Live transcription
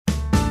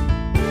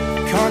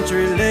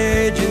Country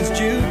Legends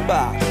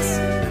Jukebox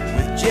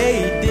with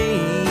J.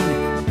 Dean,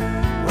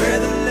 where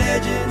the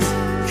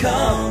legends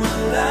come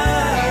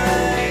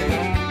alive.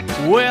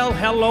 Well,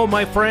 hello,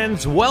 my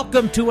friends.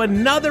 Welcome to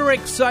another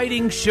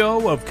exciting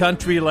show of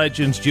Country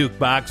Legends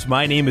Jukebox.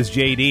 My name is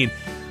J. Dean.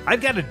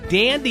 I've got a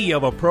dandy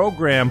of a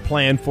program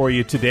planned for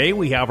you today.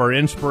 We have our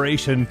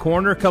Inspiration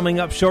Corner coming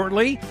up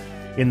shortly.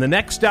 In the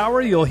next hour,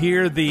 you'll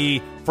hear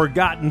the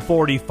Forgotten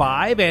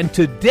 45. And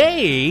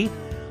today,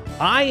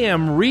 I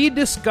am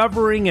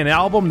rediscovering an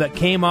album that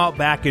came out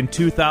back in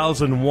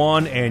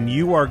 2001, and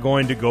you are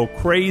going to go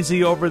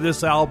crazy over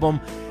this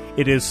album.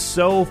 It is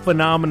so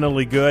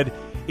phenomenally good.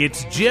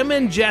 It's Jim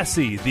and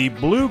Jesse, the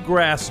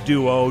bluegrass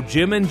duo,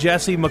 Jim and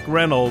Jesse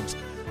McReynolds,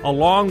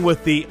 along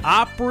with the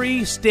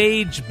Opry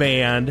Stage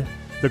Band,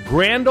 the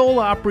Grand Ole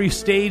Opry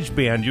Stage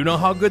Band. You know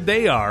how good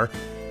they are,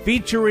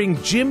 featuring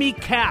Jimmy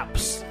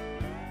Capps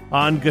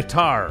on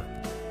guitar.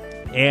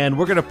 And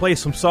we're going to play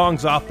some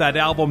songs off that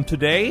album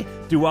today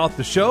throughout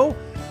the show.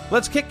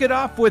 Let's kick it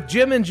off with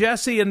Jim and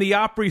Jesse and the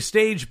Opry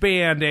Stage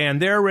Band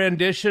and their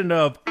rendition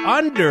of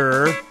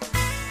Under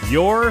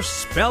Your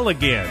Spell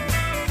Again.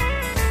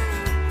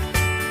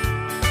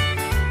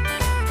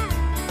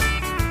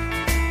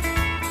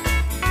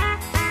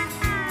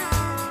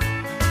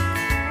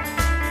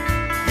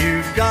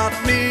 You've got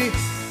me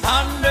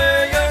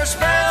under your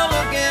spell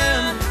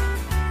again,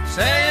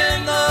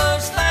 saying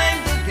those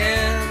things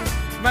again,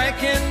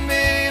 making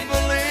me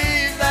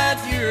believe that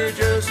you're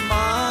just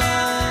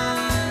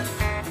mine.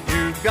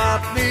 You've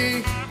got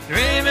me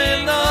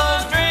dreaming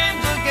those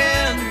dreams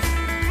again,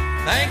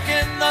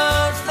 thinking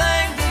those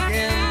things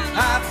again.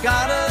 I've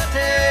gotta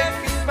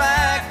take you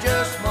back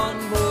just one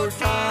more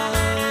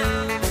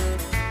time.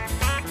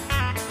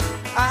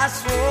 I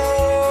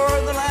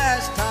swore the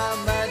last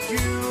time that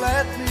you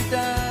let me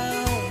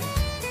down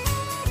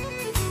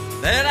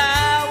that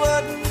I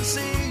wouldn't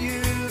see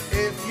you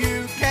if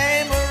you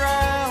came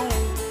around,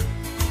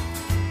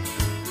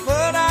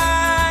 but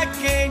I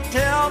can't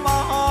tell my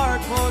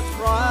heart what's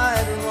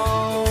right or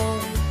wrong,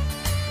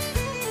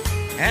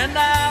 and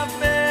I've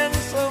been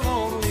so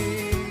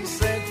lonely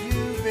since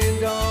you've been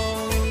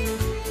gone.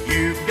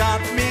 You've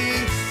got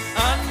me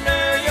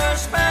under your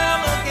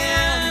spell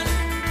again,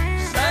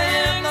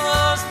 saying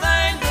those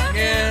things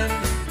again,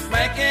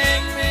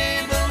 making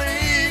me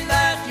believe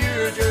that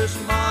you're just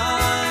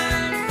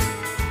mine.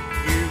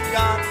 You've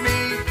got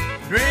me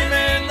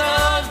dreaming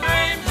those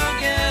dreams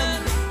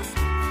again,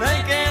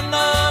 thinking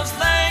those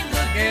things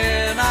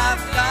again.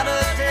 I've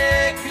gotta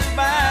take you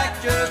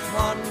back just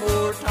one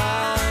more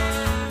time.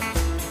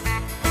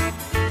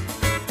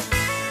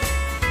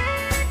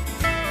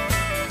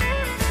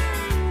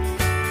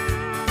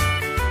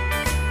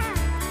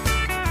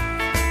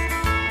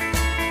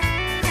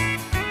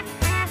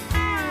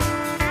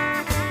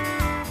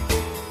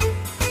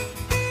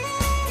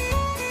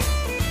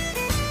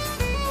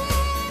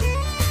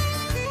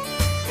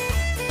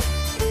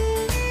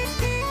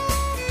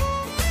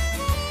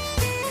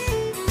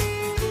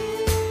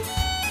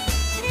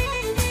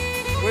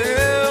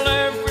 Well,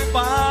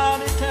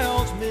 everybody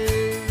tells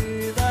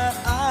me that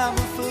I'm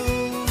a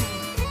fool,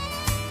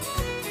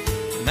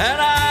 that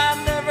I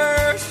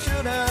never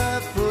should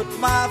have put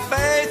my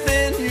faith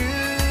in you.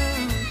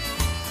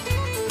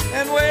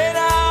 And way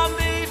down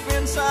deep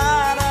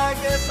inside, I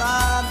guess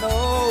I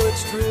know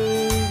it's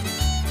true,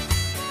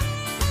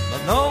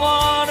 but no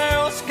one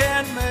else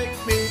can make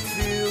me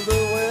feel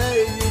the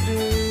way you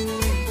do.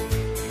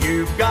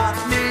 You've got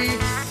me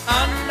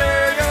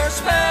under your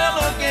spell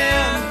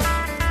again,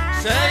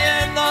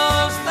 saying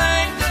those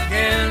things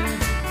again,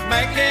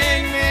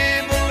 making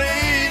me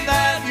believe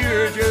that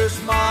you're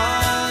just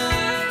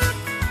mine.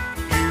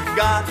 You've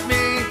got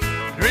me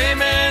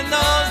dreaming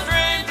those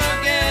dreams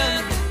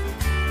again,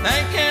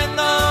 thinking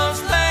those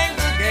things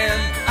again.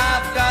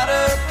 I've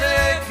gotta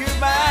take you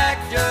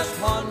back just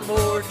one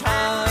more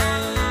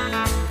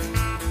time.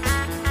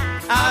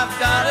 I've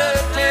gotta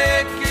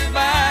take you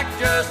back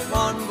just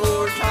one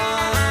more time.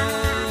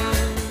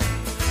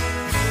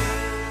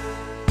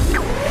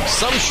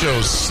 Some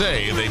shows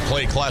say they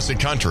play classic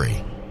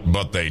country,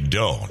 but they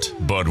don't.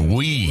 But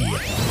we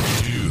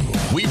do.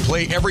 We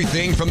play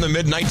everything from the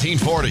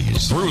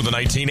mid-1940s through the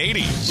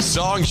 1980s.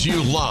 Songs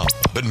you love,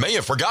 but may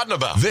have forgotten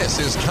about. This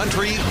is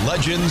Country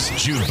Legends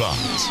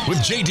Jukebox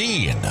with J.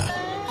 Dean.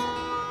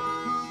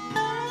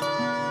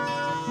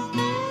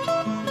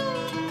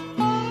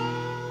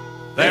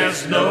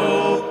 There's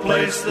no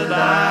place that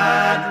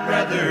I'd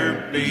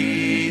rather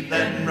be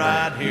than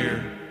right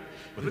here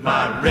with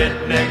my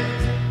redneck,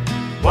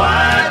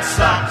 white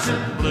socks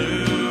and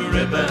blue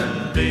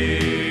ribbon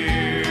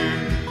beer.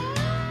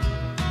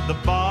 The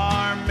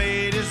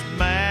barmaid is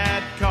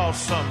mad 'cause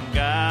some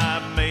guy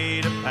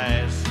made a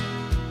pass.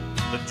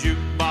 The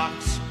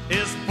jukebox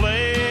is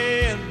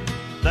playing,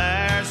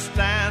 there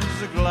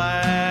stands a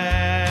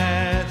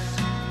glass.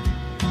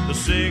 The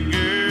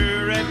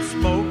cigarette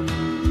smoke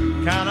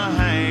kinda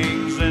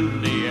hangs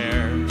in the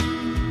air.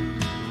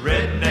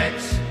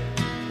 Rednecks,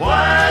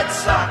 white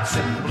socks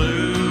and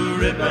blue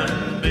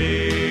ribbon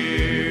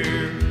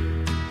beer.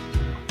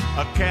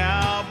 A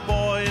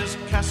cowboy is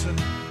cussing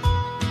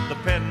the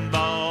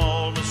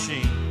pinball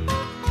machine.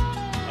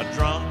 A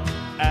drunk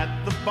at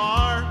the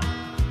bar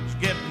is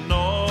getting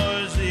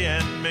noisy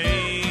and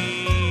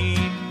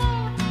mean.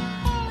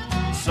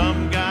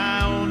 Some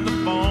guy on the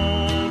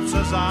phone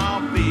says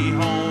I'll be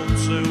home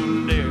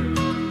soon, dear.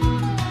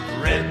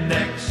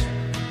 Rednecks,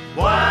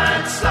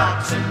 white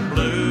socks, and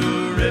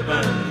blue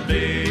ribbon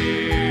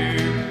beer.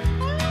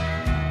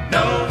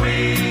 No,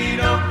 we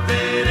don't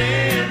fit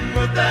in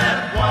with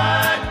that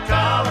white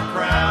collar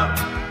crowd.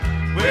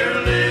 We're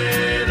a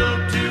little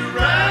too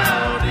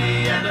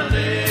rowdy and a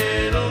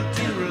little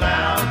too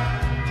loud.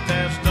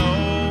 There's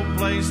no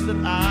place that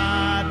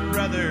I'd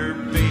rather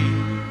be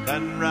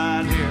than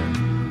right here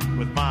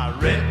with my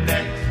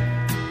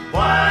rednecks,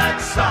 white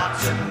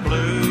socks, and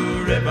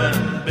blue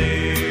ribbon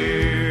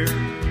beer.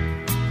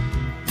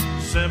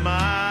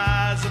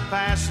 Semis are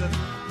passing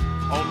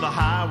on the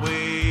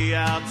highway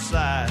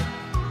outside.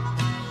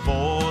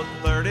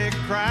 4:30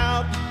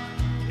 crowd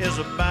is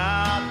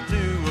about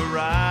to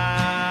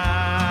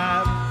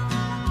arrive.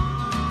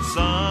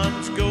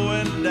 Sun's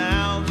going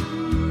down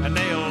and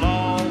they'll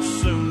all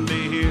soon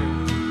be here.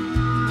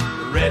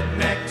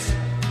 Rednecks,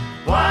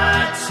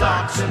 white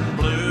socks, and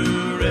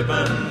blue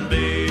ribbon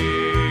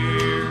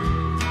beer.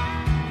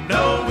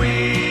 No,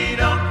 we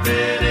don't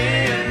fit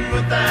in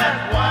with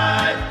that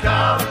white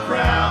collar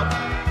crowd.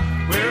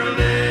 We're a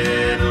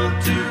little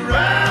too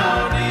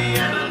rowdy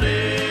and a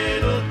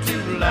little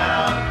too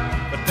loud.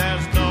 But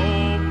there's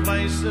no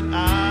place that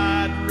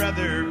I'd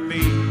rather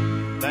be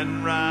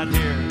than right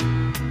here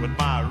with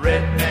my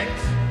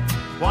rednecks,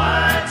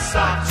 white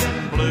socks,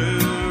 and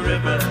blue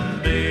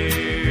ribbon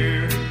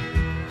beer.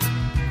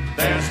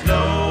 There's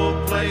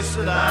no place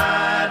that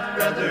I'd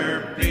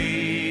rather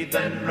be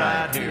than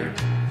right here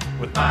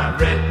with my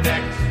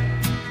rednecks,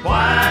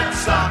 white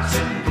socks,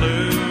 and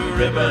blue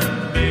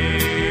ribbon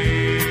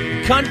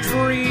beer.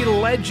 Country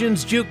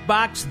Legends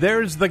Jukebox,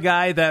 there's the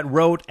guy that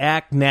wrote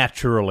Act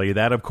Naturally.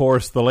 That, of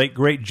course, the late,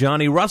 great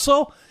Johnny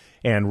Russell.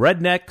 And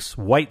Rednecks,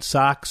 White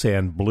Socks,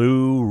 and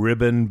Blue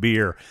Ribbon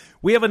Beer.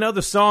 We have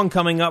another song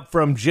coming up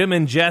from Jim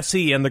and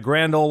Jesse and the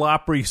Grand Ole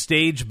Opry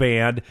Stage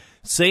Band.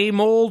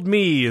 Same Old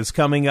Me is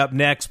coming up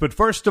next. But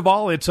first of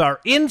all, it's our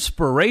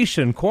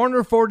Inspiration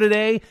Corner for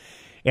today.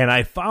 And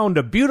I found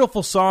a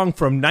beautiful song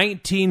from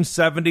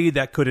 1970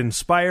 that could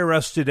inspire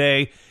us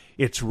today.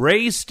 It's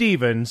Ray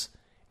Stevens,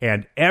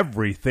 and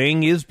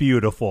Everything is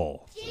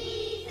Beautiful.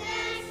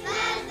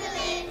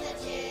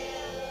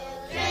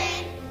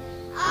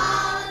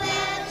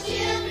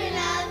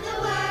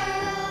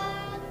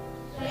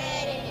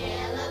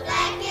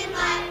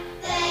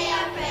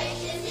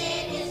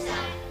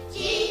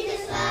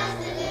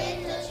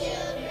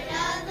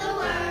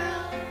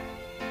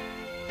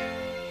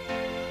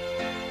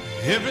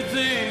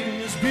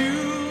 Everything is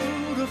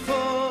beautiful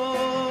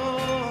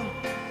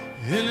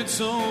in its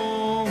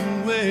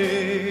own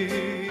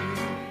way,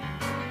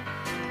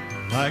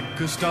 like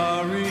a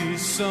starry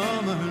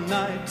summer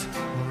night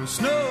or a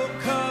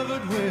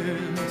snow-covered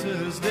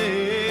winter's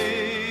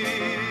day.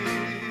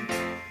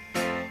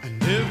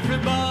 And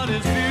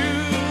everybody's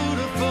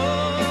beautiful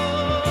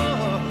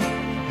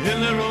in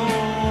their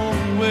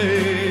own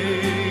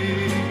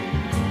way.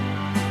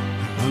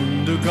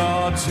 Under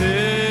God's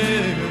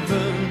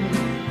heaven,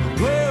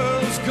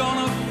 world's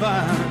gonna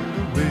find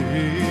a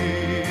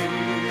way.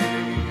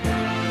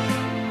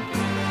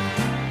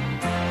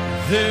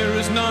 There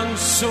is none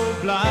so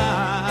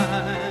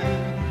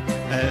blind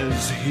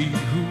as he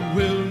who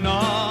will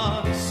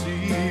not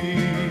see.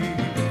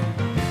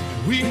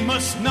 We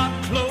must not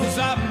close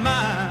our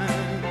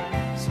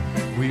minds.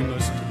 We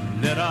must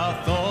let our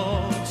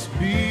thoughts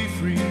be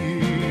free.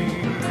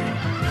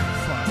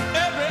 For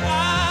every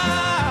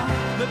hour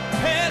that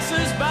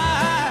passes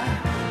by,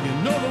 you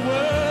know the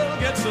world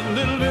gets a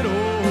little bit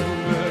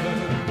older.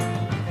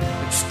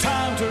 It's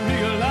time to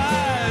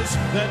realize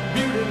that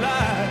beauty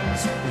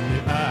lies in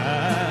the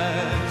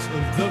eyes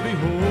of the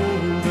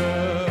beholder.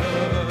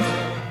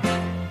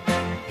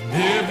 And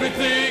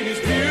everything is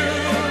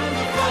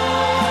beautiful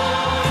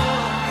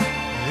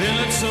in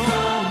its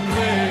own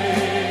way,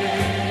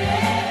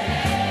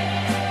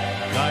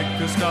 like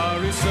a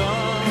starry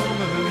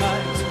summer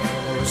night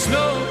or a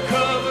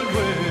snow-covered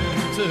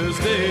winter's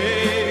day.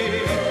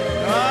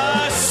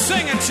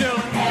 Sing it,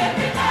 children.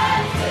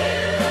 Everybody's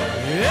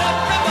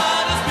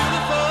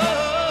beautiful.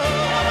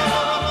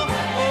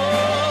 Oh,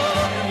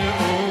 in their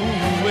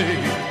own way.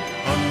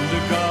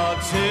 Under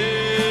God's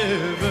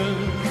heaven,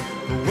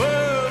 the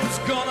world's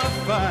gonna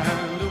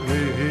find a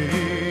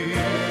way.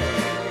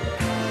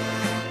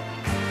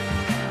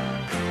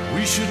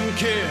 We shouldn't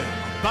care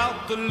about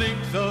the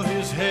length of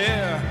his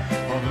hair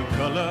or the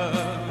color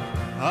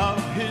of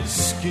his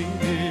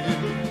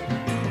skin.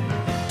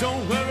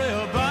 Don't worry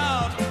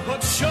about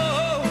what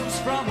shows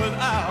from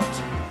without,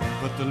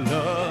 but the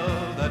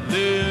love that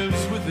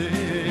lives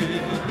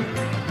within.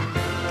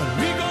 And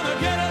we're gonna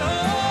get it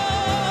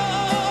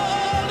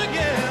all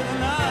together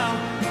now.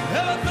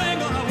 Everything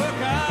gonna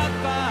work out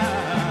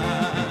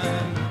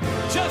fine.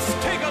 Just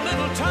take a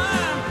little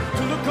time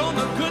to look on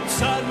the good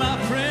side, my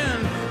friend.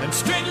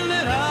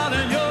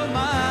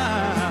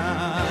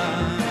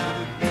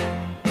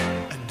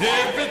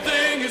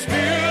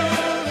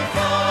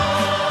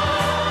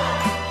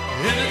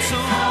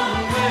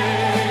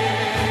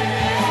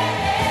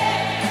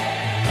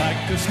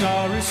 the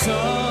starry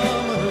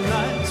summer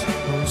nights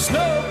or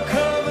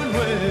snow-covered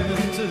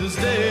winter's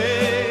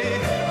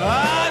day.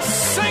 I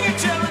sing it,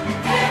 children.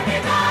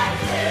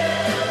 Everybody's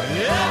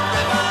beautiful.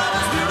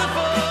 Everybody's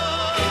beautiful.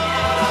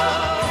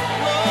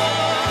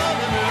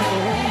 Love in their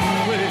own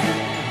way.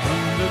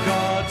 Under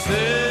God's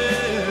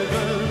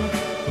heaven,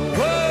 the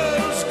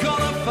world's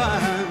gonna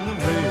find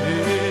the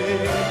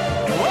way.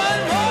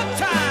 One more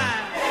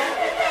time.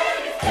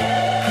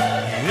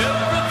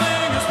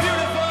 Everything is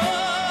beautiful.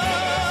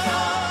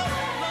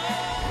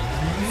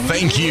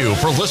 Thank you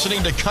for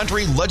listening to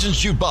Country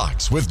Legends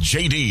Jukebox with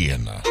JD.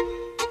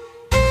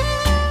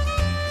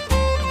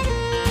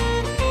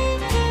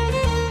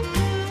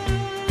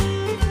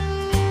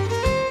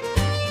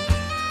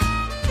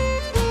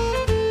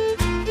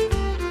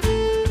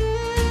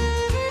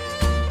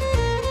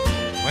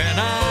 When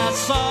I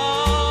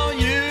saw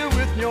you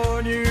with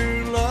your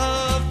new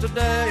love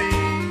today,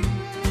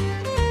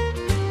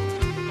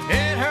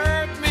 it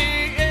hurt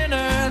me in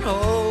an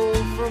old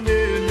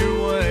familiar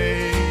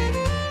way.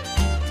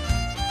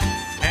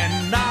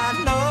 And I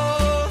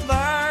know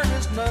there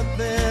is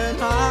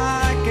nothing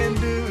I can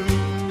do,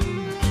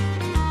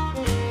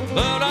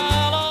 but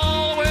I'll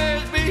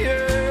always be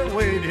here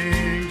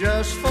waiting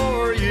just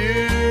for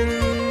you.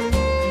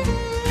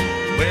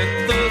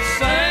 With the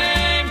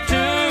same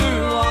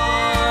two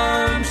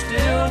arms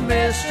still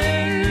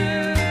missing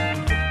you,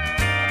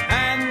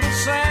 and the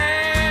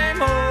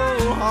same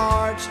old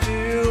heart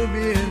still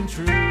being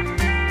true,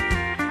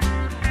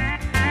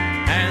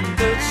 and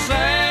the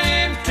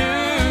same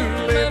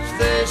two lips,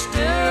 they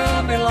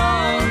still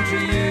belong to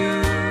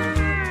you,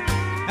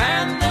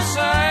 and the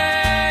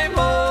same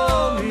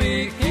old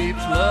me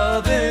keeps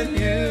loving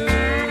you.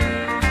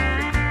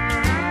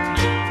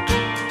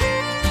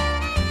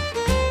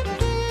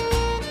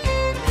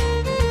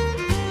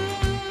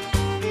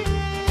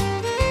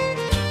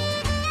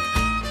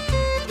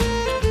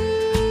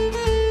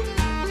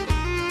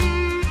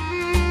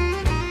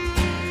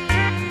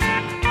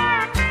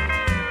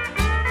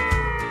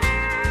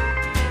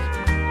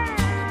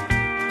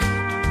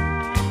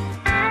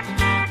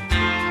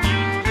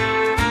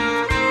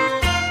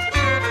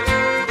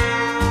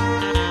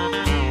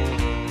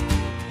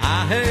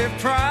 I have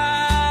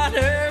tried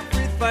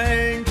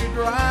everything to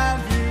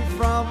drive you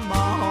from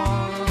my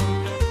heart,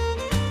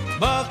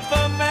 but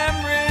the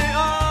memory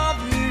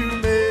of you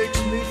makes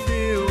me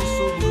feel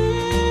so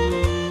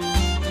blue.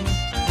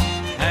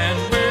 And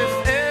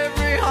with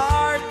every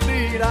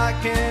heartbeat I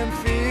can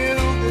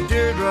feel the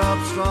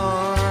teardrops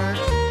start.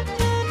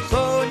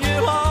 So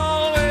you'll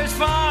always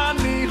find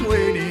me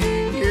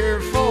waiting here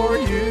for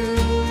you,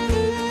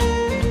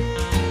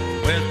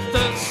 with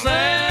the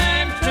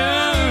same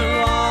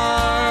two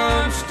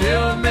arms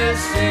still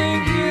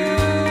missing you,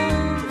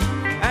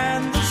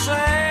 and the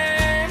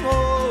same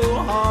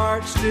old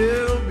heart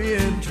still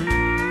being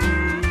true,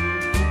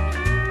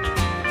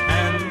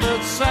 and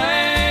the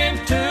same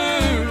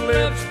two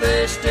lips,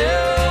 they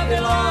still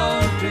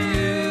belong to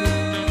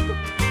you,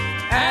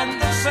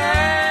 and the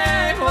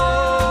same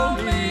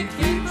old me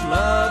keeps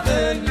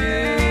loving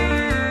you.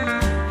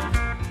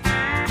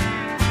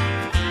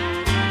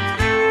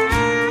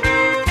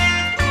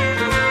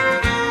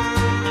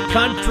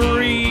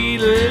 Country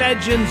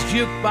Legends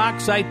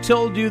Jukebox. I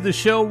told you the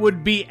show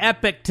would be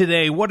epic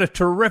today. What a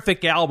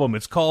terrific album.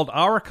 It's called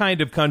Our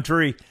Kind of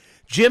Country.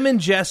 Jim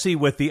and Jesse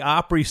with the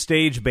Opry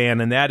Stage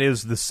Band, and that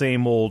is The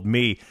Same Old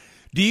Me.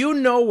 Do you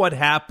know what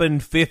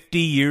happened 50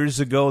 years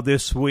ago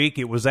this week?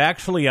 It was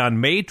actually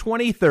on May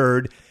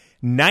 23rd,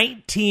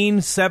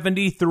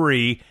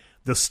 1973.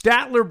 The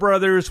Statler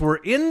brothers were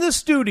in the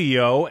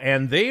studio,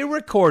 and they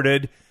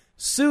recorded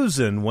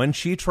Susan When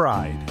She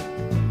Tried.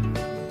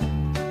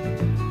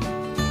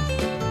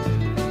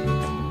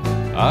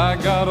 I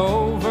got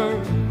over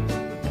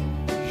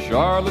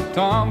Charlotte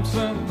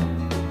Thompson,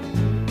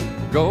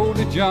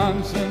 Goldie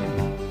Johnson,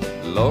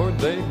 Lord,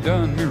 they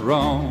done me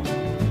wrong.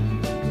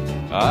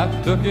 I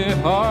took it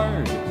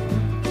hard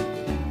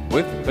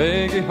with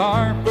Peggy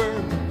Harper.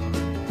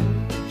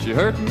 She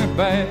hurt me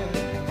bad,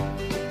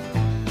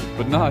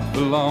 but not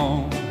for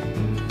long.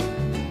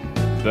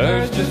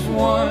 There's just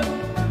one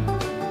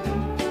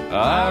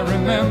I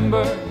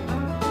remember,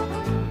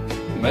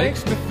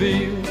 makes me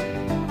feel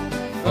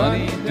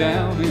funny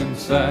down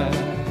inside.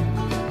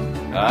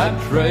 I'd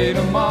trade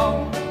 'em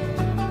all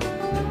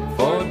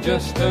for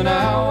just an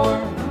hour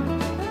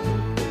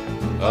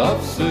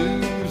of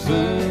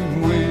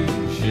Susan when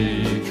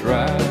she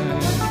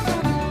tried.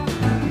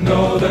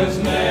 No, there's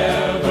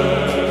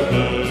never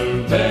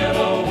been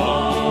a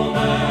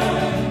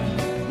woman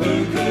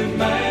who could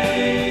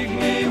make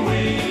me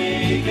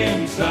weak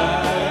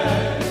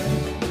inside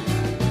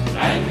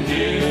and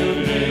give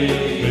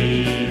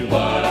me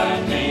what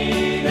I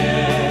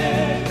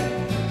needed,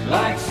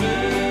 like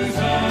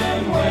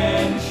Susan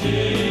when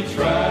she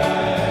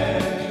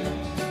tried.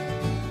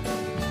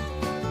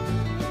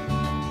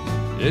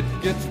 It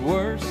gets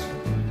worse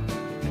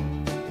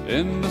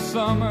in the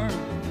summer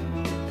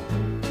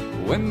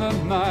when the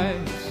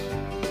nights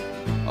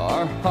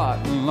are hot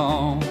and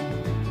long,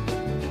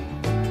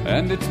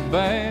 and it's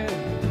bad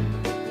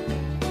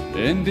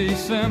in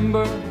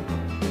December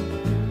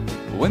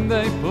when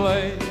they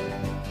play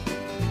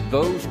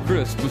those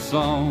Christmas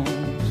songs.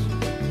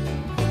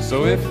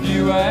 So if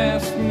you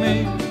ask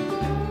me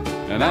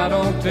and I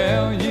don't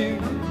tell you,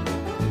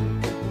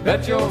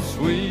 bet your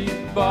sweet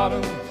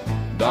bottom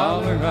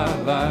dollar I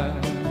lie.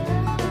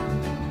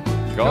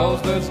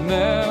 'Cause there's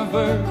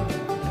never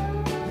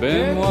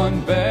been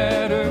one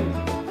better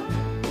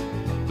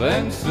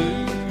than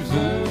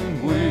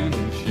Susan when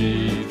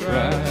she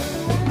tried.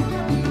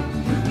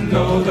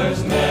 No,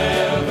 there's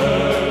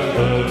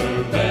never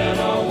been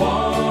a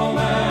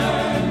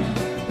woman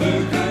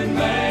who could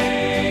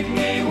make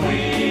me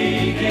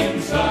weak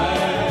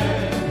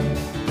inside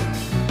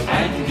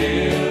and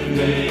give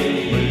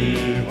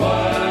me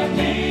what I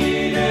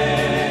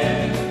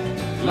needed,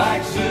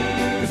 like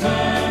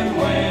Susan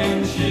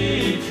when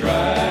she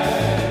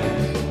tried.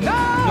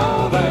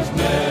 No, there's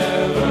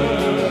never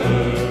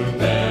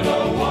been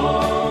a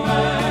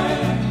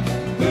woman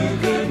who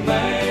could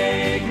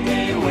make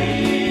me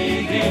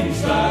weak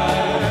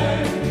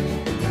inside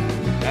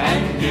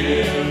and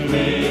give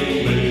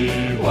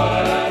me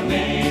what I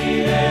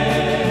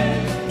needed,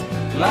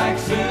 like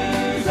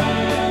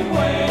Susan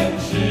when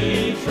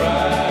she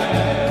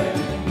tried.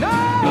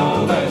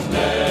 No, there's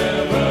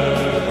never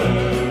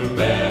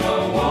been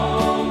a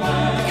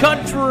woman.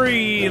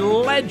 Country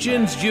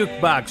Legends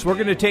Jukebox. We're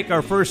going to take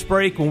our first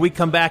break. When we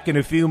come back in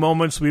a few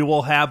moments, we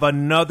will have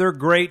another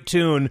great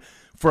tune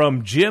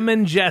from Jim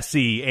and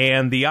Jesse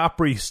and the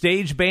Opry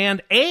Stage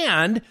Band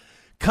and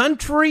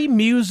country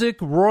music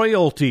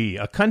royalty.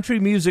 A country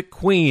music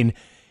queen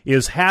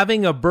is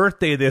having a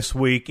birthday this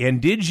week.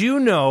 And did you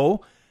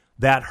know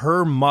that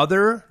her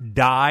mother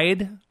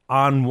died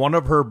on one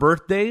of her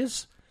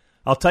birthdays?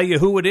 I'll tell you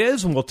who it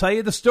is, and we'll tell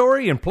you the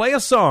story and play a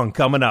song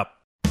coming up.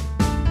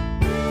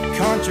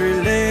 Country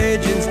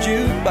Legends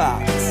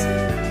Jukebox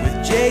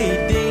with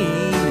J.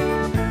 Dean,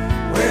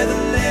 where the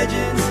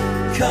legends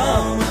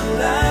come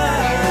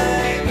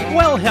alive.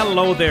 Well,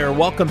 hello there.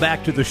 Welcome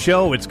back to the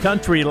show. It's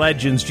Country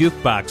Legends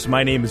Jukebox.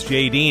 My name is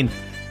J. Dean.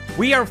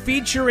 We are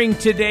featuring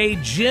today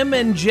Jim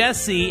and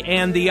Jesse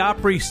and the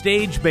Opry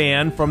Stage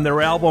Band from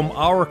their album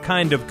Our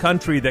Kind of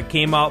Country that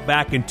came out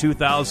back in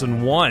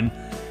 2001.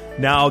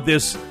 Now,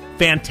 this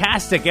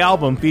fantastic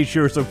album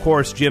features, of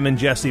course, Jim and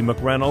Jesse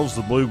McReynolds,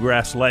 the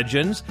bluegrass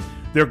legends.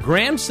 Their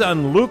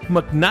grandson, Luke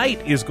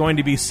McKnight, is going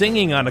to be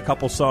singing on a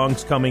couple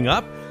songs coming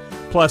up.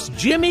 Plus,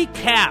 Jimmy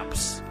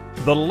Capps,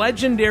 the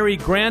legendary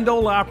Grand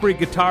Ole Opry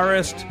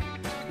guitarist,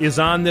 is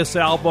on this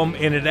album,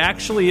 and it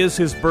actually is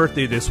his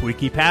birthday this week.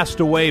 He passed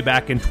away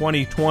back in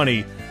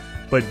 2020,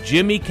 but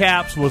Jimmy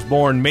Capps was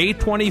born May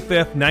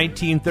 25th,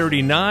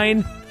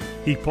 1939.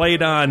 He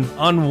played on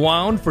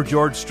Unwound for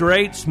George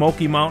Strait,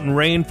 Smoky Mountain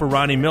Rain for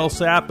Ronnie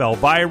Millsap,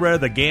 Elvira,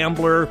 The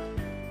Gambler,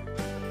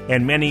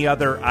 and many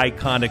other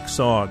iconic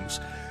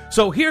songs.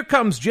 So here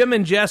comes Jim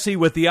and Jesse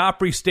with the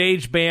Opry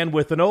Stage Band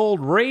with an old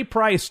Ray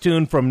Price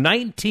tune from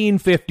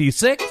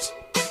 1956.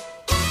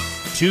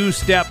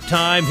 Two-step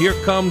time. Here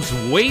comes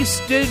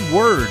Wasted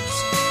Words.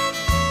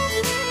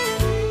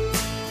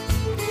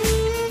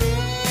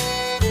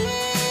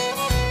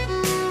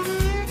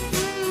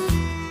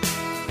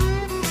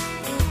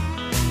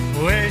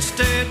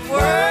 Wasted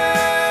words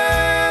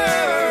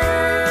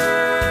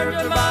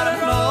about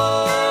an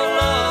old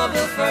love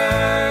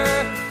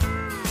affair.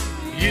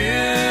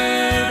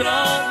 You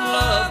don't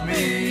love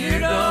me, you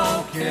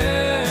don't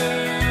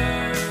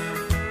care.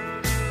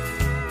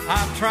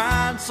 I've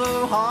tried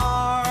so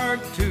hard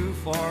to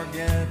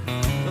forget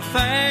the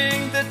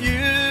thing that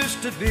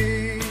used to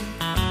be,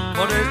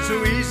 but it's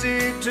so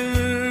easy to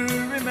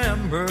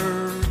remember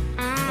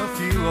a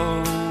few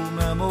old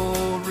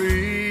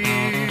memories.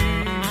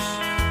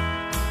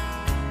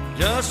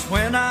 Just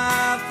when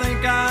I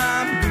think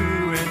I'm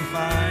doing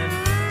fine,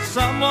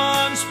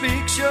 someone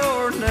speaks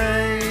your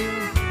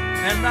name,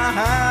 and I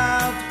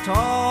have to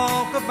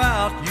talk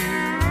about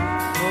you,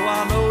 though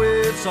I know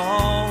it's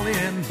all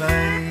in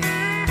vain.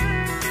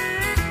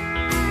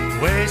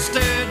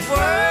 Wasted words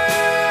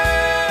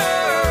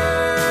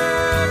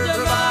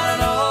about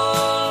an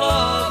old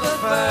love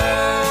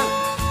affair.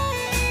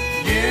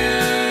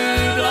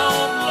 You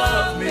don't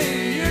love me,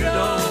 you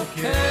don't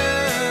care.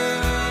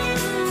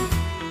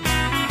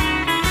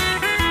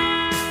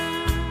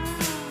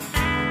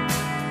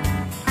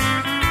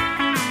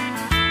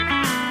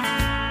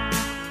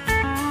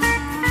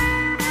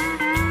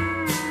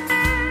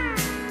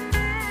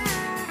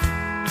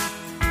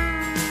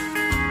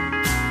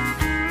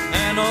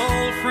 An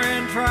old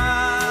friend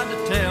tried to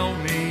tell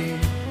me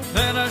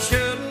that I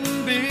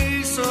shouldn't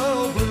be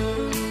so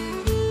blue,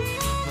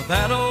 but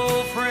that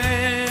old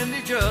friend,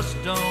 he just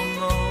don't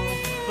know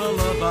the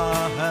love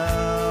I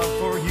have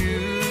for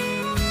you.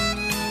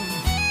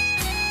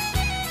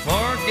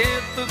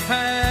 Forget the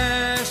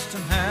past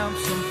and have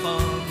some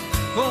fun,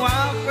 go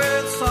out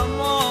with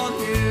someone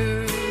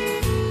new,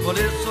 but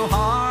it's so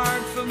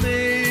hard for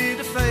me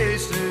to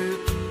face it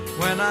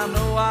when I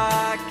know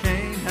I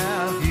can't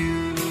have you.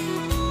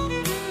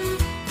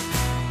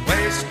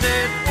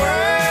 Wasted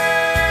words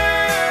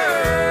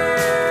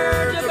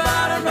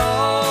about an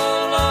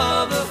old love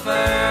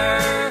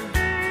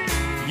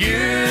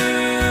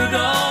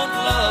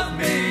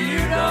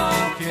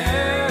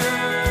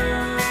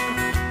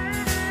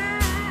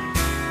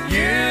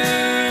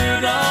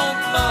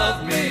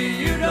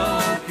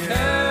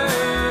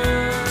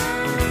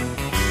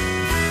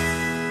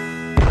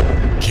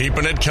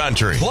Infinite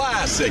Country.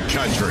 Classic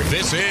Country.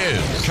 This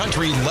is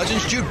Country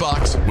Legends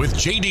Jukebox with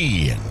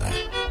JD.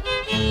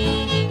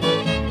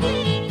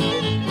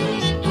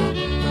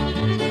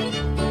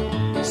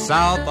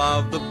 South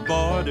of the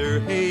border,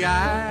 hey,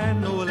 I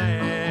know a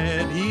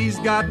lad. He's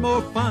got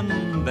more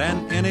fun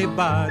than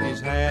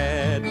anybody's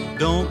had.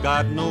 Don't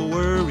got no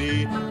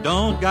worry,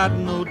 don't got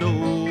no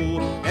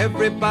dough.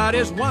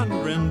 Everybody's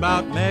wondering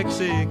about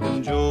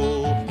Mexican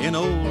Joe. In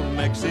old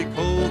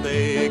Mexico,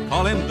 they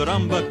call him the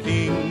Rumba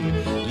King.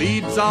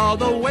 Leads all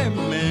the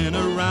women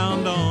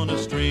around on a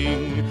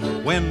string.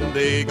 When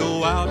they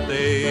go out,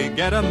 they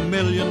get a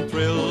million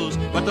thrills.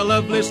 But the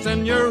lovely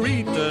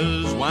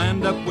senoritas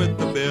wind up with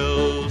the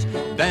bills.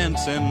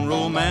 Dancing,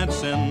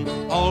 romancing,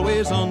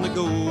 always on the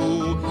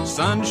go.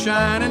 Sun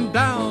shining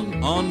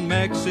down on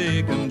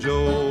Mexican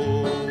Joe.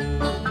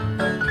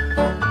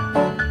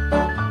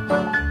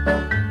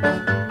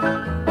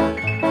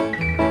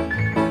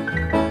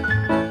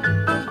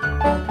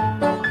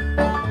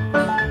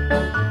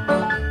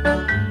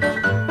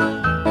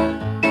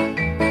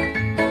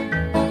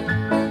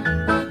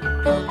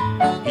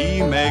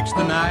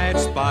 The night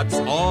spots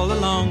all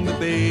along the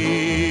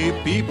bay.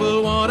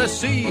 People want to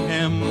see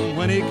him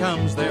when he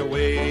comes their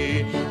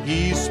way.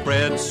 He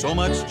spreads so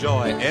much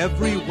joy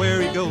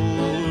everywhere he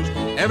goes.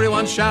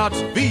 Everyone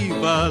shouts,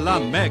 Viva la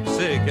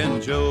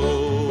Mexican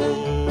Joe.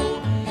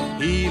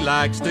 He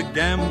likes to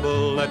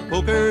gamble, at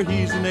poker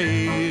he's an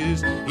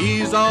ace.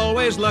 He's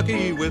always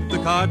lucky with the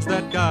cards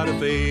that got a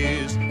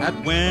face.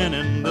 At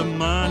winning the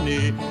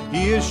money,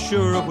 he is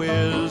sure a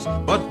whiz.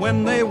 But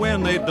when they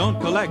win, they don't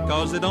collect,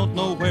 cause they don't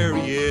know where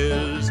he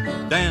is.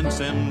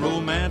 Dancing,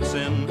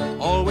 romancing,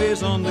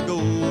 always on the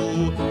go.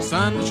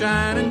 Sun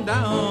shining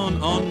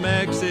down on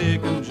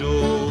Mexican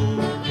Joe.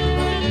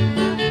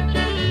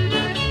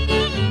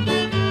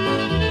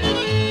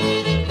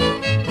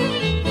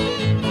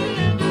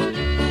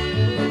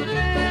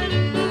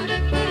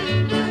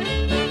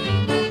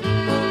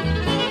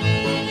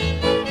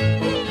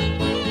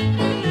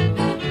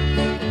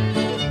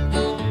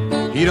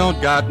 He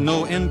don't got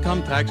no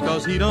income tax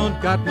cause he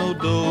don't got no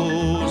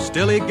dough.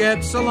 Still he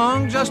gets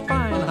along just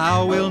fine,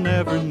 how we'll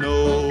never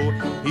know.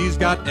 He's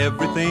got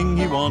everything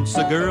he wants,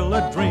 a girl,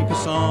 a drink, a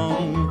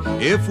song.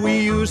 If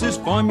we use his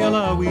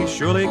formula, we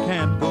surely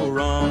can't go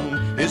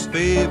wrong. His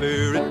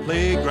favorite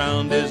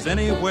playground is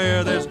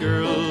anywhere there's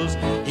girls.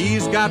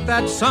 He's got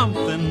that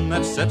something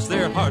that sets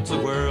their hearts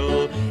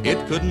a-whirl.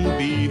 It couldn't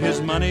be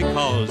his money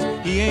cause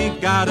he ain't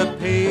got a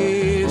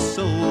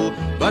peso.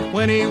 But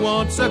when he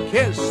wants a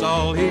kiss,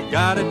 all he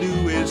gotta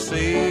do is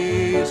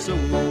say so.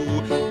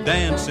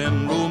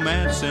 Dancing,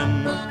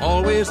 romancing,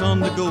 always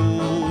on the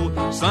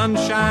go. Sun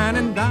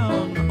shining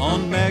down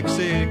on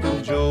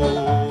Mexican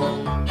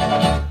Joe.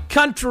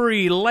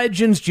 Country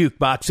Legends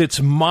Jukebox. It's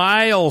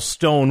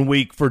milestone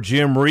week for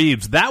Jim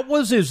Reeves. That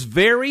was his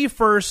very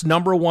first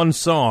number one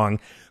song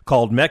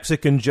called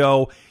Mexican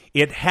Joe.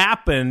 It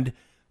happened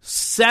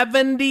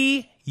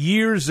 70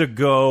 years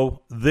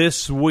ago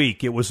this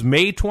week. It was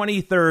May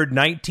 23rd,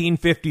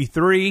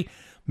 1953.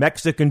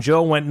 Mexican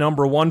Joe went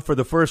number one for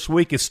the first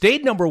week. It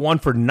stayed number one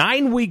for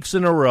 9 weeks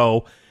in a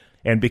row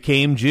and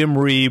became Jim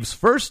Reeves'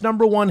 first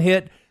number one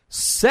hit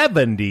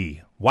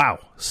 70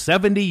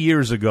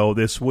 years ago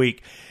this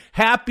week.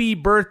 Happy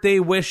birthday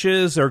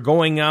wishes are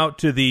going out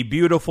to the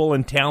beautiful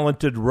and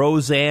talented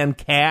Roseanne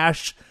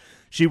Cash.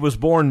 She was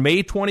born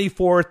May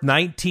 24th,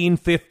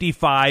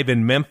 1955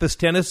 in Memphis,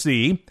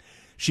 Tennessee.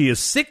 She is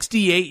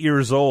 68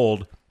 years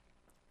old.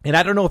 And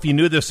I don't know if you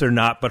knew this or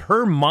not, but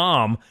her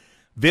mom,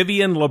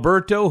 Vivian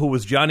Liberto, who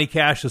was Johnny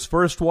Cash's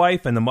first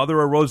wife and the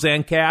mother of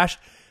Roseanne Cash,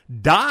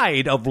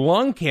 died of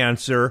lung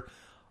cancer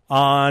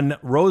on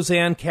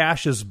Roseanne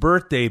Cash's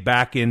birthday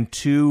back in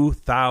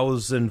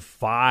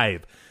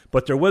 2005.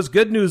 But there was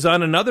good news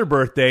on another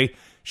birthday.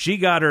 She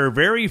got her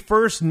very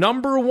first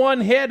number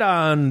one hit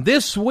on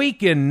This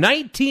Week in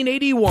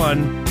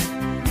 1981.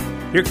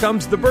 Here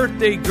comes the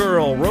birthday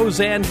girl,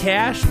 Roseanne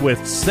Cash, with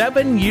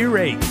 7-Year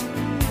Ache.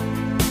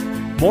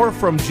 More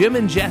from Jim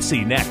and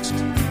Jesse next.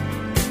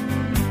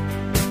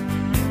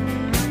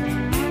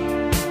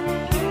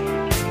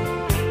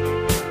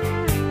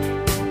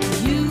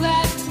 You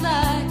act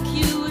like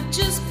you were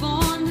just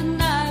born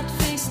tonight,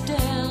 face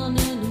down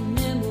in a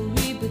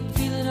memory, but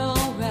feeling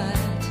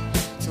alright.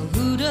 So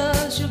who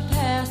does your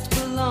past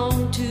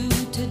belong to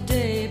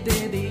today,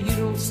 baby? You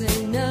don't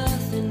say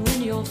nothing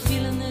when you're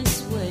feeling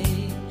this way.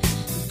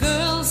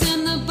 Girls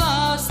in the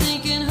bars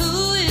thinking,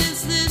 who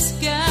is this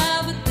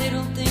guy? But they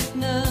don't think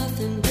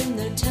nothing when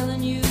they're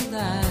telling you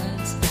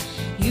lies.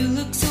 You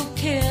look so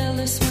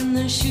careless when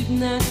they're shooting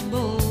that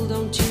bull.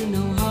 Don't you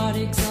know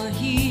heartaches are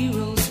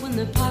heroes when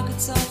their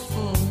pockets are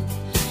full?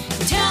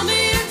 Tell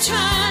me you're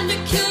trying to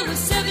cure a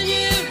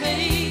 7-year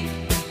ache.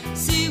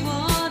 See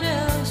what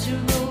else your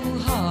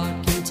old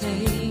heart can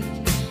take.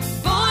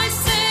 Boys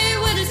say,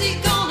 when is he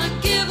gonna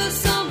give us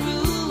some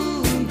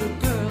room? But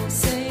girls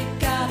say,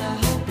 God, I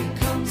hope he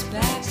comes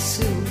back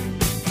soon.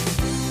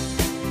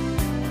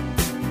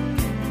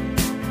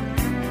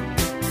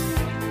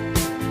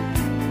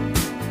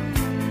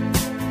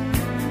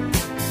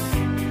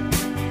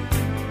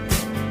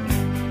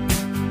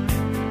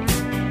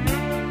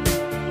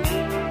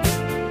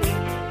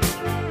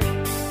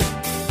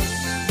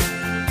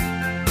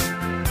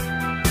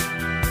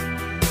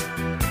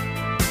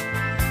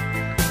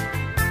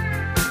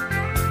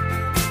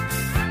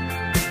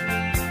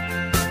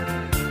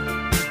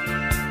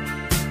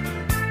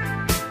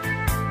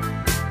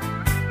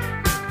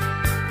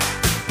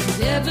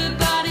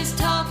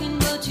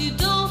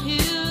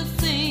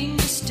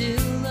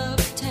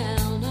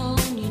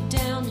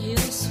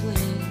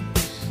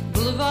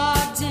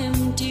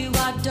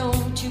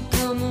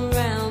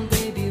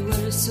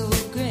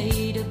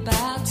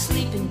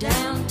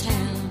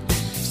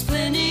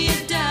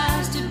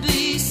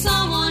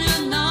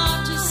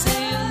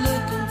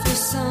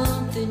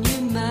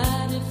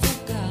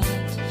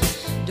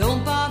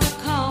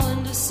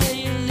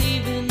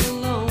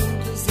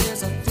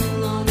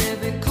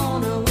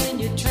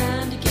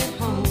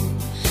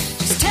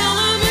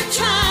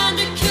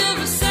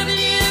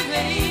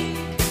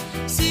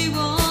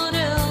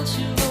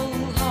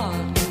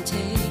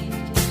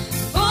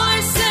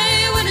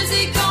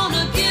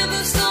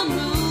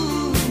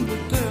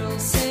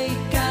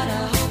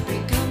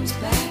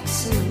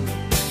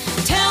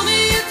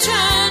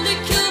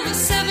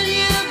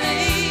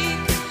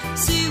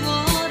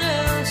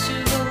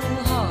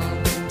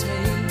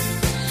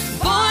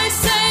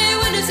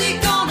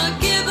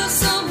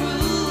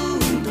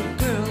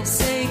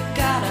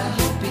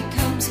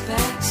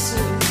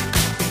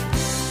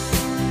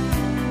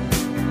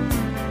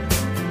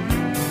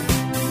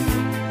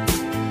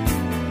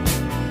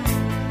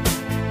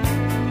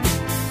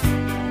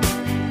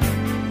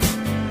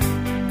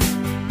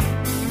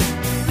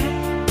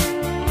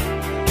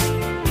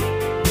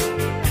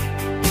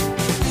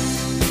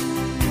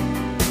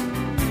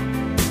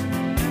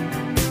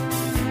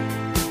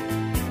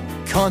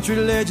 Country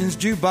Legends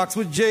Jukebox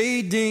with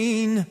J.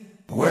 Dean,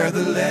 where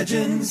the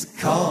legends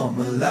come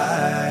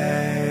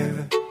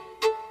alive.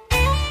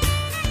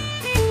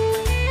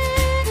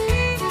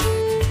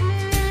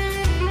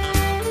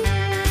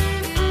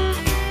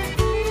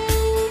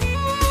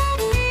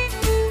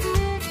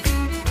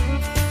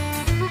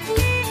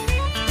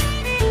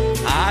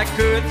 I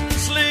couldn't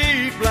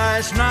sleep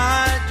last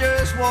night,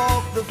 just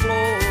walked the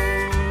floor.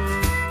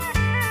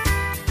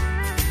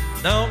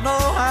 Don't know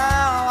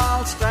how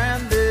I'll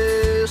stand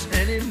this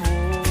anymore.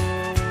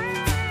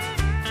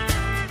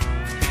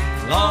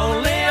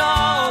 Lonely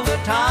all the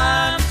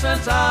time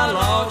since I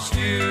lost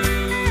you.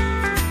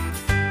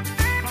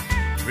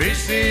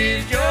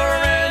 Received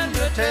your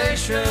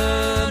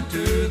invitation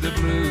to the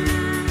blues.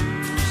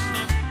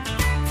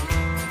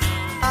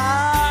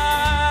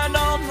 I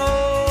don't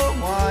know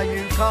why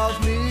you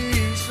caused me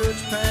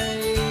such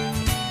pain.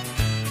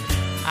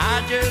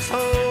 I just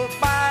hope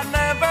I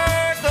never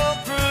go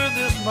through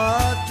this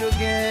much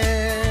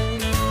again.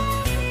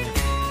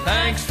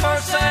 Thanks for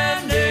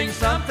sending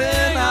something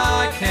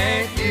I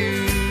can't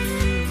use.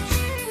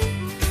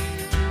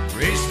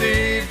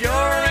 Received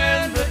your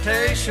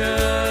invitation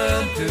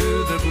to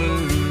the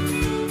blues.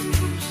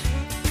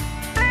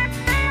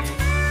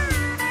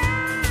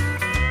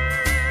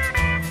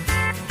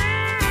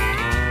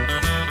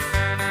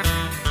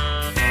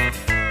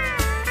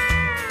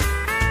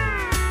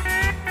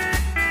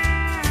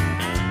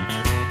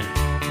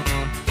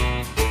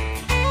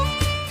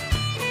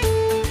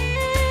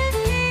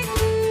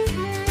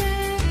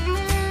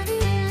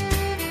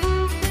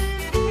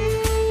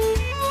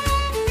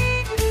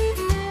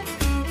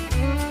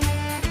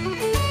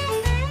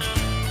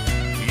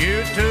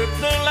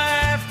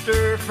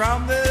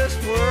 From this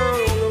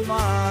world of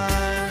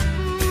mine,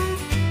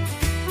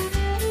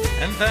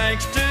 and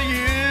thanks to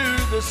you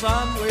the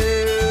sun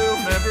will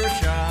never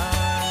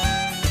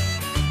shine.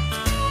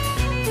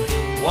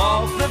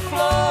 Walk the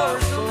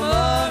floor so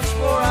much,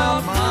 wore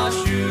out my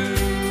shoes.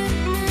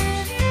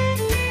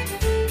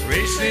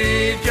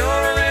 Received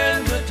your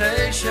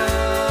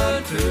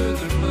invitation to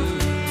the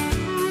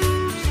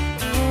blues.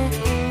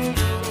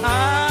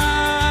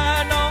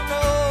 I don't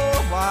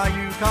know why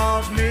you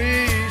caused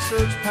me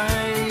such pain.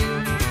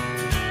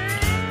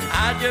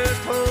 I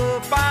just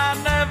hope I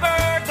never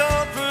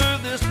go through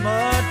this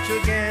much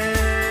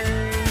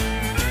again.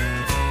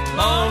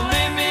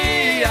 Lonely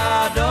me,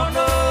 I don't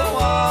know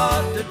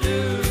what to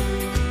do.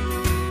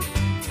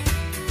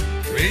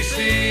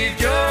 Received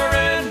your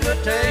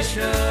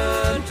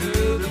invitation to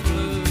the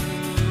blues.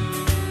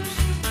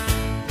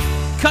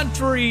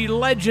 Country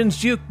Legends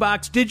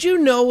Jukebox. Did you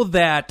know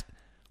that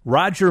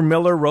Roger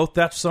Miller wrote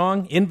that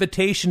song,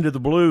 Invitation to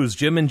the Blues?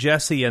 Jim and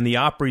Jesse and the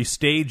Opry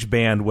Stage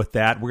Band with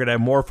that. We're going to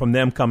have more from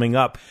them coming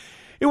up.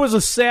 It was a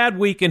sad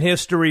week in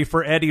history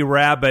for Eddie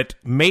Rabbitt.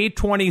 May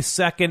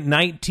 22nd,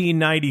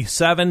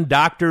 1997,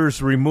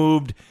 doctors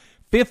removed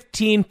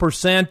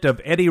 15%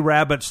 of Eddie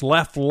Rabbitt's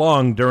left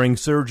lung during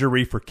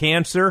surgery for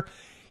cancer.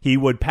 He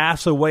would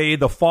pass away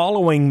the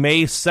following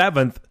May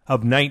 7th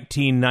of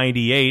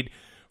 1998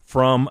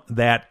 from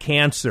that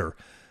cancer.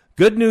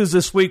 Good news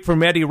this week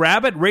from Eddie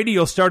Rabbitt.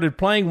 Radio started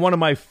playing one of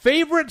my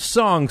favorite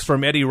songs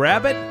from Eddie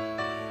Rabbitt,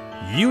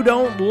 You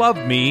Don't Love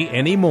Me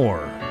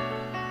Anymore.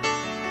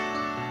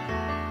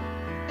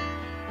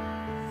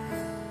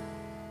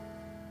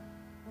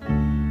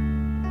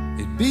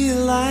 It'd be a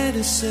lie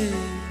to say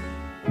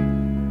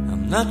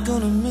I'm not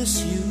gonna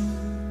miss you,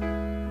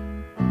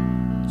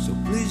 so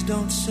please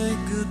don't say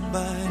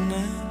goodbye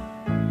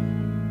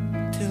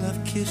now till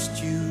I've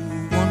kissed you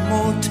one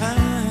more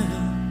time.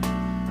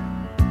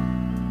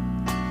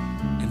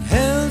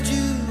 Held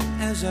you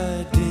as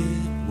I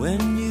did when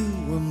you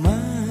were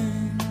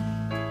mine.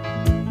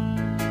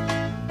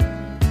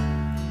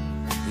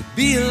 It'd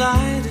be a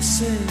lie to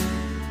say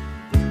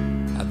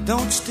I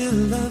don't still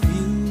love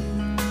you.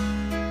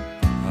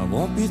 I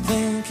won't be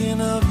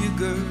thinking of you,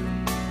 girl.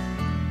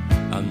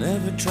 I'll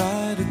never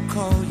try to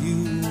call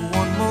you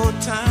one more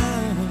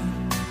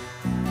time,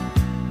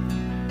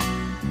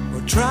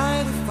 or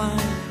try to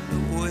find a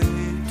way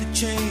to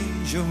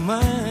change your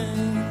mind.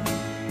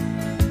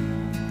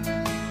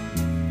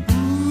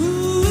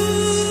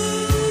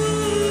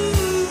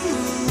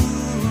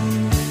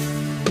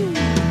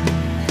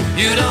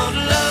 You don't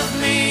love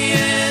me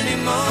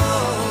anymore.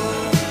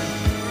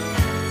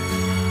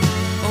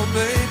 Oh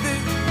baby,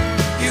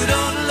 you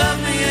don't love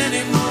me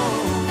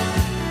anymore.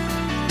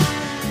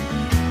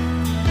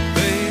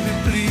 Baby,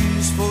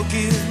 please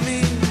forgive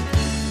me,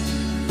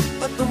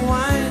 but the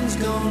wine's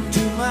gone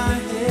to my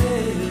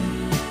head,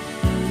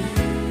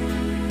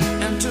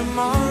 and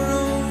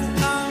tomorrow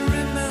I'll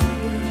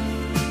remember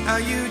how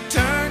you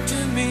turned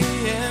to me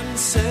and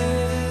said,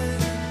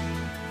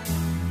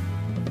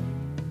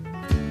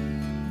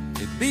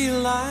 be a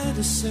lie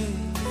to say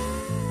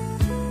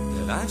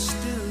that I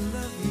still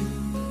love you,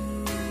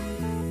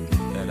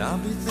 that I'll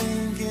be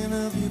thinking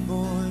of you,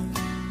 boy.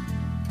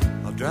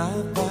 I'll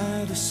drive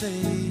by to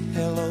say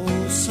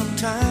hello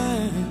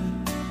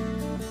sometime.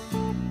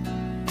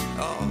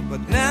 Oh,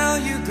 but now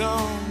you're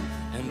gone,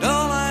 and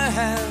all I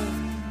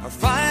have are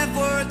 5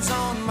 words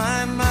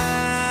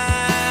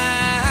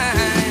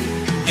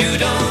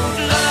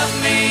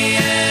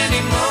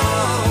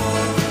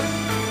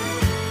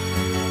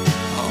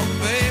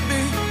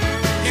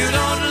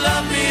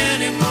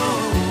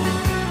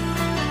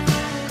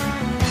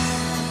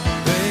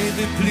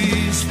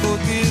please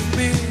forgive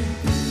me,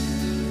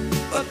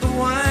 but the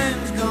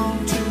wine's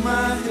gone to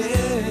my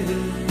head.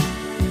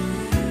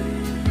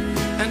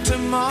 And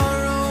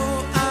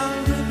tomorrow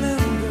I'll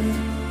remember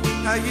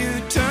how you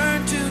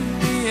turned to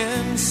me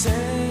and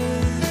said,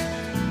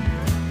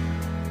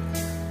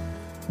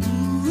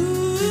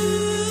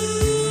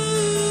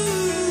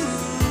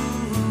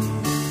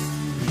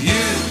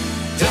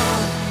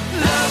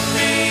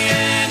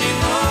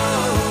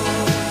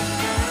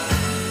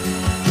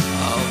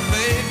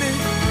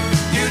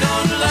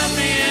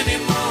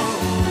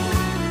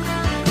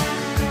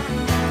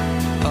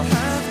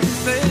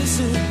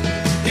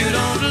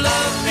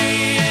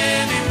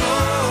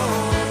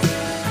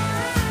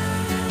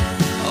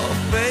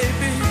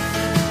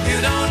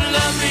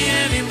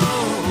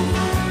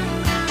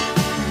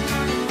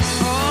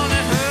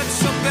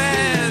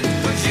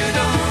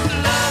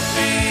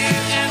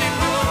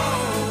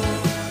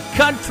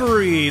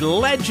 Country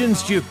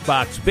Legends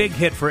Jukebox, big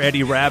hit for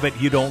Eddie Rabbitt,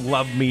 You Don't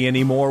Love Me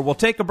Anymore. We'll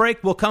take a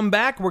break. We'll come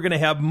back. We're going to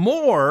have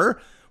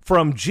more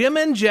from Jim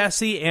and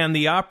Jesse and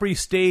the Opry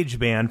Stage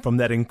Band from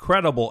that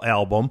incredible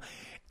album.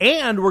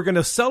 And we're going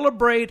to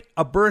celebrate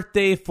a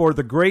birthday for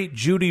the great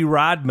Judy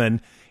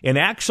Rodman. And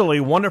actually,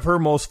 one of her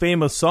most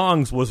famous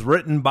songs was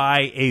written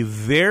by a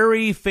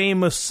very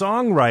famous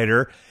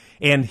songwriter.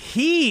 And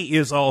he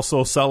is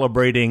also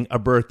celebrating a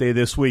birthday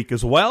this week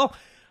as well.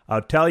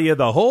 I'll tell you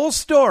the whole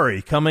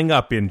story coming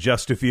up in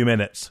just a few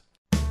minutes.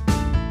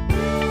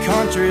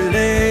 Country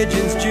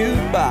Legends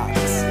Jukebox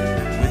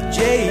with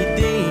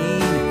J.D.,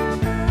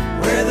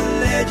 where the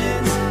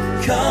legends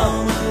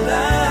come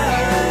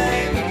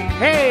alive.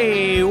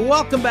 Hey,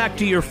 welcome back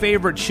to your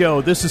favorite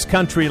show. This is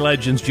Country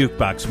Legends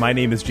Jukebox. My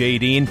name is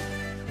J.D.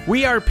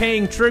 We are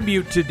paying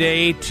tribute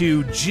today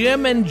to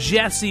Jim and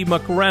Jesse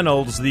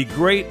McReynolds, the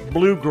great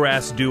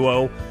bluegrass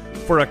duo,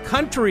 for a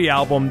country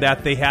album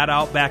that they had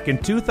out back in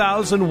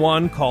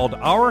 2001 called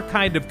Our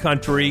Kind of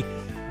Country,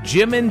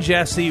 Jim and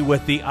Jesse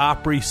with the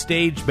Opry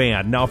Stage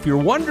Band. Now, if you're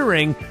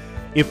wondering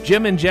if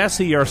Jim and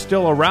Jesse are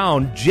still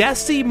around,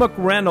 Jesse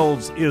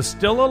McReynolds is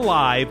still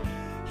alive.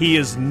 He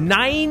is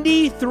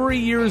 93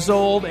 years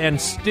old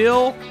and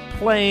still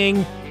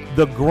playing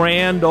the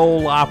Grand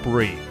Ole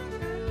Opry.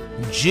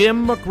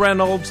 Jim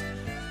McReynolds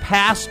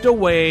passed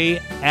away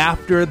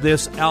after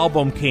this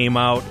album came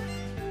out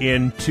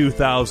in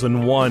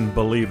 2001,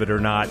 believe it or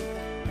not.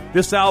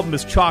 This album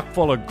is chock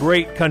full of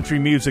great country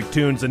music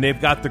tunes, and they've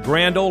got the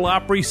Grand Ole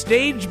Opry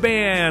Stage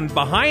Band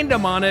behind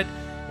them on it,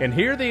 and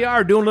here they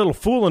are doing a little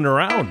fooling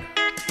around.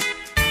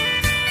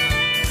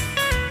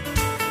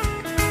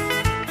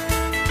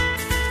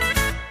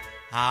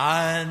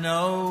 I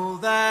know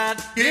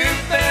that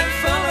you've been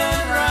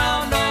fooling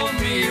around on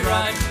me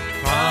right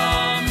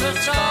from the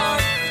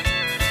start.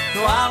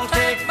 So I'll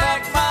take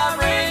back my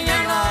ring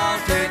and I'll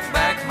take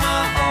back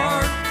my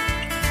heart.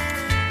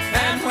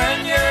 And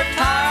when you're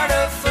tired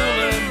of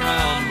fooling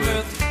around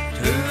with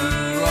 2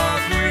 or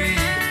 3,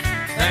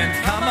 then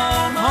come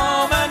on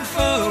home and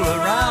fool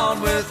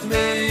around with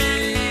me.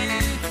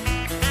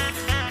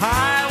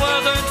 I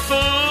wasn't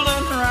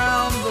fooling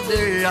around the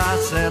day I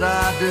said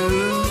I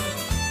do,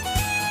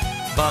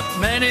 but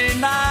many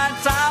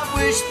nights I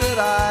wish that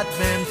I'd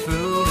been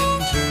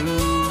fooling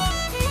too.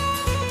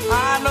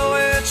 I know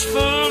it's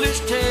foolish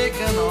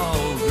taking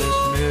all this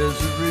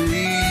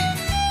misery,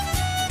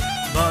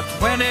 but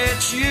when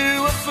it's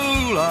you, a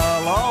fool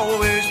I'll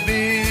always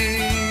be.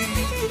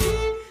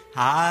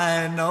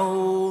 I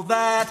know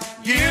that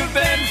you've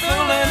been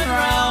fooling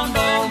around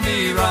on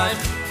me right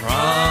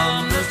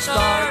from the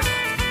start.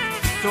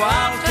 So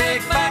I'll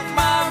take back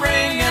my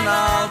ring and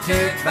I'll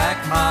take back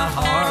my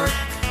heart.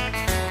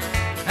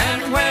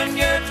 And when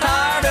you're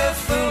tired of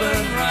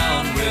fooling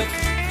around with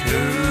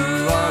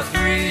 2 or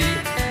 3,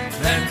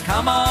 then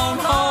come on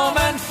home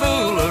and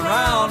fool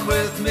around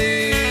with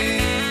me.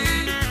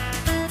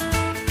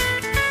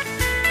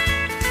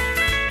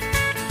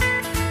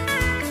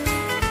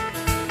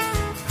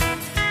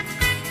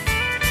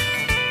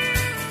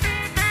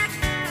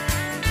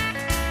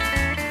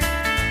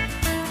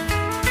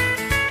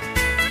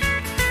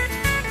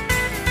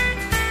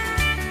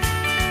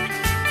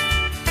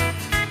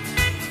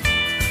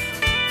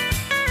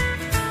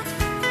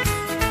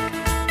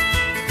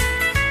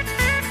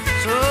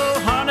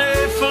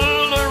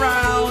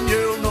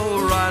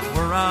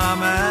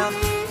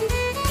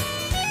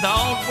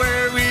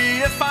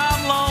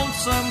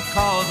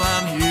 Cause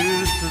I'm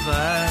used to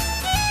that.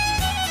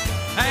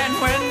 And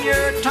when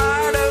you're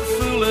tired of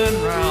fooling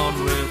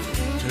around with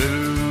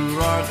 2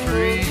 or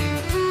 3,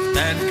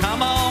 then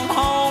come on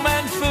home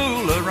and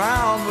fool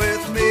around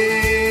with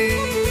me.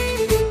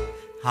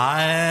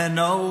 I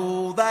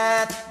know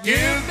that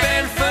you've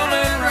been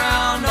fooling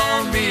around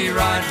on me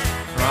right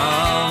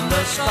from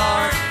the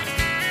start.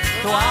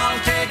 So I'll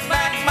take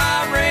back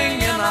my ring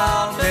and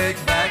I'll take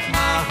back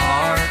my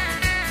heart.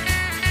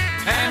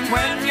 And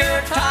when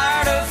you're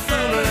tired of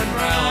fooling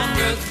around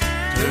with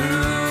 2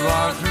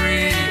 or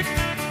 3,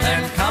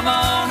 then come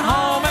on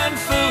home and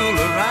fool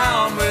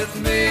around with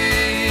me.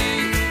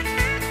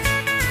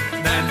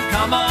 Then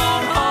come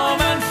on home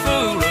and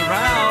fool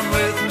around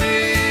with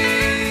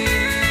me.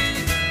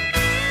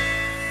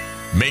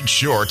 Make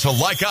sure to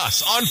like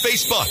us on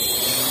Facebook.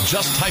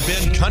 Just type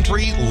in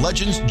Country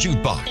Legends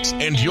Jukebox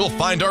and you'll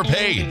find our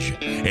page.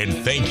 And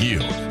thank you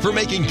for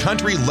making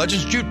Country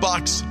Legends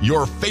Jukebox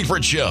your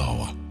favorite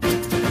show.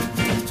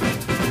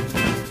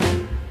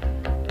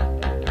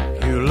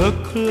 You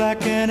look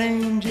like an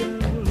angel.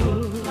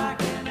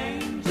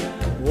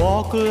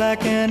 Walk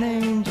like an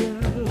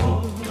angel.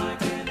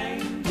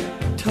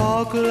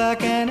 Talk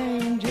like an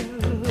angel.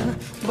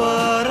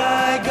 But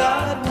I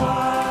got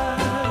wise.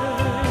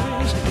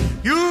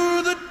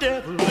 You're the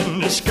devil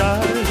in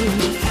disguise.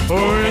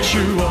 Oh, yes,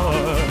 you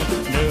are.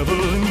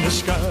 Devil in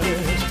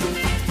disguise.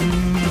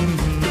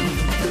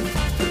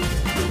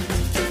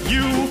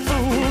 You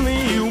fool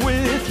me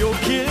with your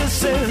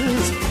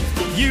kisses.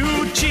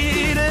 You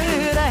cheated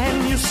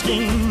and you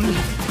schemed.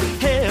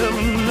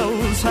 Heaven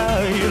knows how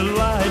you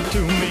lied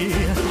to me.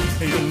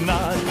 You're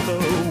not the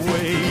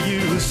way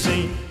you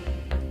seem.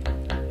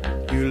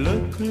 You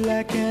look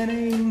like an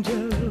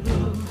angel.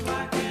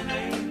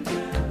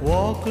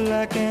 Walk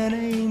like an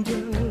angel.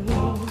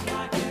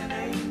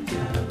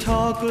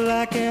 Talk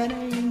like an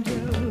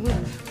angel.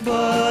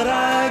 But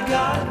I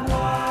got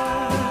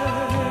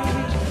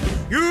wise.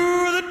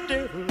 You're the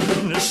devil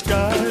in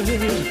disguise.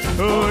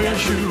 Oh,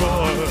 yes, you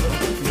are.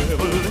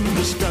 Devil in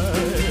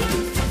disguise.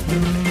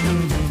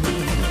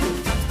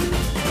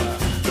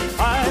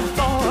 I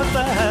thought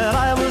that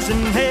I was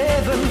in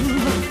heaven,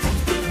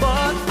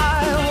 but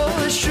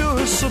I was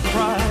sure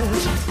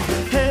surprised.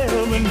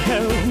 Heaven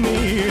help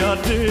me, I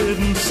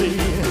didn't see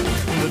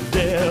the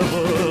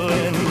devil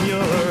in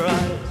your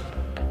eyes.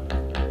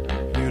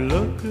 You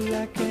look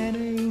like an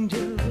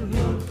angel.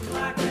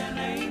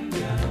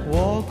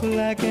 Walk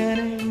like an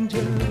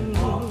angel.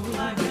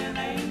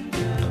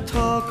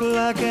 Talk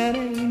like an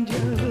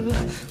angel.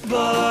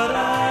 But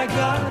I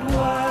got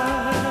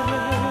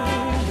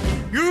wise.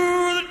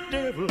 You're the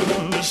devil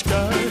in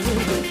disguise.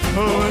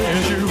 Oh,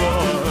 yes, you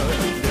are.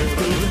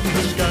 Devil in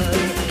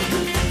disguise.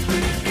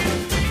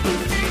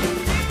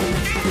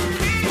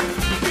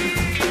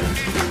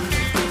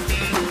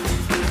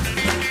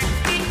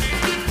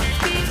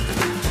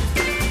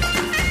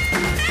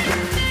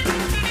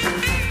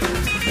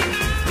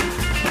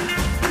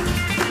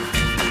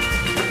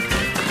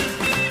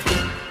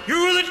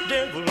 You're the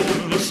devil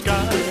in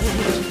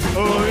disguise.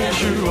 Oh,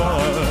 yes, you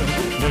are.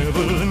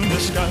 Devil in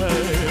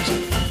disguise.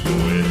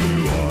 Oh, yes,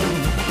 you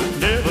are.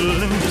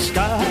 Devil in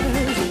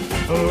disguise.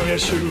 Oh,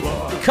 yes, you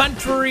are.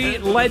 Country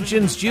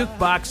Legends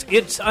Jukebox.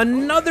 It's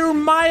another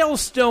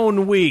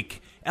milestone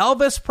week.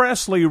 Elvis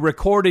Presley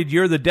recorded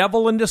You're the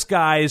Devil in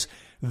Disguise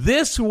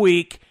this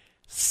week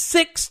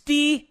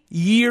 60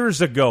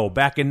 years ago,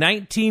 back in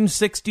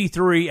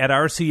 1963 at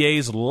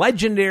RCA's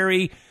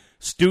legendary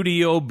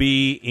Studio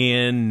B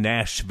in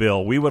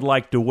Nashville. We would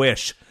like to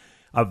wish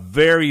a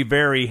very,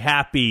 very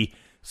happy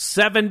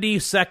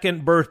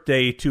 72nd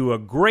birthday to a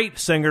great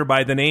singer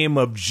by the name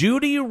of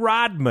Judy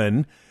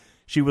Rodman.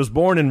 She was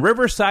born in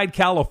Riverside,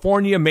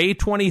 California, May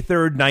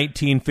 23rd,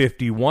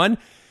 1951.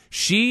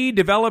 She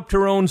developed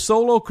her own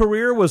solo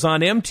career, was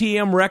on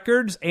MTM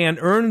Records, and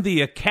earned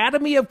the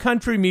Academy of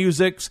Country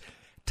Music's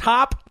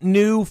Top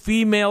New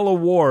Female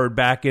Award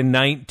back in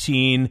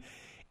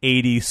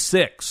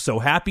 1986. So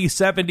happy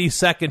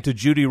 72nd to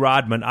Judy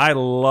Rodman. I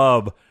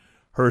love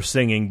her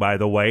singing, by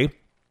the way.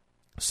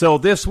 So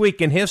this week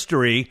in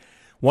history,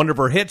 one of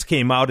her hits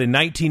came out in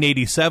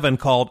 1987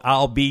 called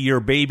I'll Be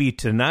Your Baby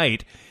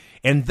Tonight.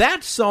 And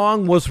that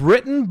song was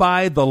written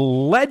by the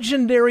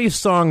legendary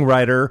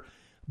songwriter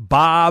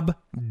Bob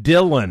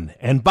Dylan.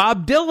 And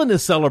Bob Dylan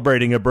is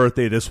celebrating a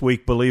birthday this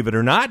week, believe it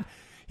or not.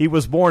 He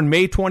was born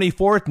May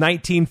 24th,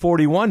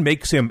 1941,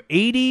 makes him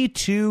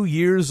 82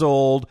 years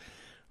old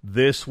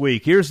this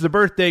week. Here's the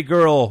birthday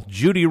girl,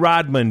 Judy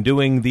Rodman,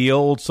 doing the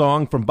old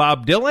song from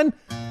Bob Dylan,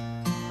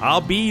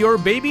 I'll Be Your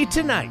Baby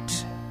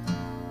Tonight.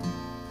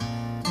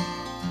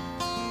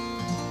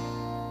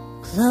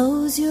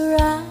 Close your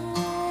eyes,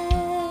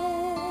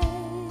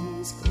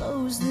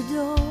 close the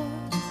door.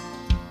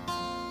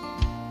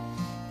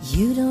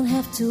 You don't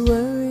have to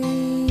worry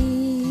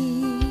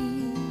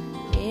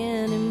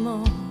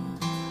anymore.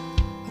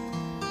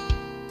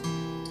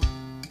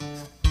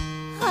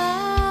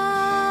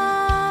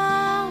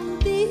 I'll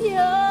be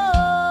your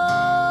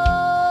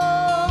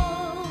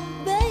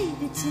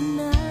baby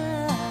tonight.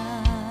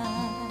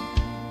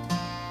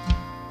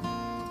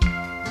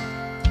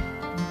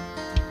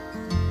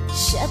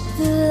 Shut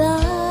the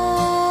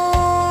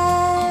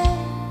light,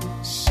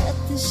 shut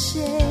the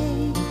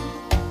shade.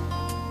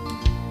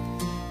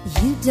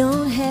 You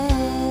don't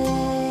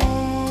have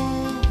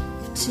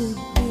to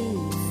be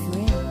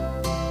afraid.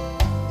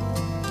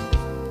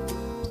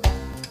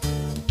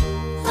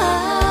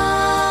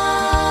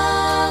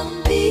 I'll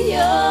be your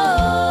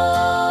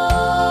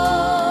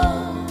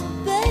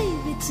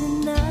baby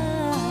tonight.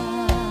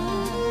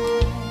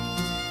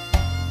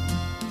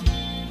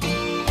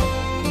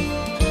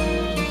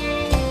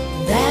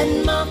 That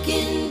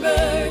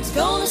mockingbird's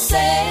gonna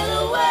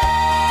sail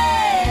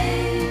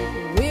away.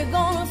 We're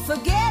gonna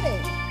forget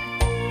it.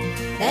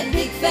 That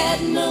big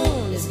fat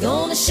moon is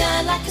gonna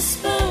shine like a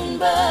spoon,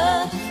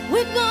 but we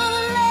We're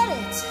gonna let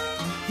it,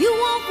 you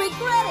won't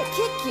regret it.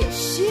 Kick your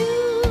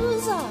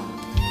shoes off,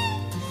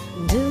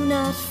 do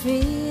not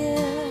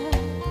fear.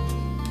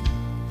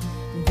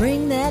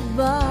 Bring that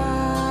bottle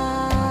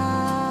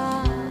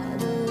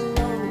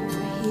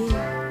over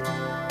here.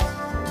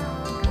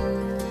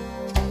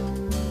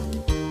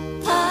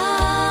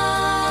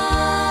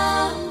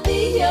 I'll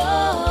be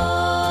your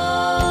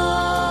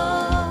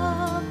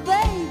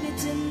baby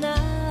tonight.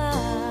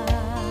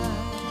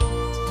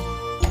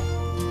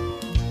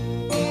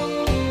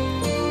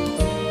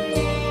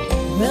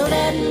 Well,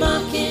 that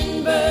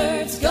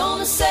mockingbird's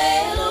gonna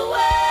sail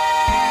away.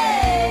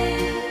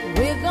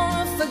 We're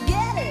gonna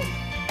forget it.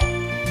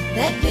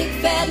 That big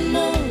fat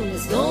moon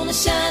is gonna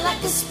shine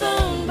like a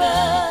spoon,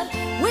 but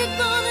we're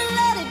gonna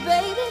let it,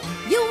 baby.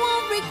 You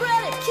won't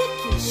regret it.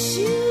 Kick your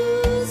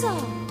shoes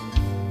off,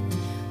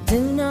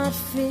 do not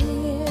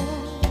fear.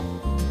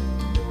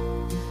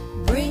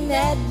 Bring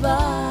that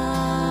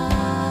bottle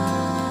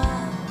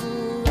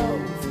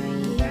over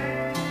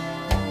here.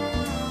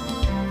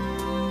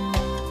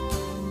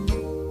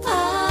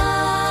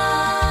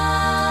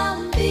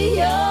 I'll be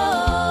your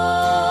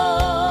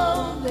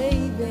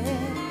baby.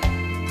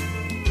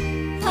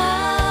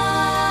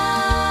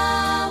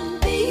 I'll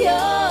be your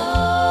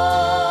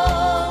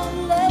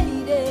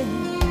lady.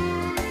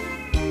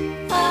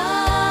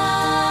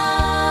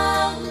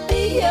 I'll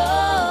be your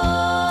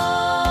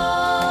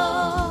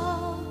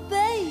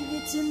baby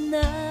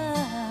tonight.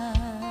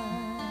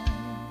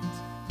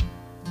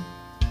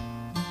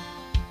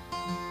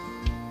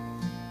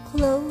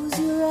 Close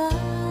your eyes,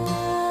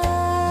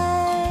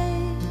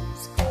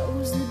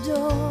 close the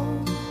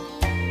door.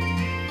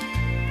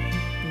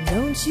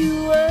 Don't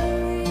you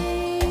worry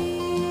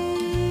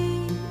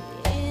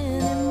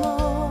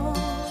anymore.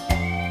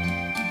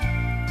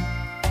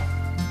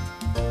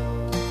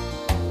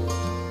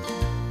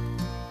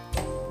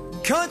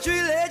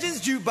 Country Legends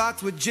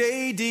Jukebox with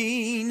J.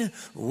 Dean,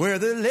 where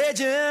the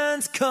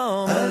legends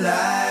come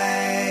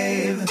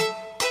alive.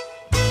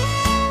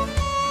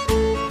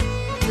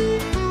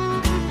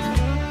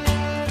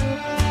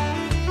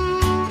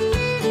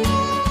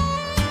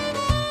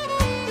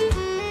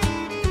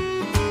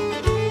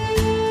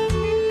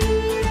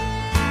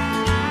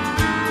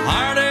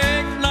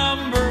 Heartache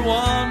number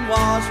one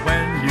was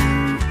when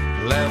you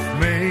left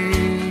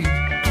me.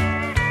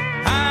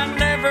 I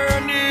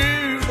never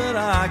knew that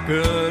I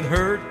could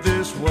hurt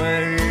this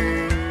way.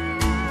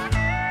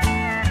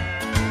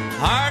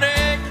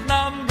 Heartache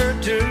number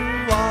two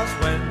was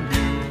when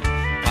you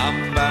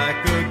come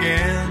back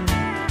again.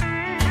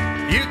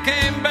 You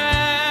came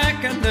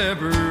back and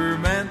never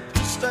meant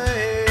to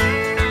stay.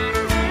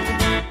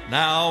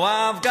 Now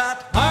I've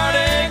got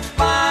heartaches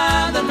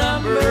by the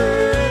number,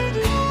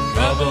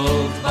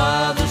 troubles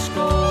by the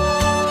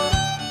score.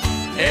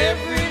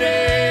 Every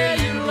day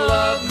you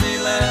love me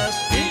less,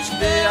 each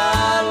day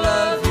I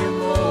love you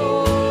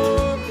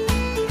more.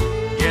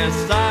 Yes,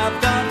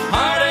 I've got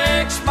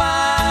heartaches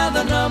by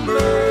the number,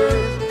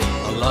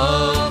 a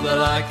love that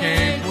I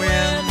can't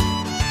win.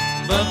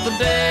 But the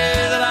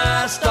day that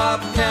I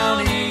stop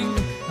counting,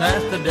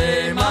 that's the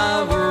day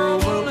my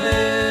world will end.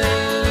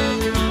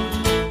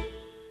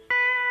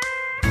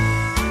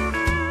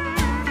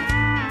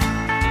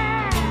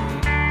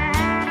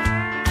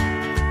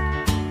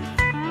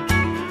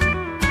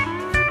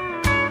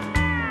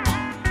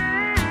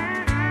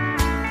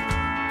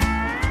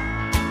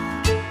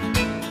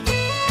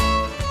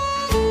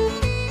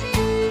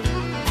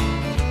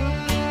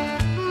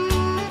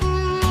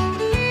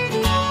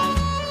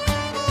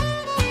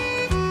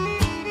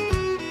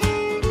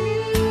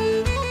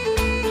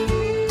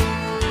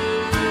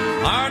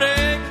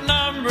 Heartache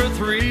number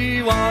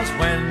three was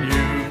when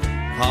you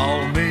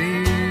called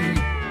me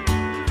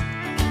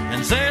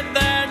and said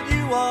that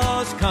you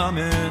was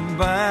coming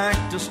back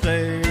to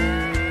stay.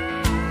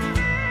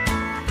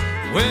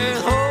 With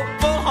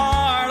hopeful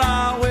heart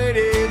I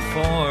waited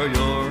for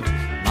your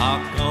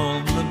knock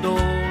on the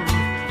door.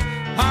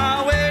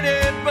 I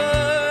waited,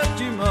 but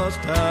you must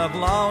have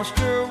lost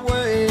your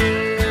way.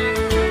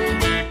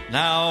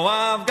 Now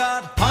I've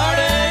got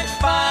heartaches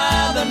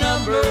by the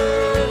number,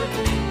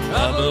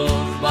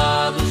 troubles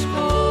by the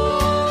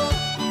score.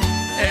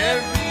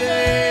 Every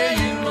day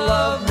you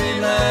love me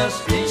less,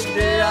 each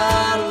day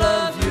I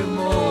love you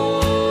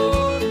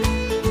more.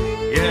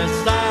 Yes,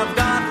 I've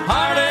got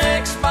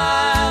heartaches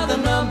by the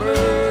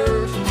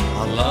numbers,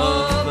 a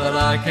love that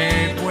I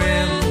can't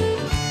win.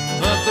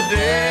 But the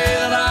day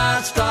that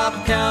I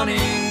stop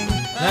counting,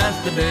 that's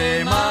the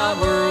day my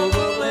world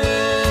will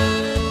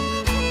end.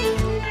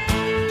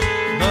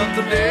 But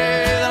the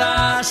day that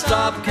I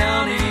stop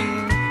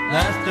counting,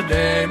 that's the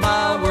day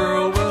my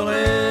world will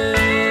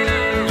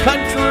end.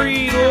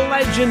 Country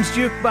Legends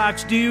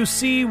Jukebox, do you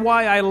see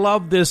why I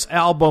love this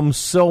album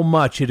so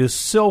much? It is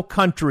so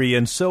country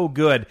and so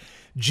good.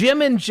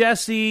 Jim and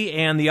Jesse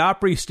and the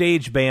Opry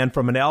Stage Band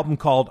from an album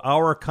called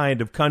Our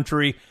Kind of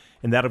Country,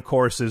 and that, of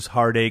course, is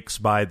Heartaches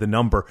by the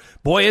Number.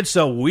 Boy, it's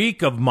a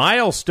week of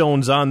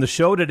milestones on the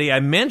show today. I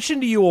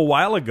mentioned to you a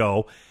while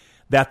ago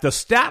that the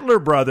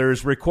Statler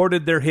brothers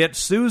recorded their hit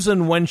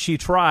Susan When She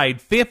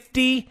Tried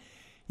 50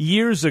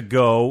 years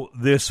ago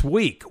this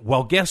week.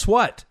 Well, guess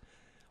what?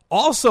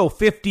 Also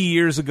 50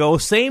 years ago,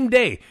 same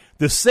day,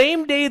 the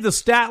same day the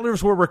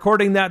Statlers were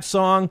recording that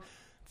song,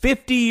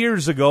 50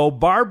 years ago,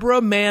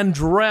 Barbara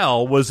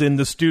Mandrell was in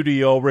the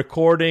studio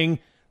recording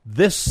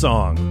this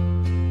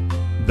song,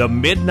 The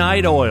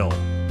Midnight Oil,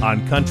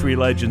 on Country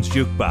Legends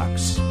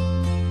Jukebox.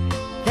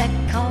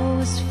 That call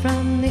was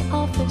from the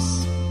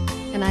office,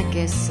 and I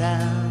guess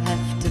I'll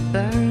have to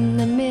burn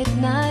the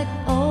midnight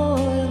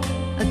oil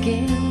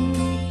again.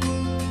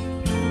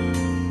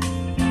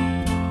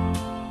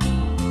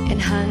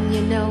 And hon,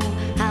 you know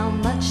how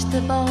much the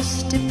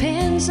boss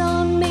depends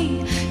on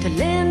me to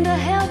lend a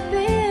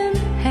helping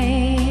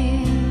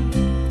hand.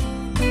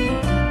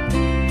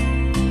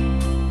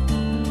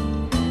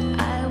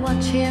 I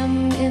watch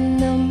him in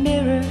the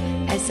mirror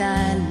as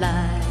I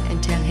lie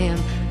and tell him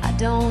I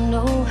don't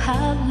know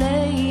how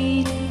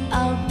late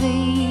I'll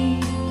be.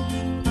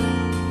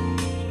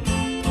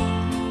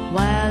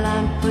 While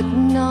I'm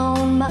putting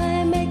on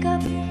my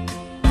makeup,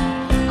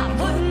 I'm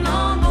putting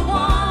on the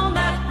one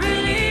that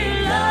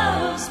really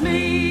loves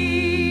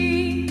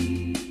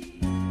me.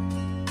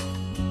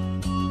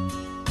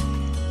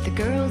 The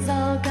girls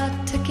all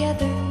got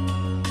together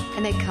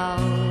and they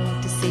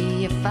called to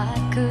see if I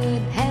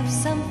could have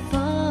some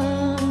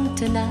fun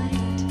tonight.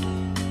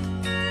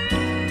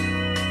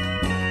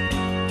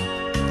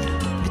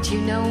 But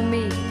you know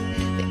me,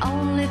 the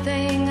only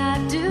thing I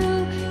do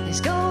is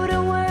go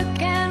to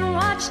work and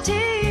watch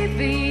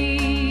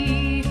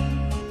TV.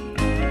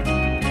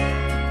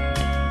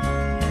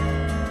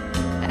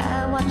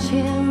 I watch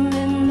him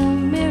in the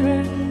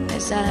mirror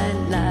as I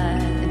lie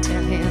and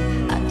tell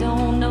him I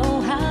don't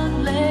know how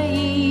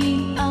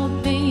late I'll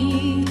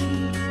be.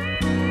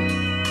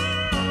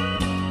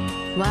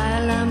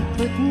 While I'm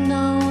putting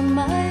on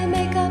my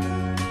makeup,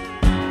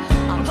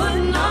 I'm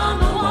putting on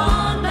the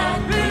one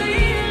that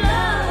really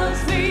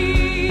loves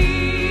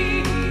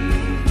me.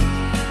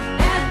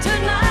 And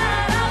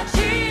tonight I'll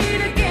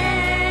cheat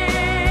again,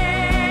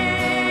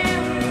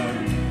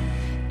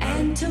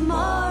 and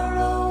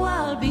tomorrow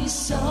I'll be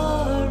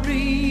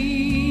sorry.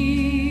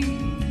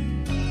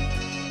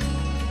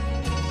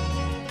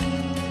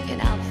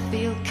 And I'll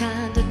feel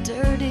kinda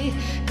dirty,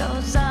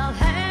 'cause I'll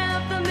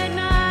have the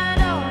midnight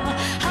oil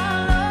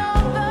all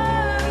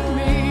over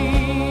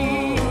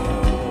me.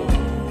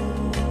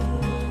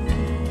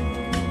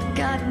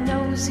 God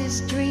knows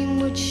his dream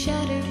would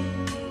shatter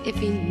if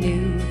he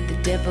knew the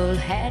devil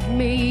had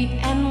me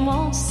and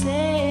won't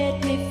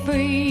set me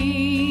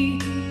free.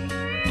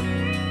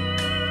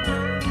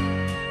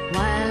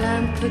 While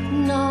I'm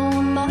putting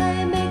on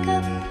my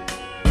makeup,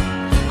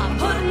 I'm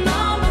putting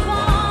on the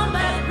one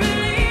that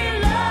really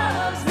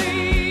loves me.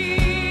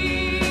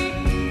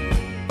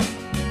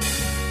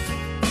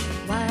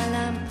 While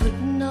I'm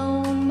putting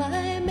on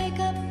my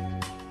makeup,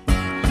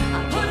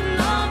 I'm putting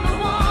on the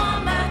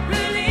one that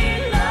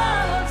really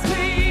loves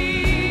me.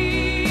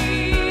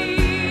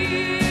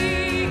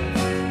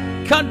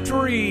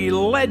 Country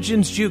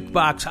Legends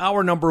Jukebox.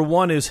 Hour number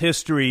 1 is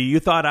history. You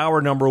thought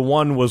hour number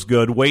 1 was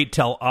good. Wait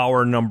till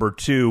hour number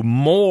 2.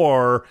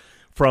 More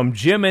from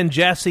Jim and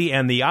Jesse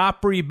and the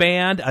Opry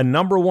Band, a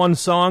number 1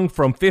 song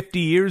from 50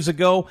 years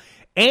ago,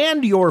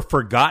 and your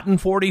Forgotten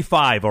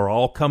 45 are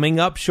all coming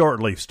up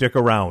shortly. Stick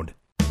around.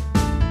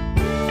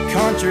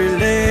 Country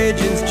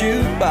Legends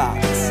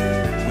Jukebox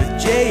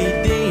with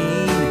J.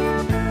 Dean,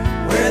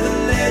 where the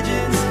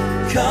legends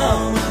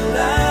come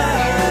alive.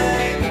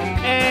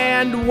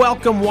 And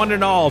welcome one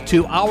and all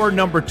to hour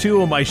number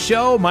 2 of my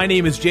show. My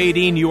name is J.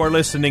 Dean. You are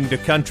listening to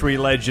Country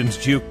Legends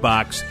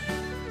Jukebox.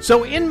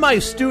 So in my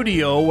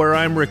studio where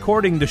I'm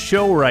recording the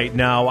show right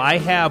now, I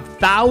have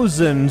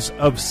thousands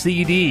of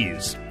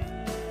CDs.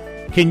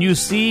 Can you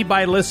see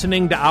by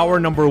listening to hour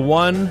number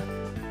 1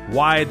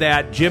 why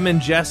that Jim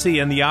and Jesse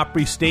and the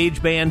Opry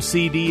Stage Band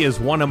CD is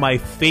one of my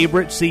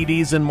favorite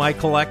CDs in my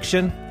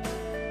collection?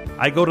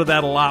 I go to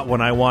that a lot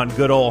when I want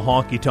good old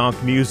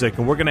honky-tonk music,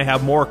 and we're going to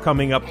have more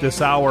coming up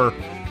this hour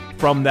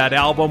from that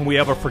album. We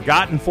have a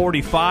Forgotten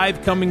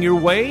 45 coming your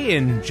way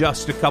in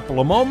just a couple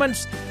of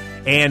moments.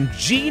 And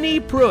Jeannie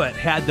Pruitt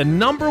had the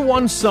number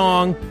 1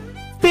 song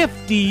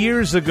 50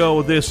 years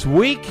ago this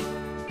week.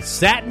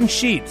 Satin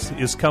Sheets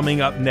is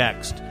coming up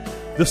next.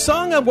 The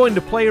song I'm going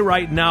to play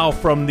right now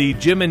from the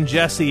Jim and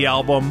Jesse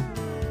album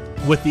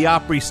with the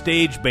Opry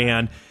Stage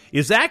Band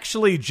is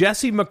actually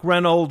Jesse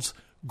McReynolds'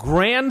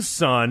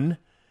 grandson,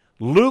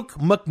 Luke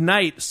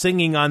McKnight,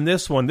 singing on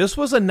this one. This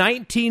was a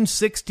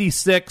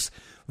 1966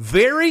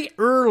 very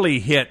early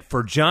hit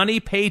for Johnny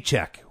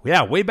Paycheck.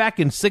 Yeah, way back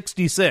in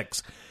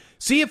 66.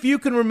 See if you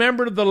can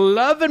remember the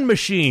Lovin'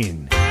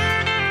 Machine.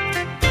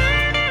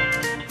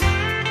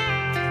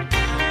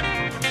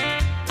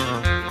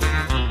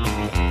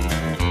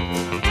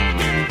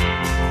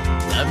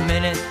 The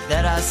minute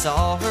that I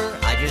saw her,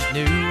 I just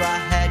knew I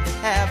had to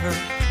have her.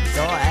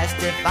 So I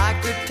asked if I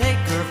could take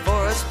her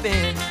for a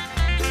spin.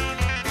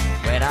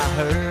 When I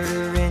heard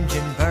her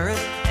engine purring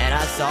and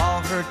I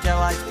saw her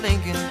taillights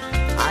blinking,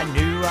 I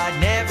knew I'd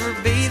never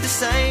be the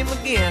same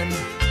again.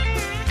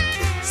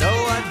 So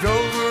I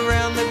drove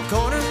around the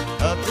corner,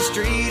 up the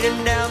street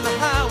and down the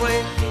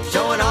highway,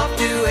 showing off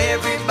to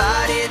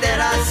everybody that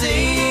I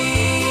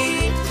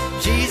see.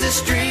 She's a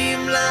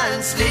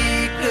streamlined,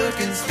 sleek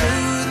looking,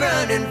 smooth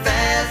running,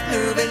 fast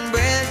moving,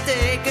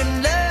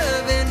 breathtaking,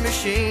 loving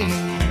machine.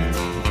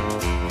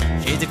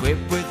 She's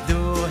equipped with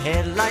dual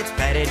headlights,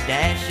 padded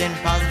dash and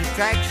positive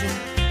traction,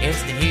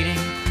 instant heating,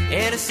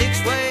 and a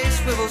 6-way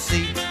swivel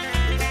seat.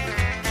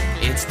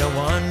 It's no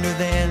wonder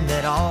then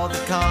that all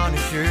the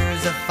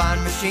connoisseurs of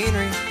fine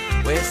machinery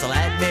whistle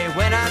at me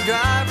when I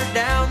drive her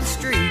down the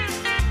street.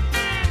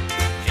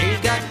 She's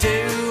got 2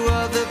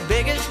 of the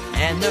biggest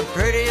and the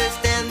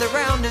prettiest and the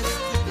roundest,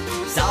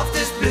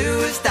 softest,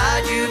 bluest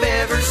eyes you've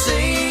ever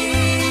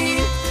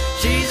seen.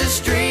 She's a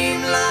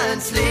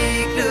streamlined,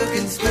 sleek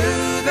looking,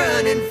 smooth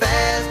running,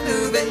 fast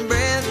moving,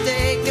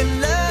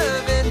 breathtaking,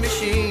 loving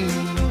machine.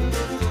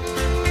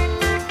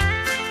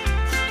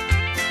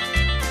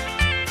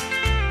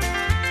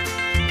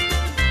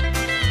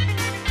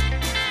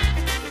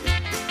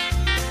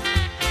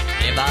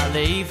 If I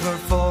leave her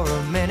for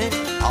a minute,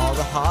 all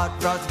the hot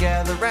rods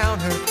gather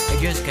round her. They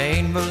just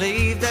can't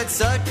believe that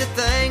such a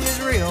thing is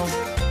real.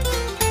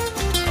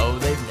 Oh,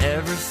 they've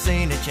never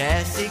seen a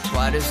chassis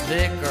quite as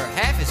slick or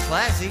half as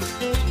classy.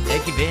 They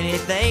give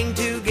anything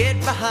to get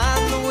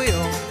behind the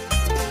wheel.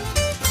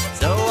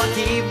 So I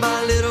keep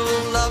my little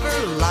lover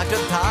locked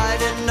up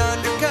tight and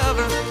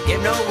undercover.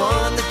 Give no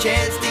one the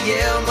chance to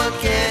yell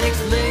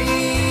mechanics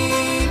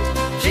lean.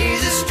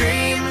 She's a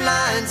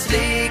streamlined,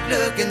 sleek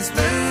looking,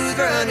 smooth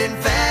running,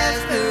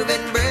 fast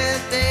moving,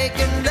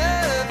 breathtaking,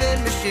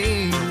 loving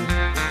machine.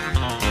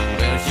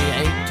 Well, she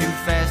ain't too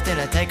fast in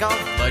a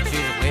takeoff, but she's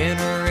a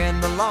winner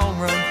in the long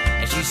run,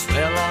 and she's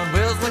swell on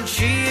wheels when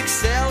she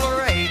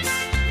accelerates.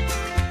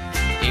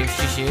 If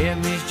she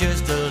shimmies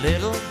just a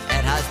little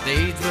at high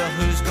speeds, well,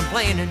 who's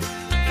complaining?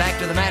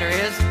 Fact of the matter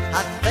is,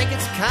 I think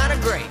it's kind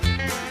of great.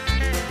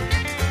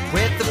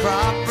 With the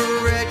proper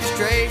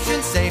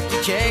registration, safety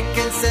check,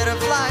 and set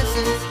of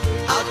license,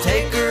 I'll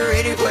take her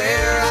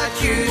anywhere I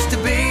choose to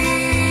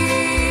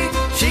be.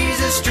 She's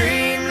a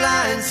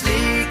streamlined,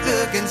 sleek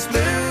looking,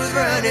 smooth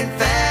running,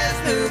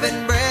 fast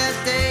moving,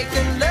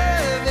 breathtaking,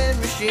 loving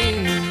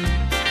machine.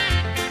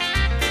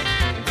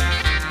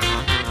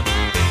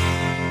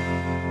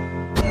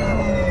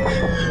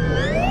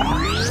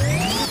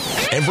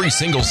 Every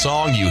single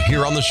song you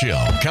hear on the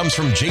show comes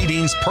from J.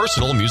 Dean's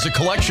personal music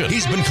collection.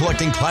 He's been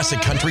collecting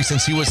classic country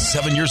since he was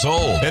 7 years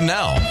old, and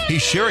now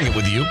he's sharing it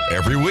with you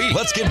every week.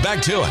 Let's get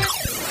back to it.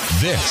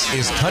 This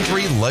is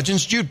Country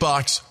Legends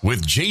Jukebox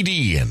with J.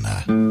 Dean.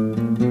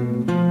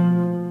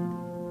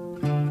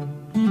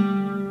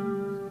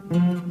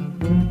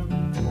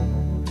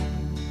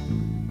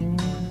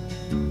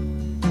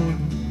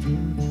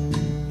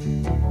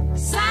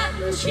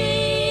 Satin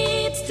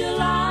sheets to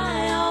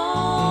lie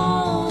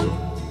on,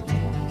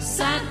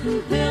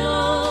 satin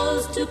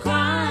pillows to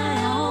cry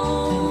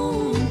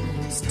on.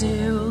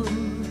 Still,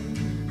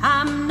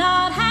 I'm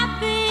not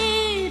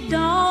happy,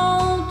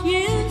 don't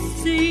you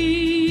see?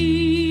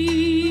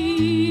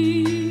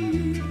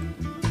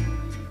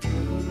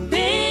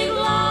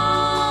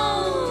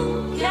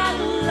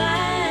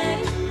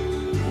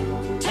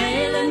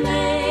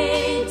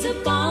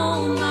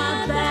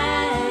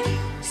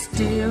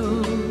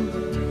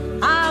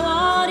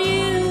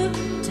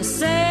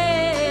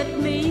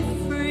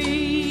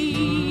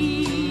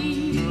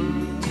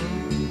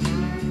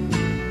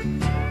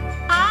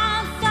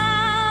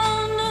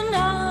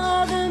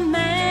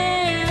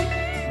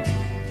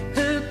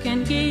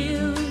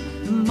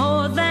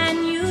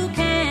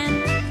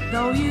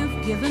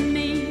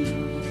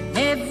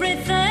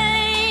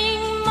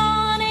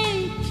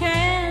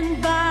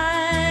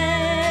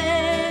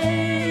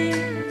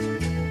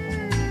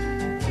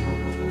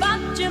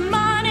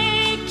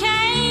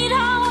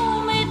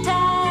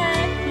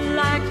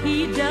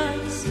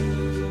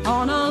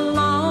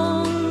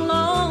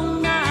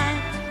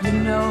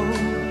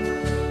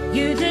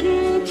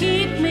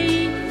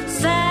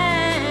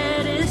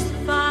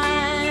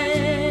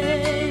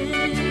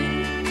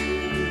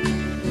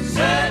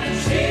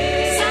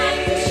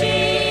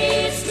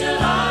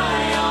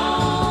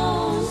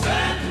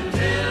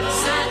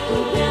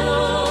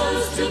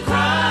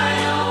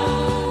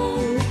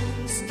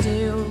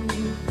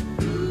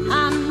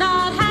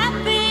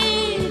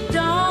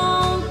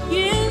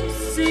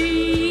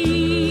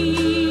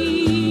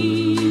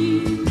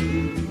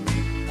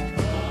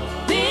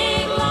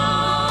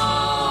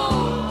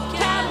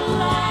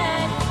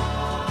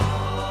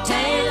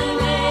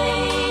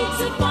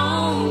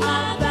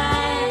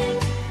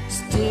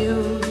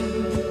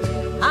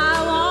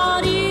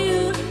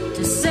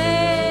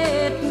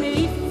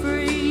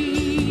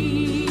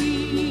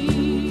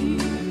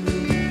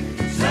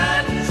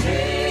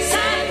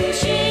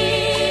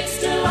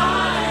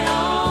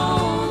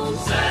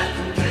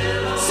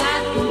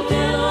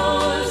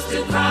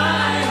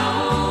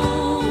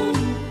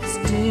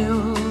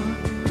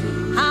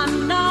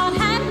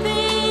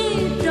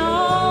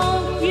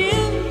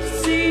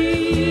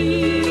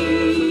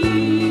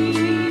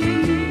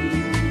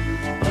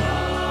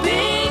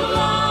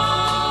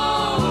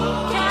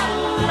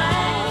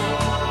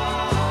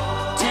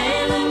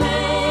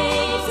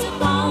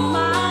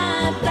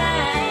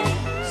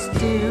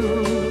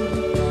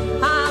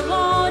 still I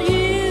want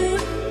you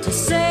to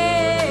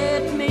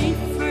set me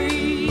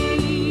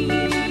free.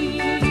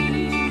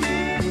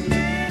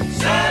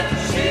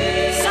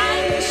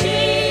 Satin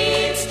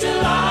sheets to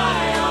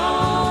lie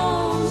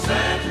on,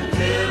 satin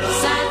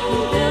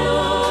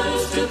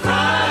pillows to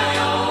cry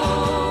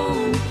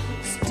on.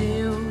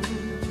 Still,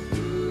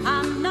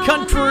 I'm not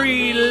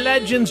Country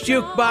Legends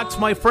Jukebox,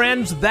 my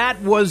friends, that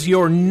was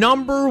your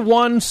number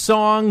one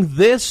song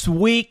this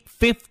week,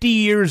 50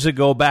 years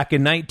ago, back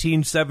in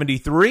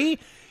 1973.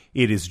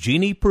 It is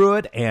Jeannie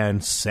Pruitt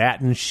and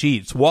Satin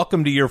Sheets.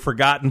 Welcome to your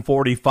Forgotten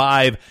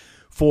 45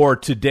 for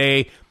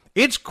today.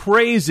 It's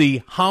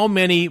crazy how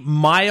many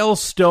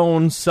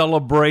milestone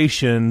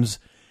celebrations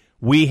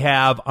we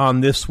have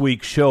on this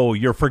week's show.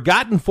 Your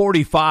Forgotten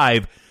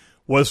 45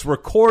 was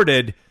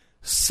recorded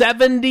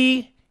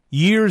 70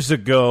 years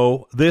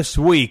ago this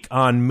week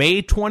on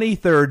May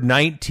 23rd,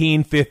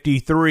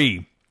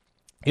 1953.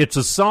 It's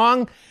a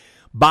song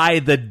by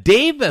the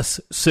Davis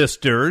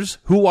sisters,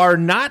 who are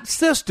not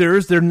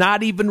sisters. They're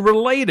not even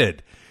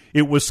related.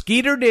 It was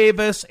Skeeter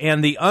Davis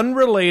and the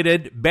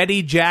unrelated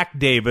Betty Jack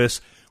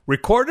Davis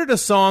recorded a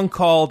song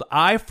called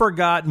I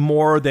Forgot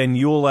More Than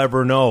You'll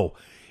Ever Know.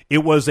 It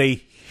was a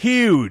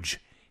huge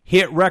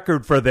hit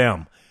record for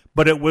them,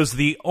 but it was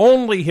the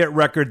only hit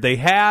record they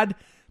had,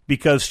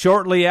 because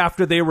shortly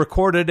after they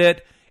recorded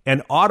it,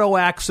 an auto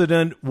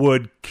accident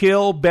would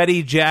kill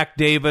Betty Jack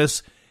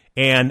Davis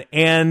and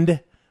end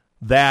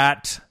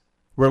that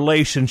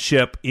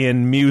relationship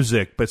in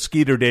music. But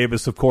Skeeter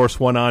Davis, of course,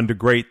 went on to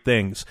great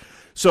things.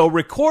 So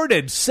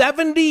recorded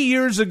 70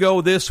 years ago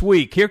this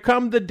week. Here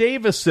come the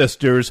Davis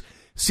sisters.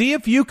 See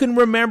if you can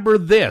remember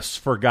this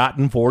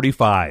Forgotten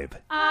 45.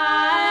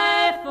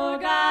 I've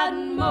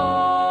forgotten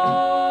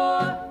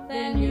more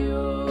than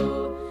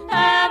you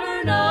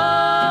ever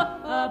know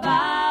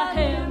about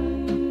him.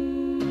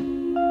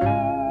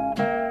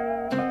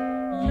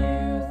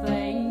 You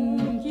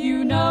think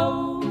you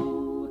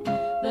know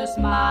the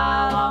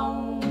smile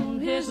on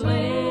his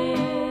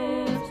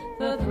lips,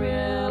 the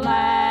thrill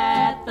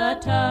at the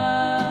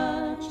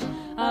touch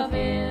of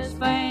his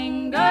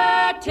fingertips,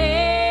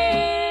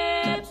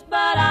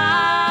 but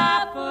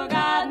I've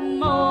forgotten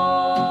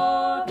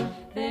more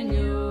than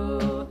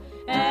you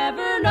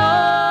ever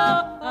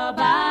know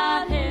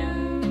about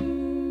him.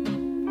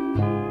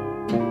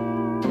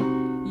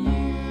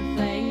 You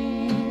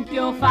think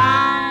you'll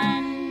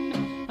find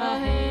a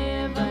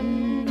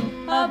heaven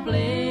of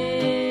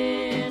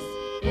bliss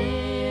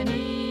in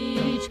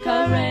each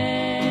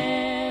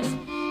caress,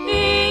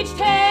 each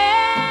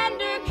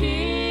tender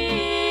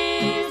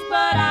kiss,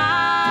 but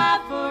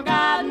I've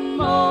forgotten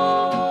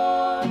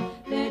more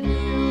than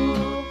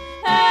you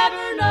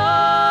ever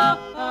know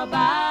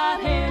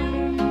about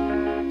him.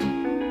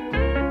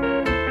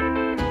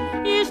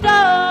 You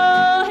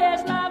stole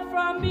his love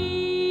from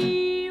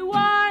me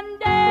one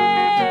day.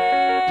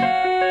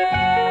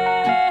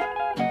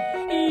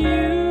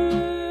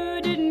 You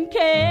didn't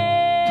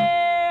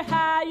care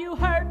how you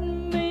hurt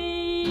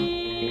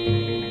me,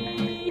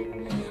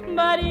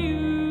 but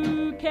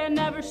you can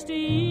never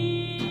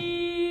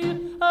steal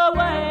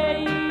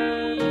away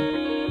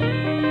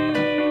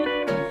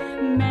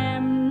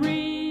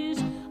memories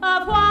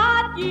of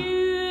what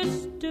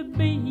used to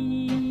be.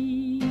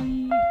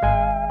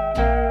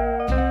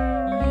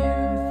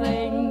 You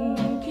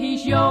think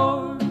he's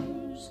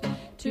yours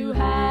to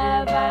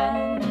have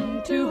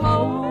and to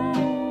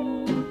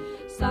hold.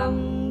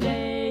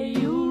 Someday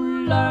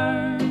you'll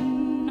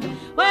learn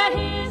when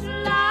his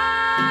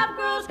love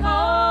grows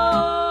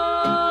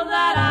cold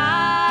that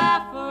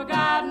I've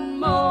forgotten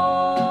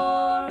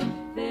more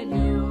than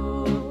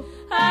you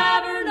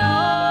ever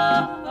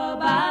know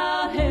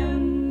about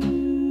him.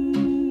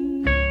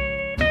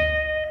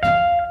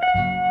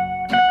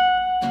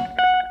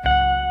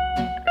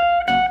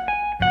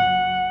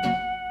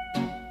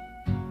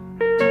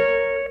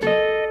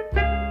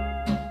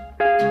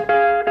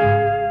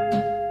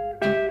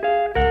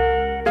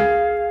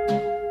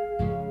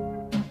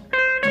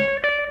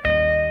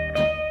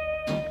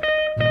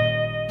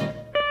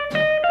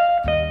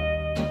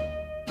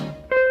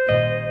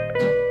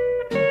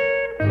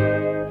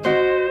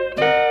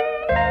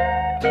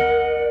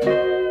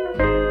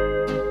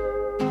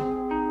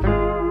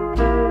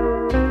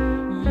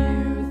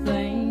 You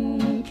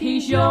think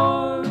he's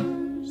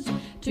yours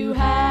to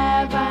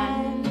have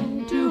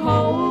and to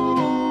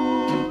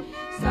hold.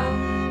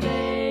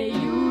 Someday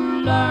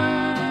you'll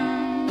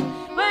learn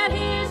when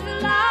his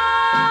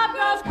love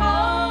grows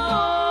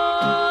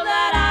cold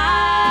that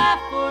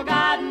I've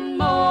forgotten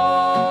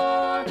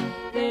more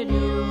than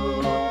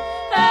you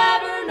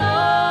ever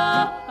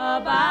know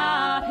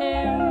about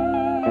him.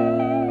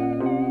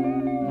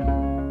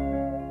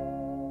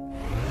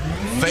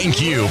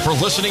 Thank you for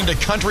listening to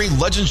Country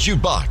Legends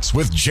Jukebox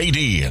with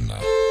JD.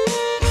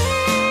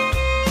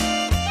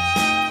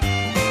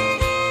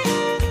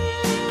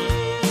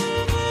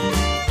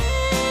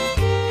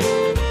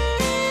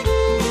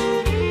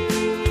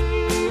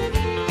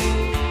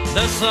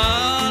 The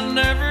sun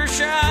never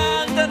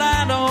shines that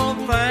I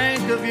don't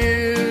think of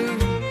you,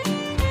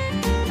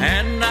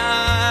 and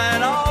I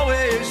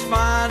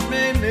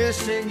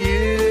missing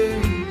you.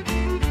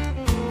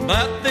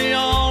 But the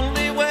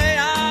only way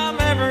I'm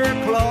ever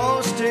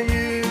close to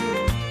you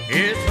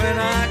is when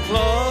I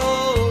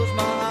close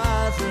my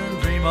eyes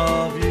and dream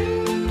of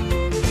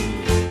you.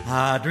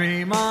 I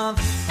dream of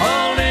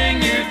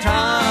holding you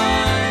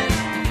tight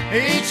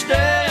each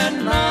day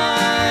and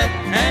night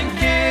and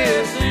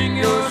kissing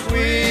your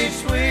sweet,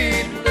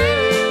 sweet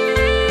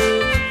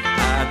lips.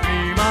 I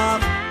dream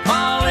of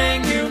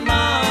calling you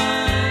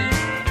mine,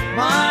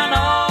 mine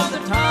all the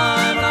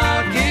time, and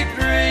I'll keep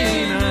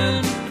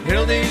dreaming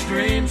till these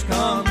dreams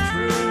come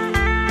true.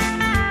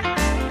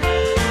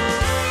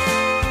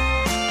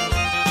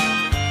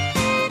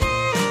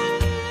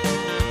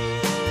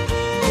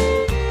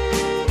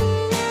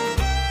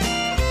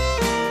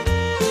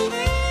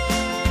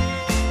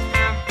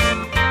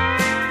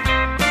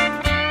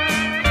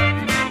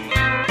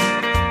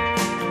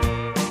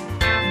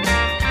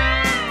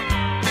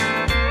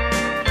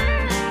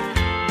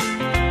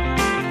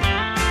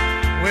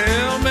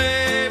 Well,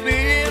 maybe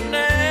it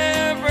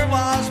never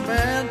was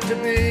meant to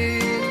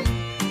be,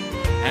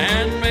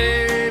 and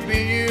maybe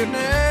you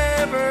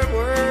never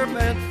were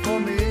meant for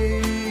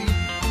me.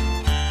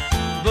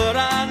 But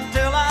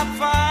until I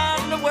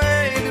find a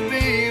way to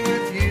be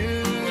with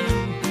you,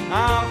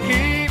 I'll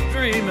keep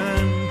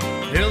dreaming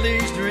till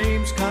these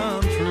dreams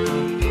come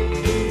true.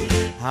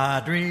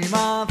 I dream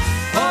of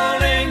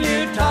holding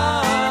you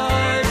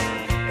tight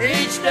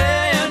each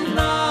day and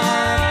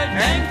night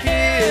and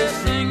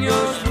kissing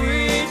your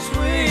sweet,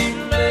 sweet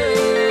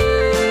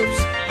lips.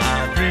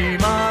 I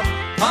dream of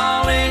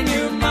calling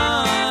you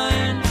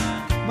mine,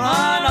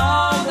 mine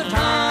all the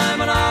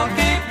time, and I'll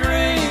keep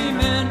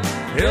dreaming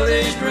till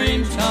these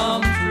dreams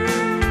come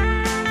true.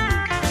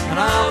 And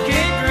I'll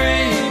keep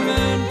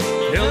dreaming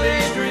till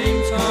these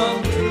dreams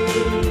come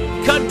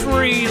true.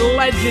 Country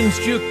Legends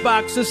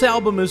Jukebox. This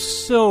album is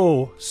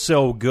so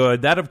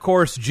good. That, of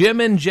course, Jim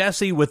and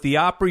Jesse with the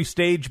Opry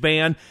Stage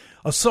Band.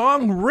 A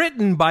song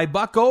written by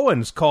Buck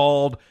Owens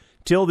called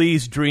Till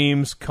These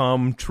Dreams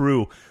Come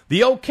True.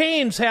 The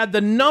O'Kanes had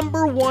the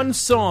 #1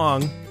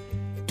 song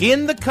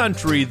in the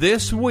country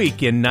this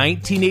week in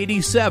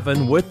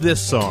 1987 with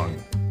this song.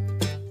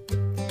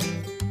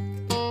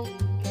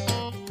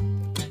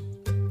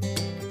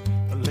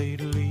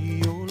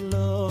 Lately your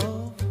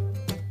love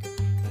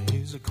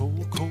is a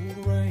cold, cold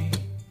rain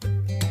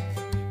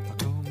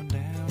coming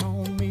down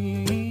on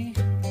me.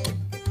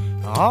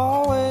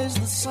 Always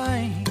the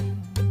same,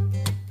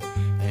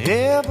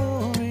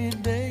 every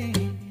day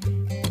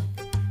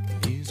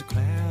is a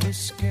cloudy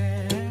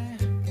sky,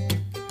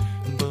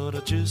 but I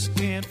just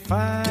can't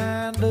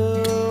find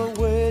a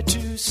way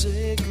to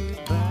say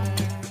goodbye.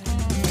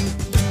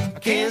 I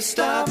can't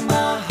stop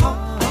my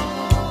heart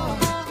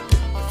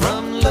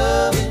from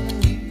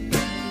loving you,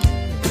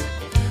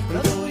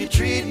 although you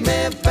treat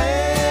me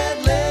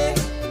badly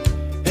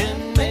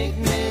and make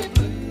me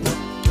blue.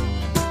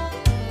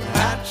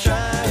 I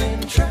try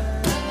and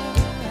try,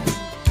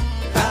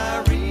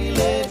 I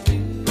really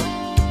do,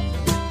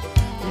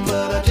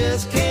 but I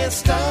just can't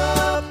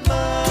stop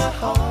my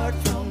heart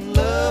from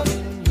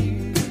loving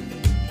you.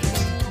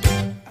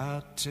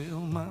 I tell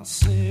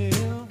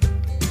myself,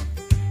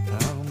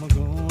 how am I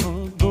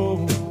gonna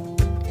go?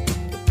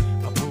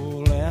 I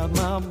pull out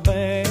my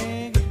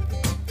bag,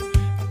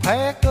 I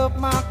pack up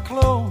my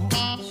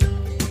clothes,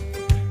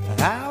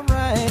 and I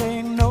write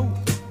a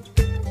note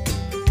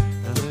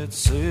that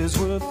says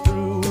we're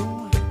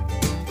through,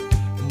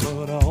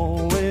 but I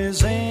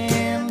always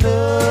end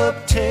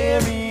up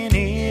tearing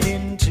it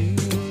in two.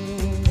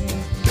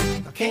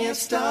 I can't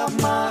stop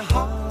my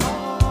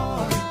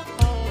heart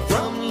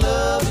from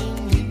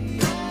loving you,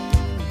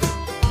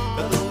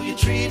 although you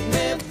treat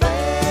me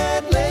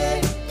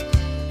badly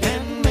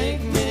and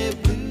make me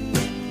blue.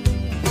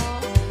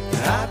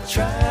 I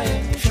try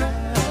and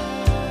try,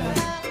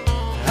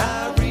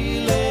 I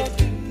really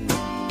do,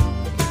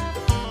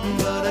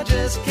 but I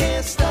just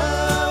can't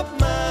stop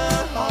my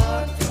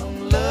heart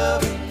from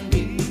loving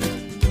you.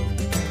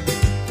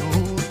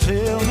 Oh,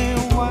 tell me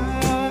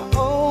why,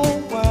 oh,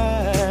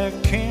 why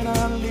can't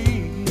I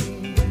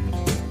leave?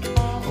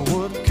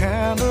 What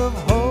kind of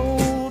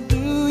hold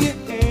do you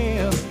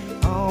have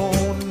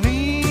on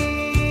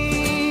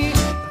me? I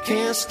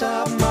can't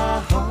stop my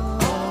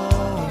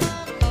heart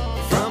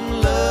from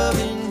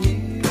loving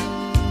you,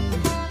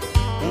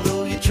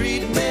 although you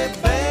treat me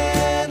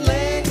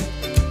badly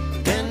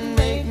and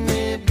make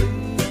me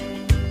blue.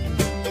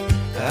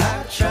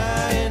 I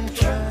try and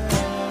try,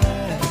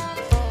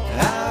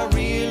 I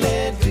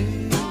really do,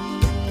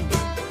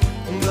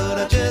 but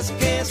I just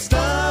can't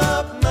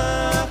stop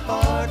my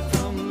heart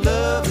from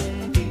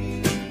loving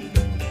you.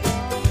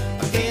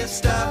 I can't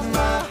stop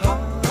my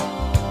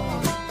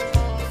heart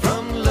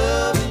from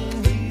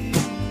loving you,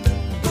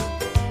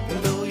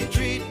 although you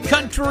treat me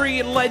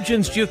Country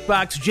Legends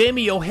Jukebox.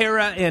 Jamie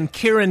O'Hara and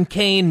Kieran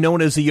Kane,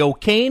 known as the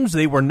O'Kanes.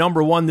 They were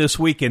 #1 this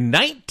week in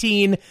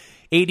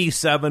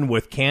 1987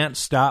 with Can't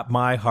Stop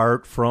My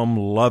Heart from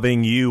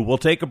Loving You. We'll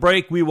take a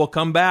break. We will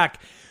come back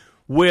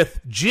with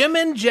Jim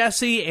and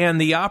Jesse and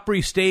the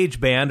Opry Stage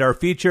Band, our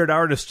featured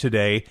artist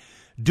today.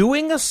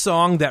 doing a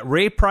song that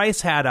Ray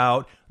Price had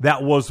out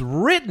that was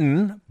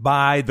written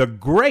by the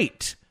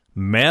great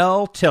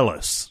Mel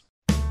Tillis.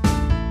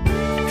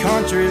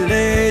 Country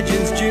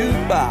Legends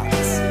Jukebox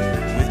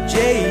with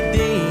J.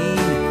 Dean,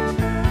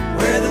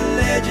 where the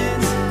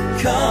legends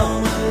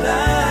come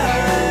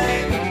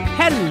alive.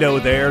 Hello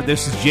there,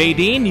 this is J.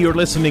 Dean. You're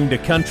listening to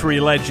Country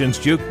Legends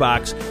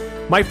Jukebox.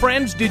 My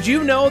friends, did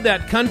you know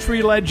that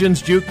Country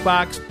Legends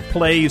Jukebox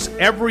plays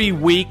every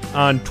week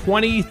on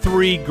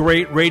 23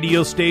 great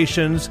radio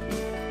stations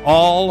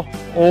all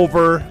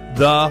over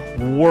the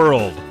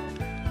world?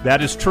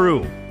 That is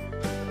true.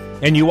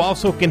 And you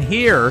also can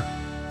hear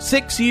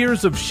 6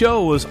 years of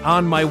shows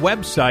on my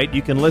website.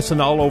 You can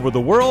listen all over the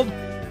world.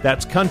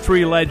 That's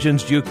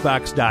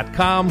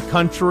countrylegendsjukebox.com,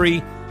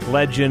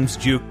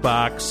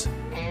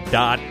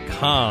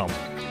 countrylegendsjukebox.com.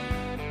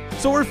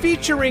 So we're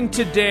featuring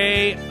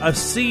today a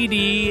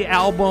CD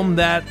album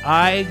that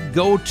I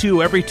go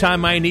to every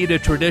time I need a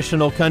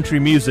traditional country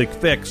music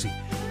fix.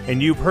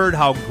 And you've heard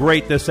how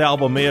great this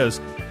album is.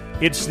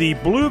 It's the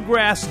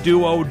bluegrass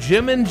duo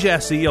Jim and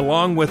Jesse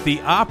along with the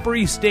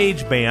Opry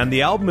Stage Band.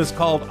 The album is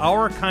called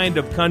Our Kind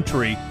of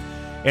Country.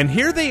 And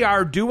here they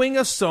are doing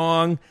a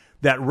song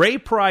that Ray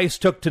Price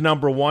took to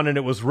 #1, and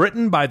it was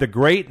written by the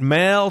great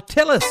Mel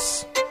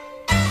Tillis.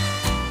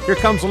 Here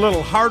comes a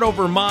little Heart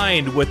Over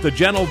Mind with the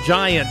gentle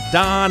giant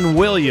Don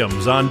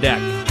Williams on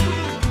deck.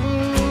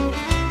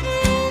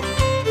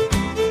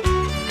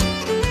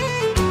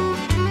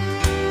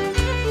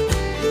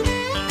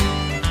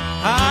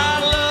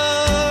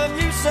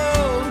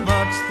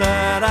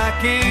 I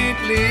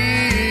can't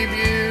leave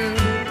you,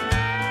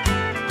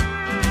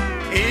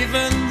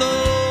 even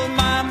though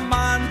my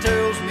mind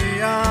tells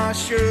me I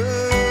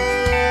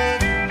should.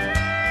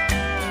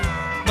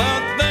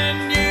 But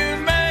then you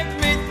make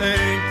me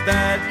think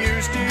that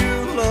you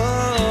still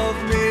love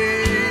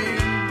me,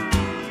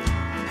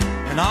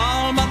 and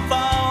all my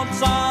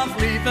thoughts of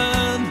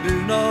leaving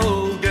do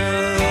no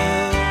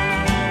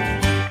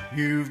good.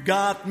 You've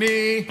got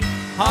me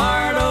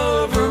heart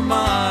over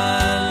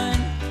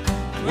mind,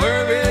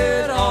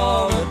 worried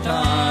all the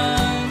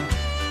time,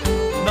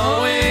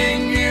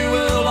 knowing you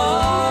will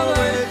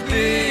always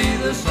be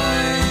the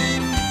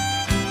same.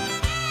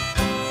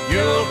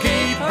 You'll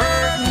keep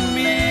hurting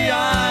me,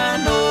 I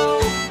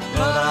know,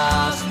 but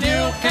I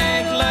still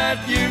can't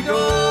let you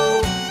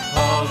go,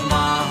 'cause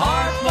my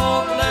heart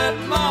won't let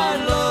my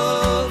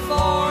love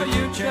for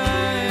you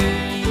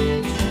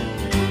change.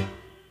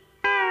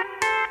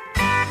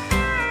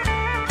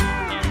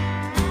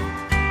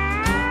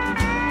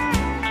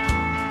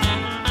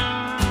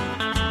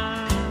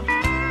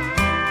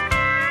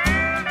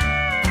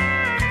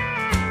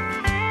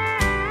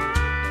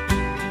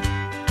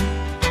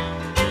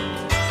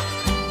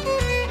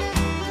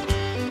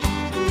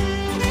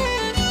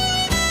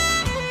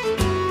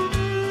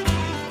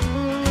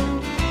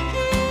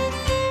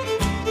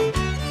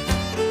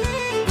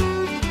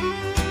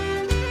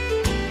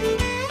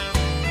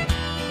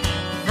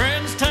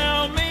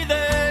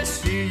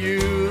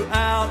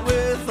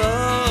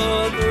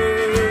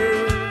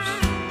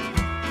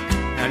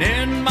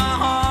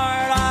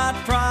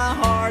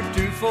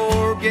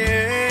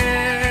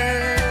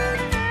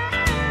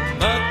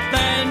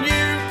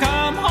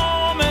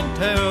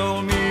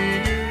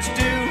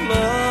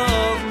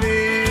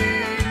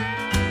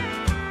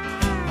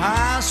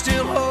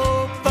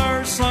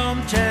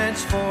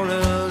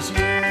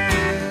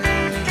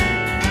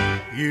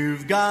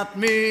 Got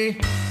me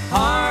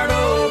heart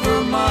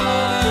over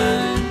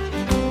mind,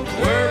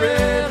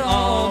 worried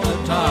all the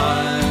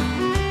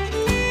time,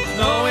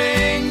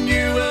 knowing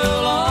you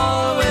will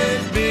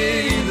always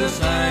be the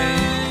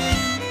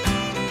same.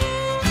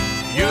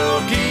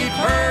 You'll keep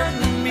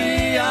hurting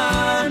me,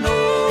 I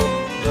know,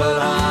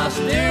 but I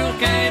still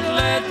can't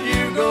let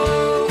you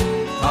go,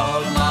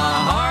 'cause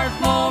my heart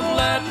won't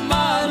let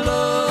my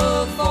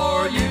love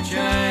for you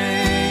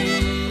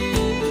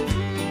change.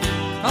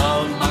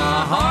 'Cause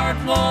my heart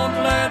won't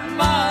let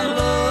my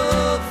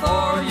love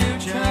for you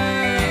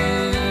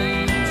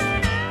change.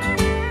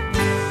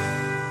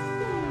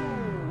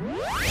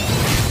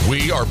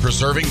 We are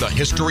preserving the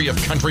history of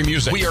country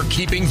music. We are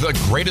keeping the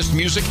greatest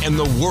music in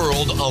the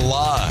world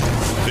alive.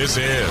 This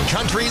is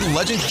Country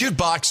Legends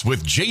Jukebox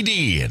with J.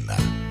 Dean.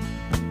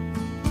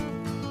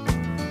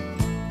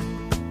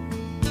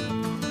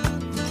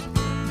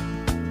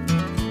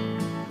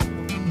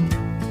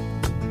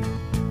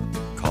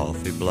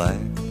 Coffee black,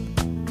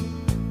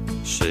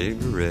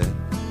 cigarette,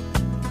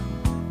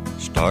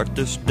 start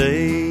this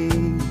day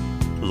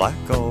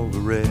like all the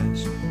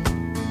rest.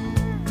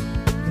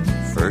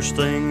 First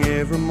thing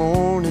every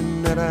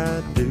morning that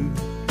I do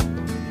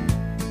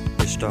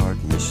is start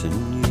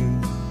missing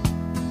you.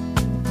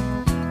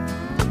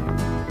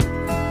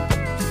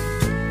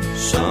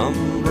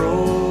 Some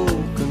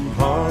broken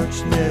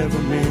hearts never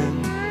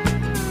mend,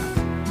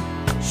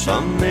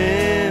 some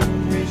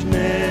memories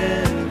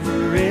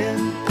never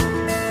end,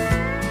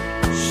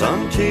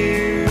 some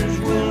tears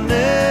will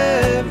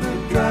never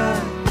dry,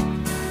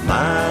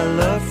 my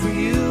love for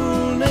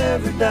you'll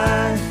never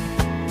die.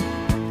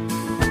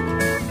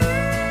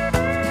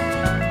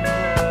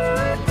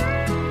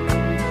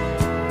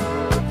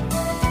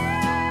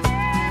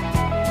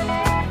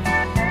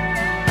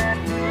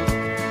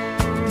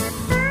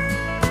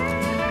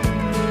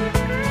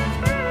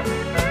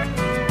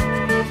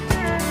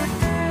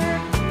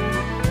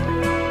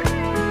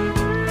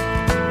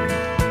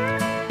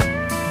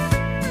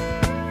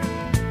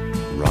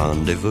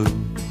 rendezvous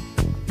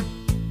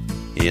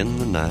in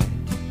the night,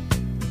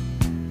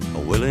 a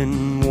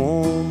willing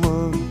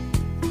woman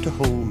to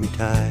hold me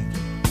tight.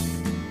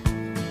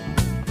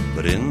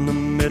 But in the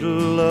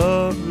middle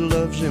of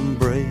love's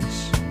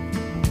embrace,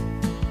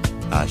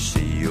 I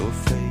see your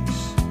face.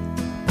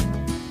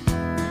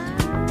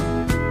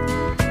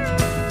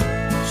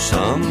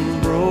 Some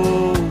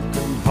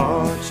broken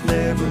hearts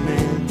never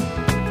mend,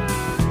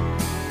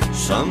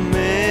 some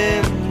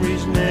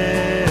memories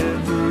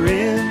never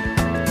end,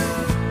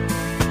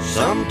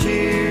 some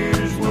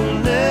tears will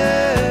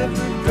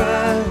never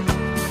dry,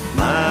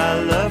 my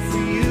love for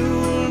you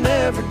will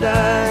never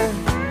die.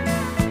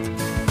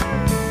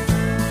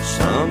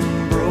 Some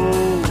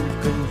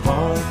broken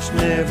hearts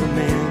never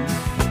mend,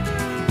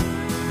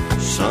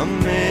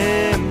 some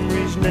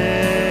memories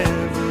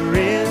never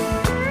end,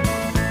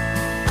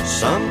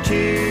 some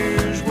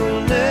tears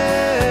will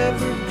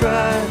never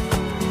dry,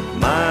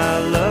 my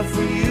love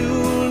for you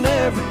will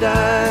never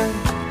die.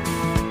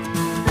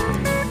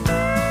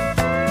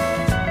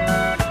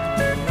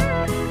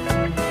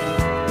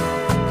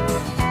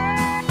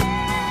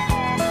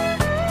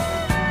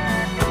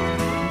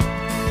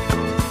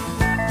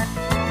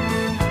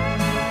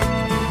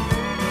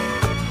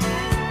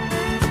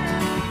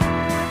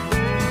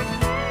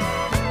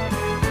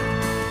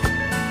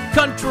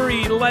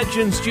 Country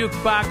Legends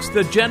Jukebox,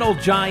 the gentle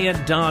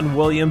giant Don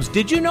Williams.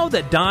 Did you know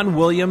that Don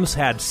Williams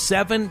had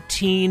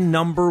 17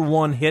 number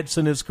one hits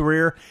in his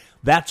career?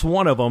 That's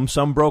one of them,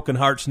 Some Broken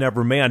Hearts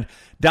Never Mend.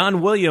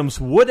 Don Williams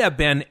would have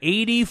been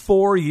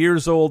 84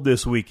 years old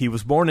this week. He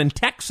was born in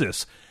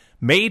Texas,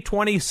 May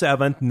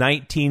 27th,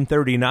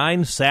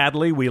 1939.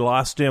 Sadly, we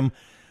lost him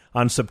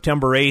on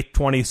September 8th,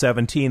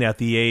 2017 at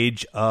the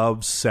age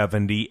of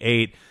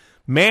 78.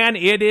 Man,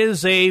 it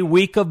is a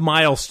week of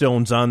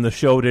milestones on the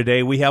show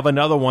today. We have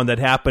another one that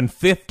happened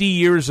 50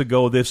 years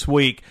ago this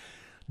week.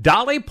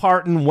 Dolly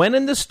Parton went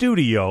in the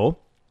studio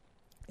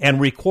and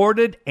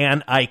recorded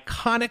an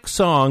iconic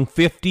song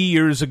 50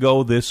 years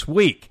ago this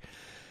week.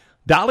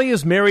 Dolly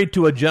is married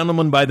to a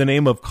gentleman by the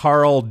name of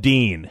Carl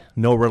Dean.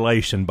 No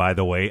relation, by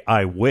the way,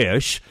 I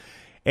wish.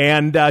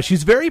 And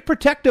she's very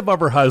protective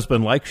of her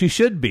husband, like she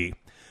should be.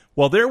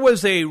 Well, there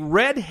was a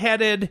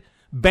red-headed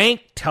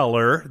bank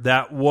teller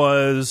that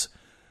was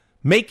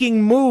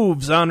making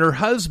moves on her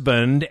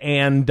husband,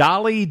 and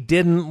Dolly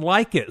didn't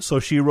like it, so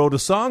she wrote a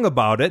song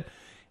about it,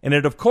 and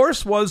it, of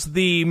course, was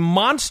the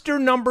monster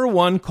number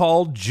one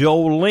called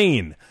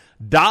Jolene.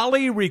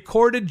 Dolly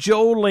recorded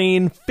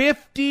Jolene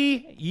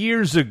 50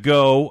 years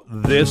ago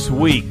this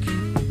week.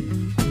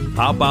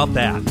 How about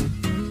that?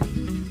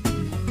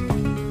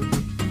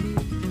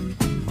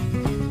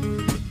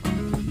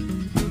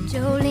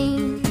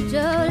 Jolene,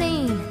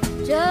 Jolene,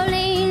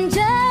 Jolene,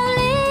 Jolene,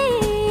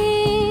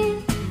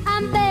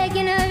 I'm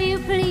begging of you,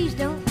 please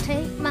don't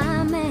take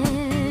my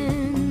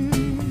man.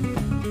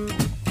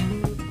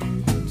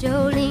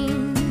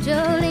 Jolene,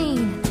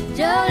 Jolene,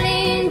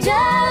 Jolene,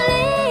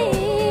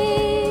 Jolene,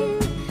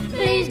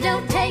 please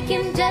don't take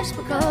him just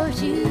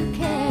because you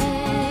can.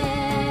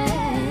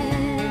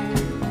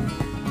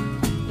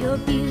 Your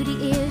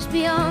beauty is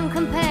beyond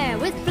compare,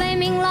 with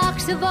flaming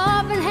locks of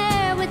auburn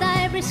hair, with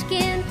ivory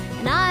skin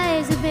and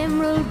eyes of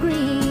emerald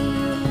green.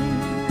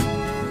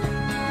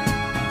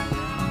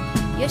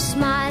 Your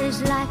smile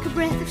is like a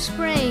breath of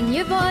spring,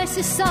 your voice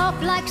is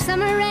soft like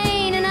summer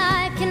rain, and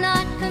I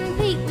cannot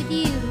compete with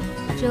you,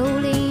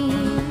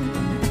 Jolene.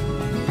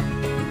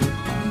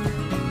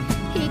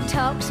 He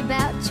talks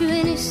about you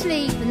in his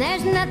sleep, and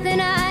there's nothing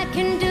I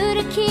can do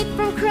to keep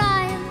from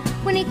crying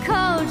when he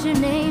calls your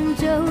name,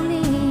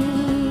 Jolene.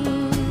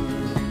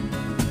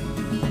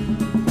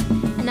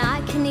 And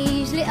I can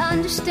easily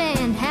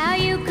understand how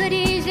you could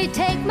easily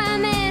take my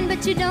man,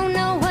 but you don't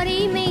know what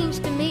he means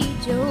to me,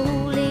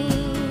 Jolene.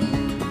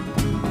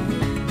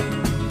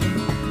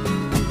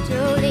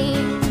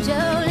 Jolene,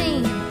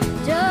 Jolene,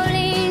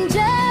 Jolene,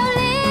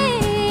 Jolene,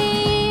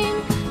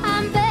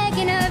 I'm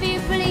begging of you,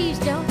 please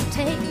don't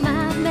take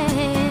my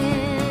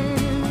man.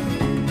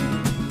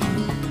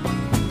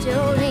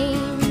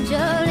 Jolene,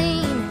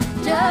 Jolene,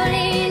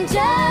 Jolene,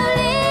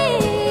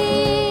 Jolene,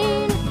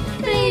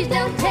 please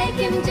don't take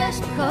him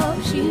just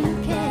because you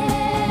can.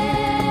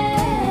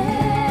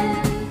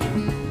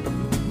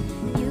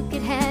 You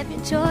could have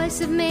your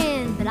choice of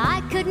men, but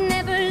I could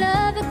never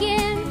love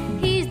again.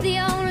 He's the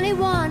only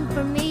one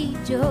for me,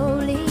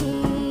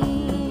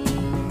 Jolene.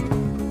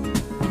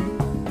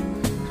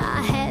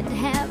 I had to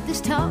have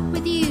this talk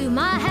with you.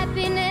 My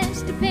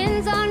happiness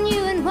depends on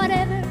you, and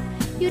whatever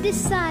you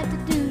decide to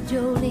do,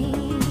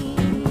 Jolene.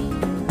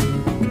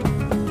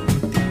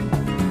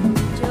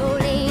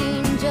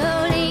 Jolene,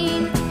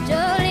 Jolene,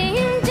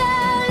 Jolene,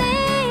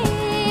 Jolene,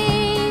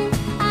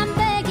 I'm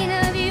begging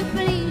of you,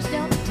 please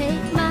don't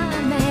take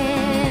my man.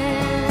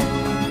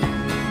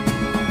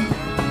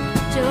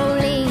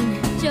 Jolene,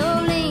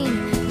 Jolene,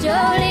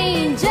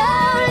 Jolene,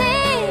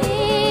 Jolene,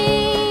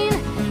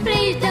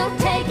 please don't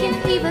take him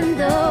even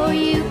though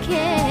you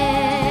can.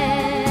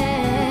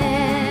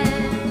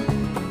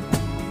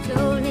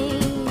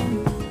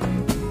 Jolene,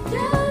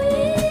 Jolene.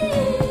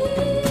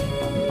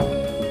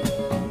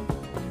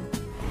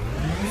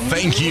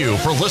 Thank you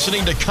for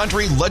listening to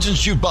Country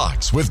Legends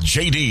Jukebox with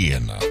JD.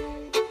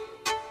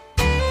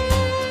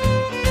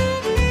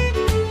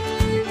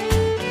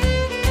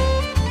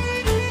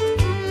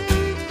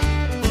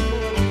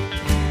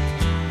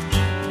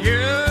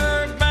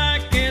 You're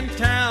back in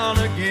town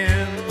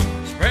again,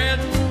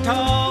 spreading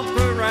talk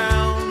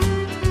around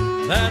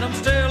that I'm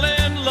still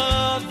in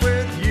love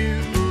with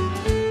you.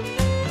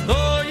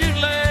 Though you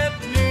let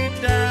me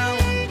down,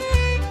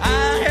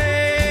 I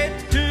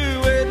hate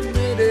to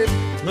admit it,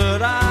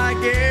 but I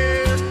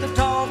guess the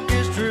talk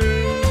is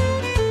true.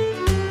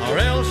 Or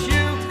else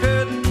you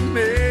couldn't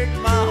make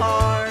my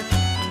heart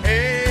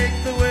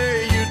ache the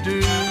way you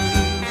do.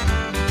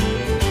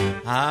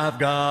 I've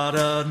got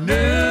a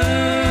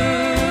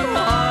new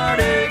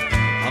heartache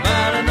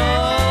about an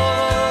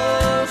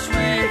old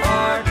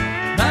sweetheart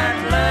that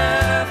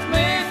left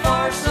me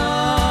for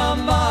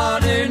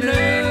somebody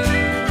new.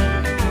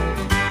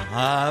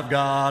 I've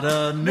got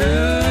a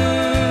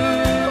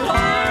new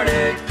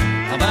heartache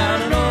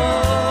about an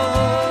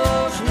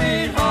old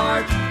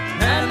sweetheart,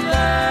 and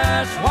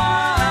that's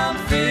why I'm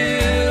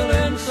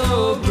feeling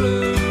so blue.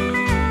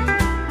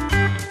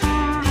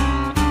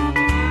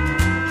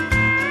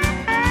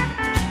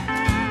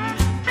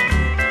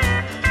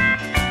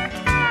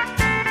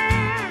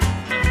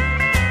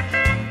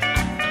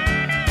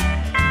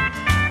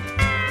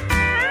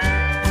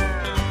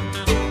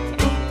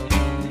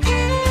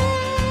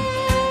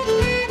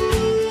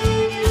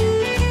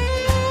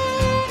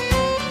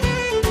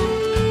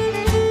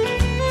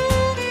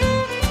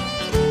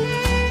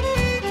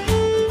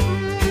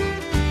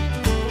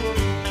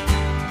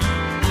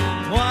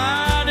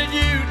 Why did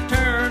you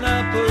turn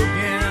up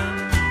again?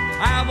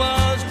 I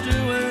was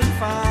doing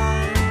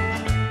fine.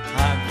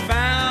 I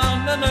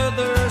found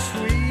another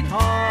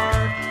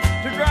sweetheart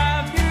to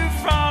drive you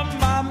from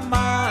my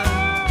mind.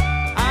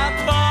 I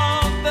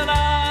thought that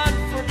I'd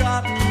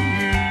forgotten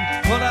you,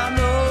 but I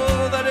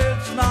know that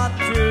it's not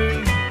true.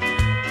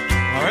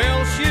 Or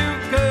else you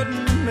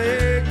couldn't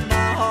make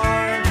my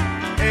heart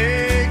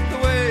ache the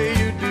way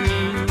you do.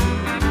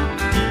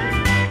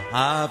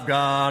 I've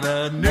got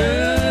a new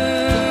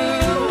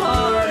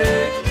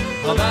heartache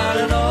about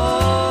an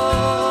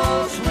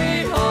old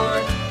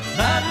sweetheart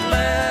that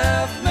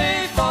left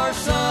me for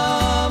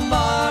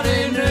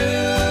somebody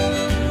new.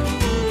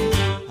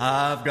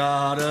 I've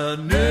got a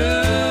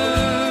new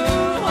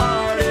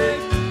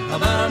heartache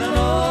about an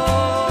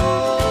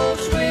old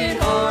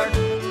sweetheart,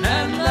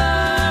 and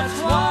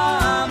that's why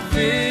I'm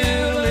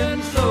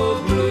feeling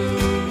so blue.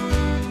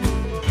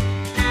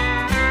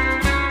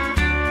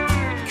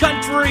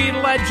 Country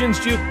Legends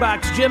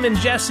Jukebox, Jim and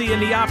Jesse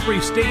and the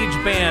Opry Stage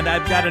Band.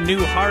 I've got a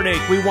new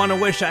heartache. We want to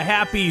wish a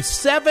happy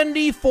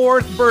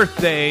 74th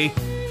birthday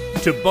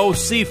to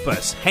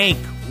Bocephus Hank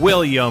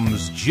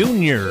Williams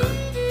Jr.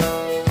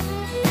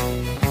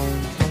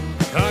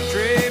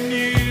 Country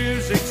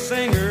music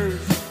singers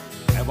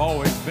have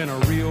always been a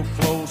real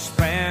close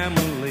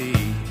family.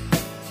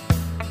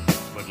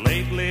 But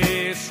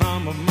lately,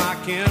 some of my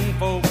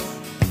kinfolks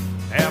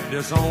have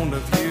disowned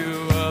a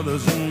few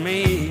others than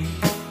me.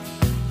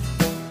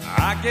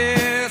 I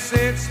guess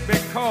it's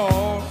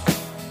because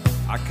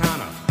I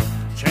kind of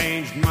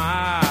changed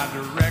my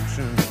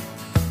direction.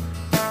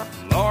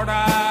 Lord,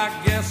 I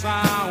guess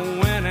I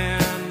went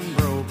and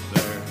broke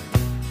their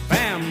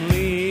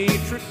family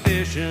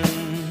tradition.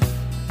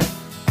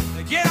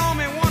 They get on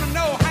me, want to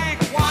know, Hank,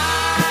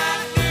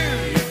 why do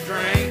you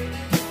drink?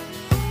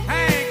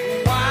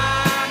 Hank,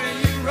 why do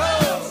you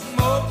roll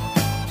smoke?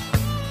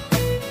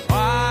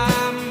 Why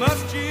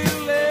must you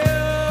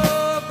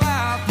live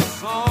out the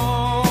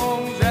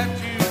songs that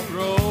you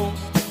wrote?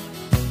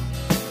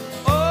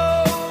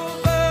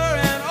 Over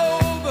and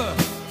over,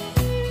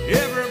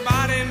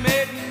 everybody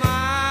made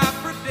my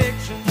prediction.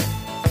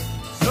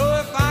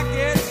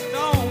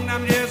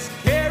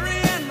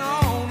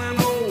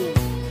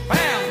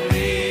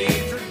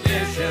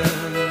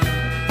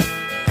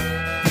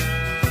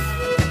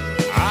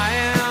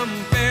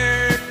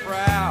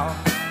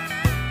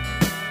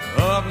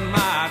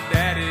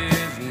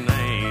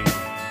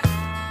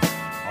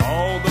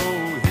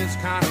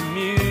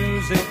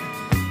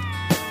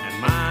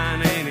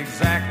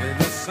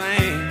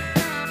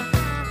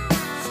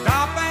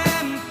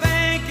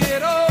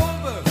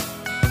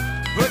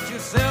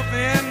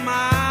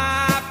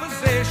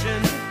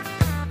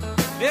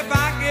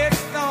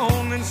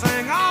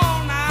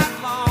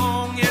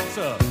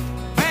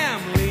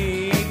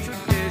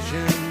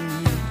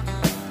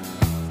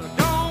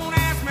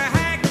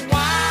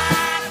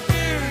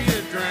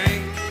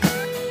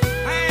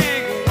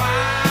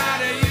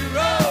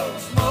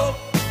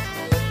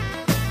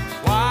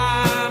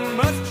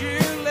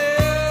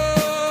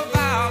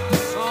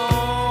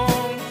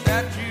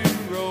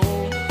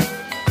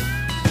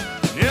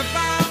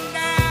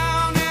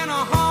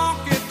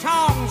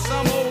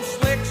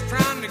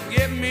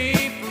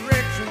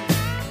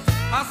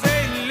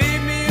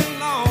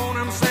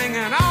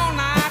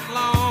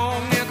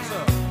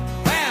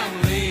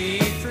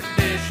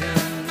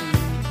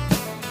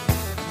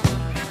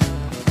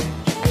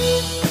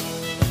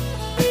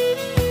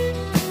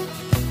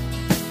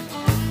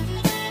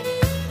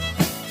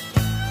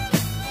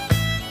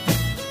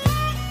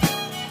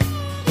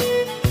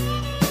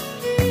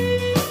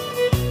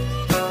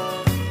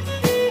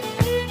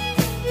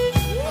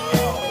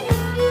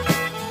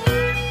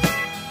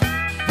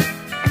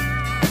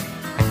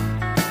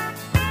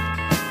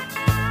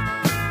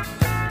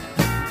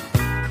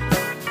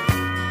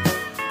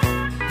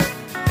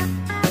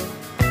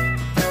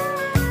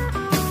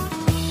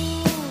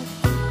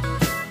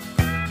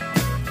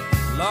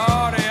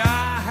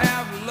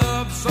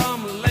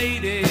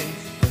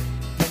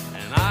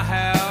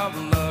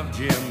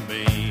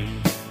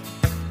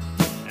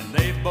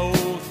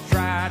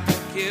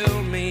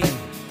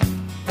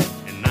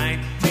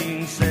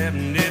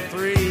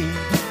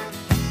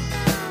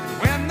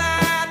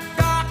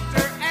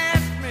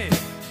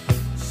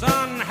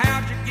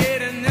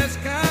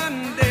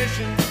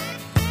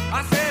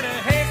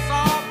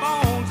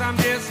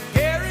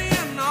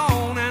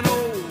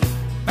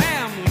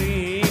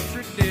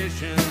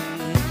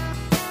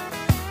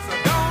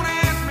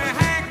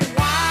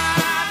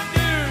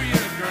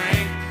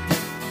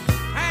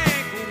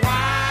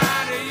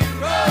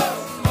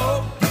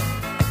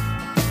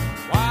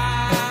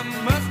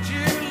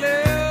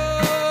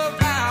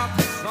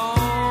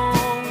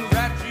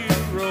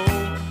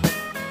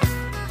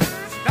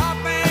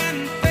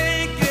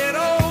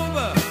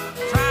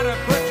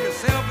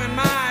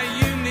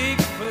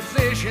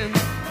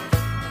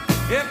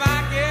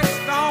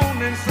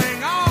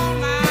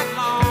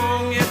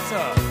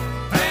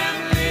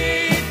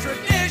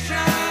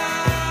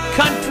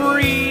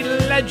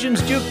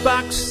 Legends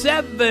Jukebox,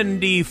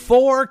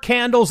 74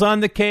 candles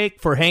on the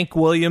cake for Hank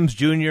Williams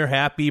Jr.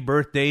 Happy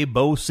birthday,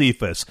 Bo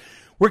Cephas.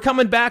 We're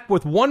coming back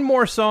with one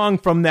more song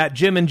from that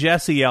Jim and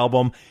Jesse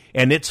album,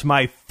 and it's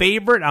my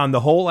favorite on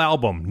the whole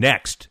album.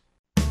 Next.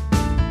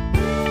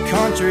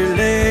 Country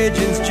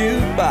Legends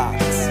Jukebox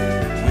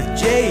with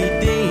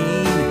J.D.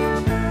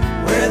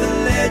 where the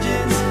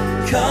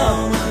legends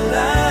come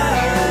alive.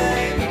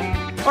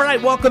 All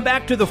right, welcome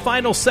back to the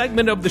final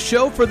segment of the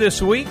show for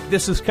this week.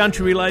 This is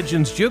Country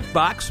Legends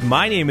Jukebox.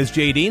 My name is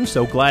J.D.,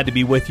 so glad to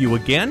be with you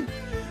again.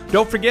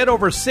 Don't forget,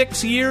 over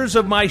 6 years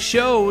of my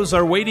shows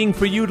are waiting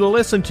for you to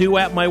listen to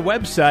at my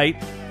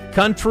website,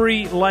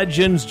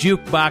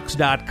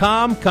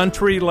 countrylegendsjukebox.com,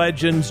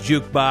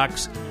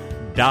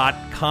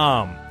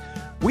 countrylegendsjukebox.com.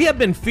 We have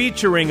been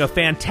featuring a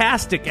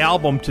fantastic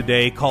album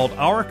today called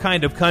Our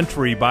Kind of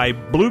Country by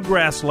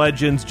bluegrass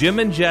legends Jim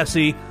and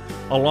Jesse,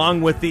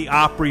 along with the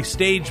Opry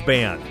Stage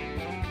Band.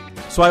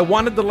 So I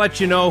wanted to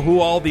let you know who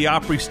all the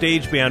Opry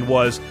Stage Band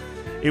was.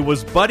 It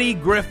was Buddy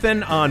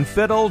Griffin on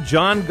fiddle,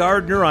 John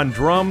Gardner on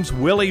drums,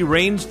 Willie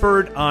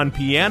Rainsford on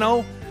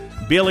piano,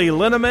 Billy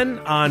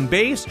Linneman on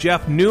bass,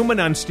 Jeff Newman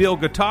on steel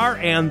guitar,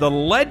 and the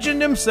legend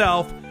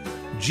himself,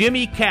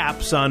 Jimmy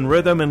Capps on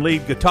rhythm and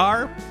lead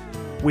guitar.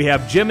 We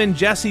have Jim and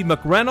Jesse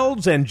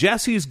McReynolds and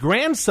Jesse's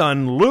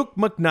grandson, Luke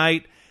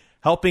McKnight,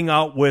 helping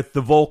out with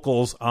the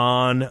vocals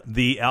on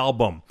the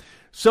album.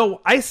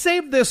 So I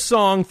saved this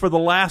song for the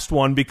last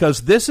one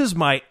because this is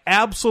my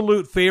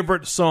absolute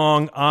favorite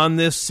song on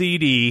this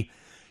CD.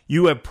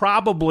 You have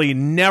probably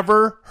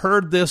never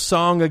heard this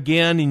song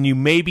again, and you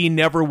maybe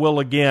never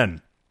will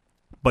again.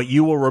 But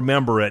you will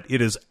remember it.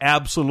 It is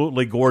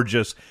absolutely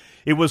gorgeous.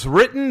 It was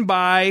written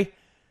by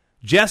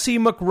Jesse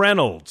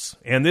McReynolds,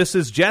 and this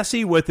is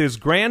Jesse with his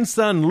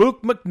grandson,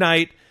 Luke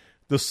McKnight.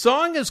 The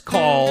song is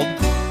called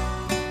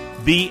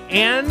The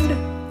End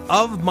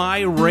of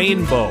My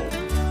Rainbow.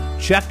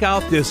 Check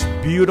out this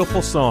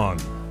beautiful song.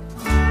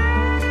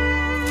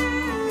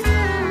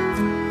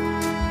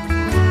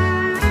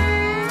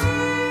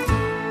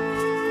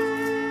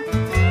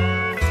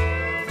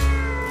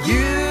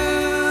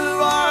 You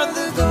are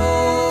the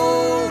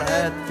gold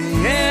at the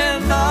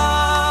end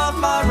of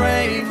my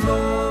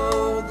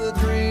rainbow, the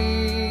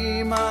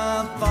dream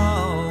I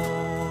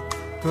thought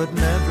could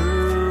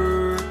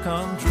never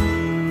come true.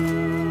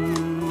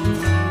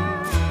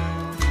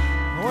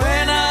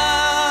 When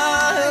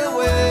I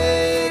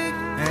awake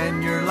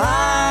and you're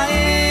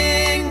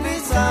lying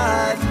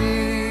beside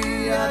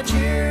me, I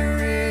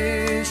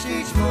cherish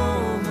each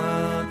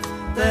moment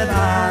that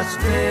I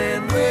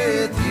spend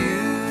with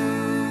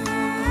you.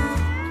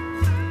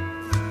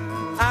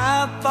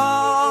 I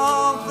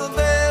thought the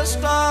best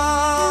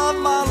of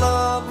my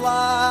love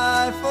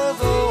life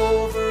was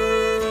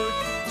over.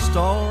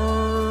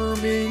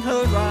 Stormy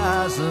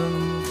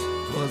horizons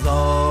was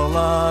all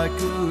I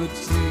could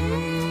see.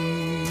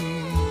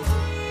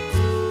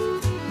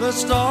 The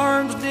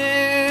storms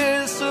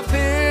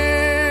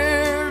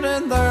disappeared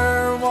and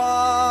there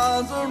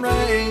was a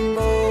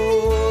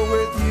rainbow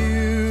with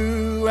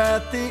you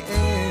at the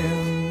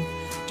end,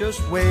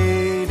 just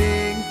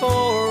waiting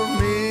for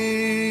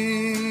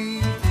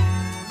me.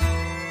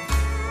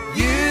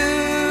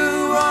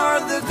 You are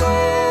the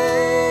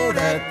gold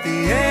at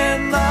the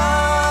end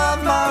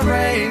of my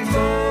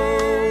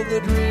rainbow, the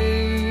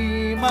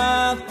dream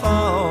I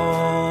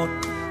thought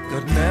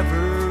could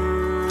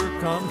never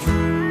come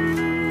true.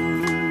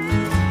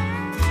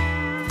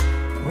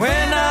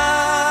 When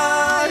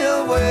I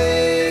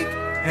awake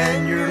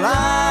and you're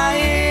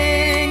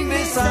lying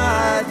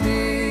beside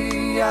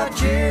me, I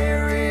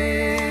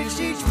cherish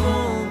each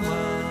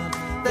moment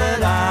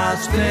that I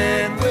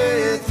spend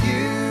with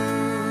you.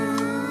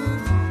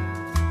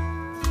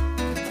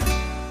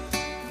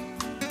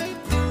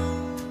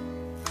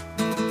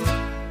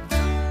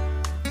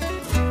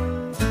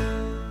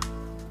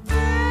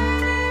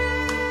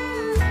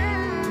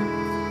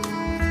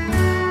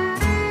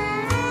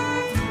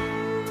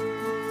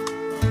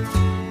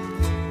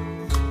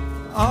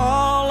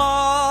 All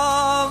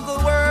of the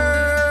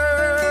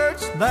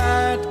words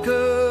that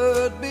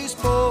could be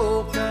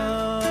spoken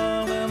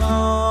and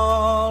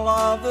all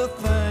of the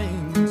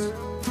things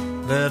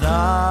that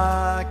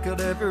I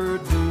could ever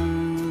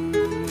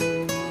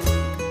do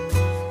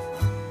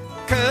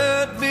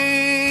could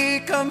be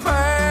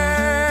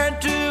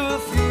compared to a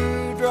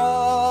few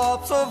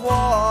drops of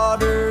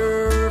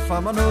water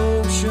from an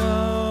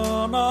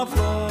ocean of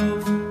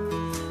love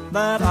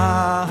that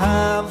I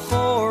have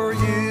for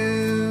you.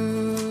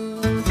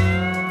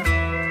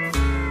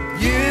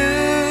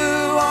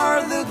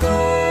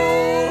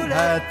 Gold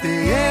at the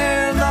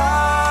end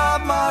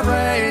of my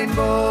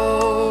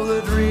rainbow,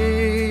 the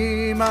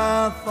dream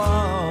I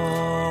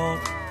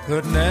thought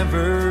could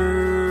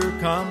never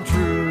come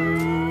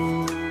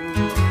true.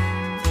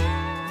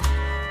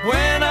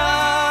 When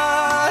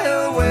I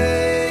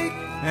awake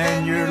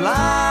and you're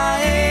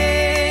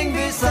lying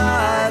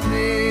beside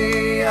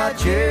me, I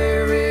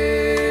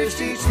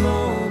cherish each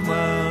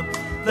moment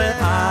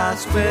that I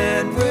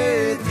spend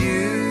with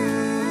you.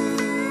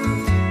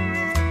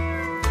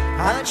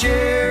 I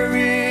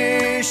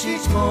cherish cherish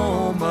each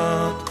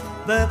moment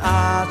that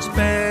I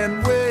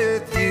spend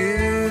with you.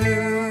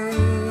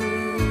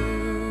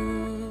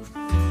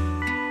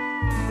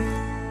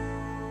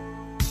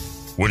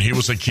 When he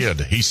was a kid,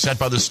 he sat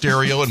by the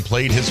stereo and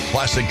played his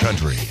classic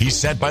country. He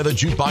sat by the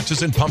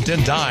jukeboxes and pumped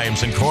in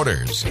dimes and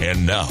quarters.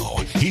 And now,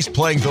 he's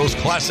playing those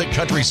classic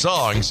country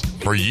songs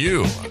for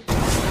you.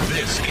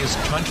 This is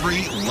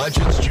Country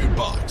Legends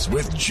Jukebox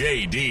with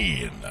Jay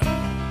Dean.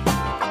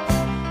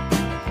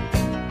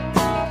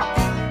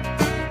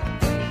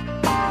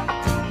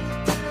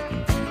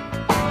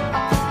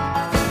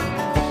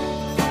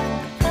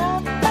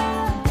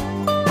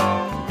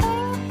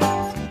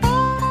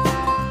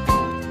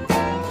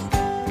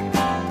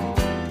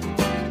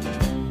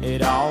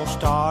 It all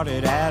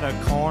started at a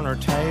corner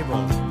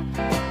table,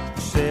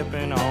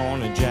 sipping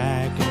on a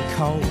Jack and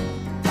Coke.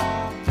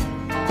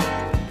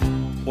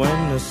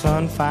 When the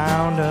sun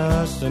found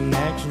us the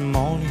next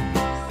morning,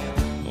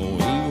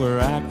 we were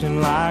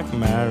acting like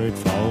married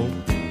folk.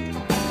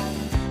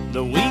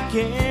 The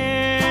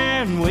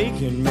weekend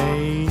weakened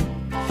me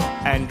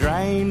and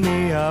drained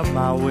me of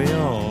my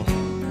will.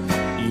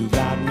 You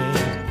got me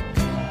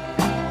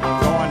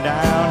going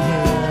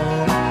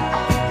downhill,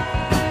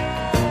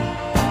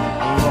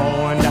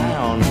 going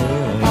downhill.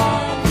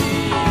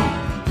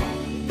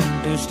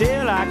 And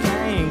still I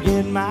can't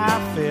get my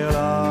fill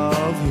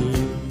of you.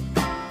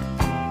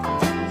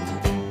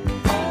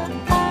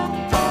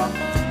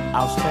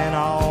 I've spent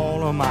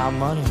all of my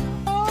money,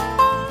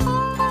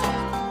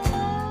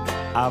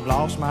 I've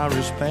lost my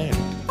respect.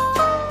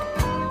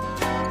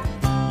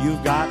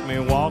 You've got me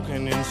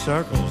walking in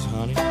circles,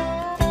 honey.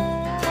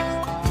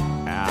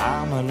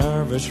 I'm a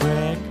nervous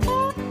wreck.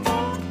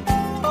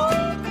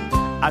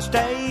 I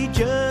stay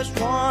just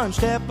one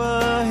step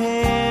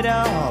ahead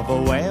of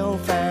a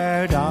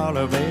welfare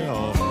dollar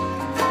bill.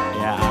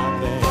 Yeah, I've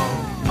been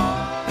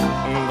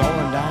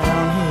going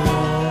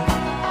downhill,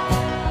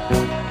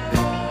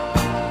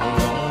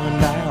 going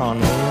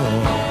downhill.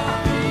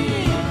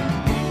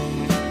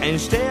 And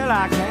still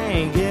I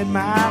can't get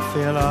my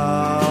fill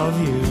of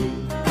you.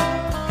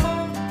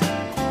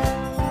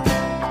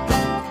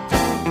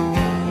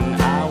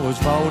 I was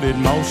voted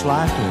most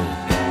likely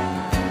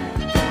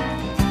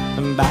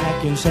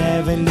back in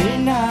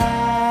 '79,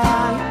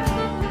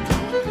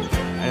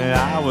 and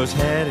I was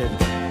headed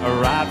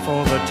right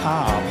for the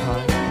top,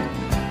 honey.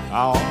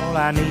 All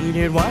I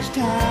needed was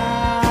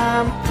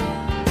time,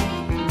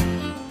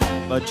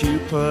 but you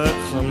put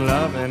some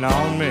loving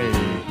on me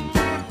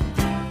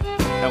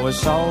that was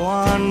so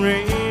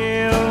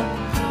unreal.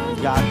 You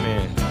got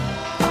me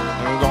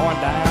going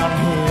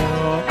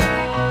downhill,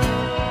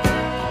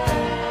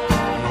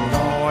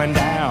 going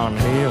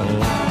downhill.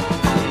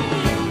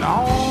 No,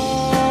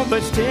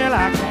 but still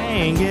I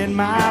can't get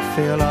my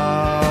fill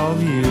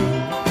of you.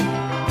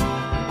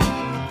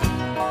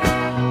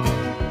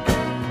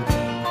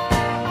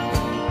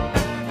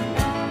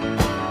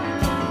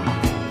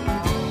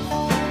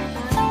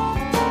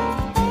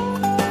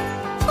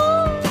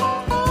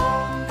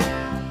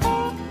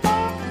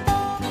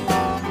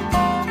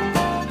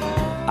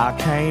 I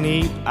can't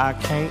eat, I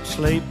can't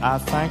sleep, I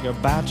think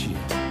about you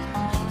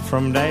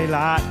from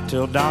daylight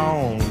till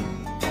dawn.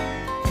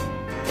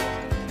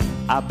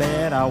 I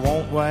bet I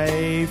won't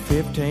weigh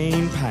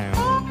 15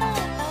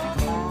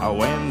 pounds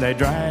when they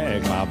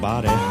drag my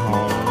body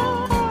home.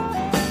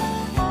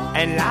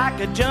 And like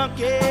a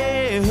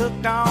junkie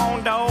hooked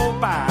on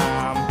dope,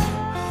 I'm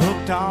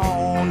hooked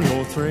on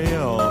your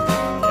thrill.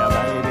 Yeah,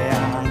 baby,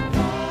 I'm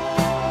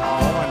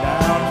going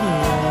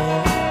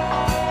downhill,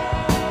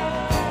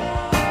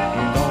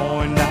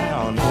 going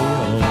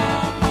downhill.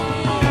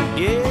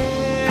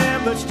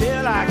 Yeah, but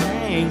still I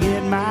can't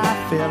get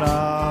my fill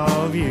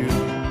of you.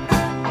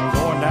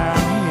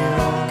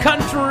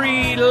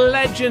 Country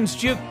Legends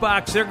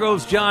Jukebox. There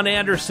goes John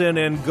Anderson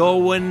and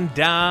Going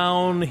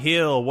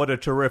Downhill. What a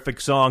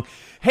terrific song.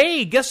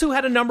 Hey, guess who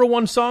had a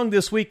 #1 song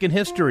this week in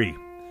history?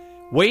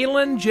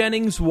 Waylon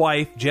Jennings'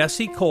 wife,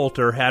 Jessie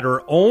Coulter, had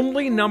her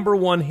only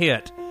 #1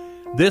 hit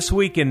this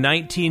week in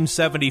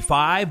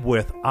 1975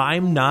 with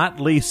I'm Not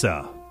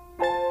Lisa.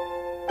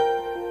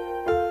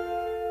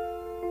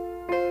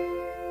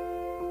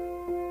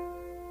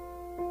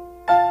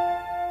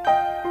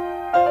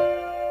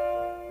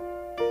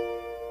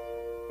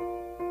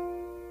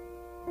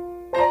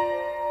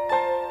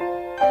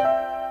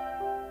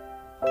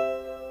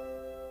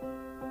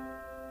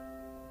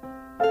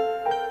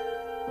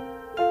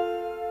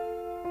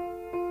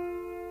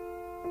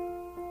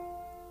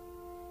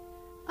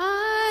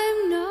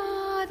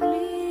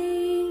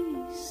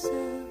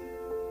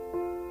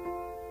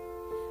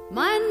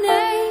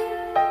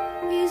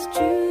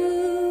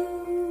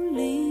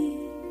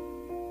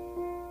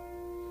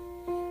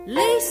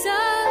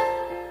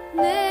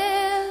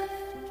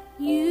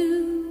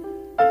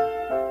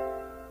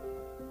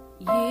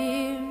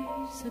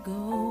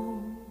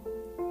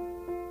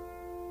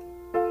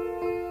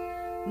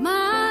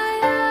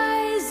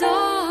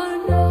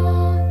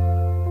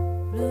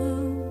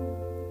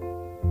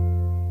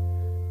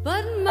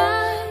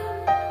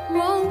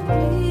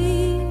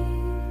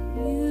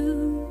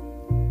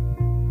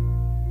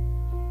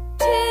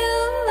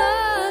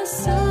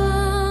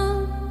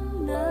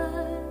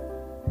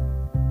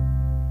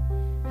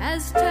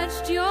 has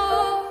touched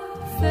your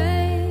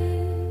face.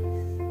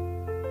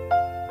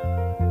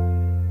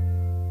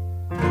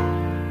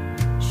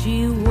 She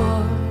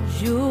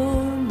was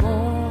your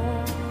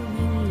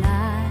morning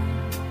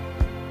light.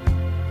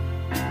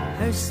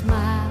 Her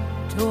smile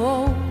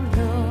told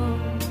of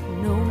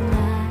no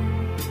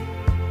night.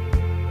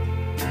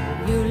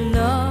 Your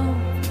love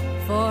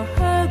for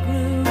her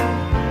grew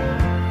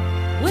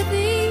with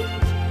each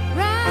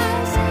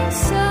rising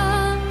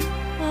sun.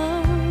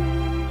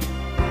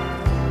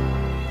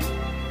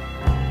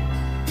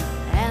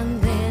 And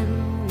then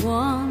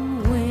one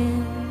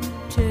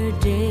winter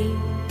day,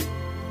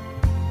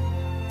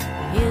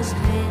 his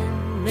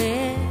hand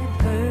led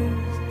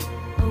hers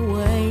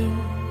away.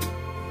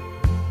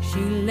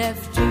 She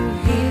left you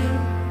here,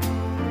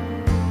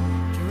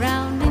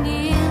 drowning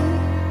in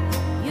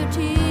your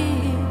tears.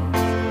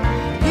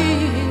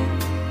 Here,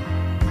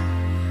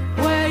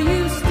 where you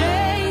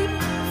stayed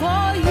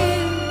for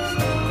years,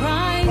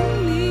 crying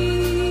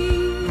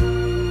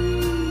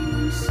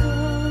Lisa,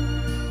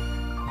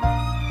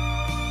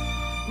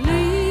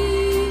 Lisa.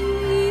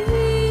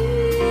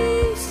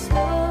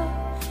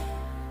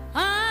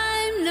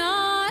 I'm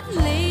not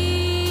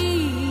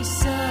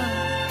Lisa.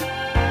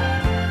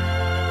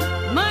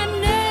 My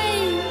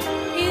name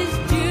is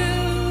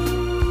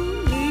Julie.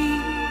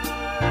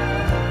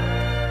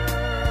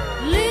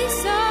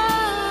 Lisa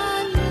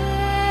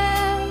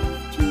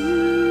left you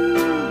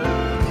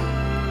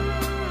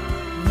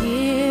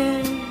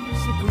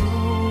years ago.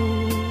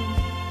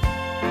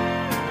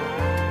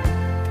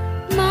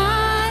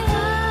 My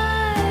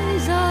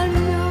eyes are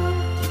not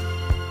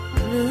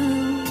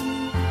blue,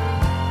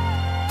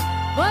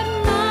 but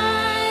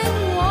mine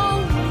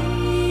won't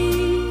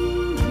leave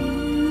you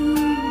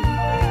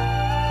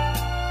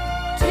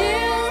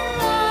till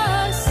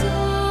the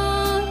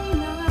sunlight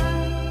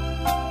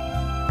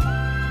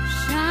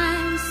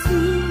shines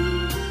through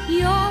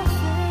your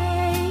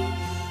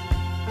face.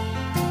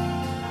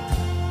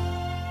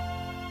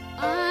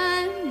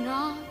 I'm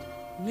not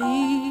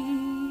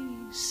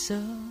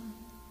Lisa.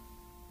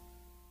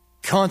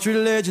 Country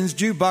Legends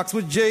Jukebox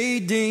with J.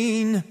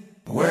 Dean,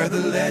 where the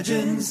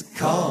legends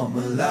come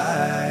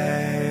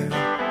alive.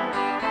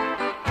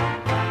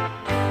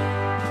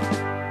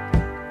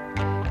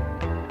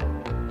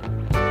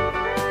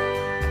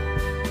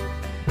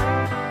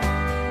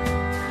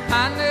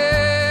 I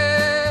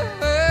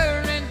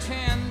never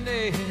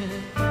intended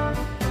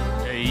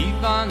to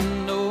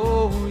even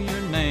know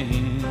your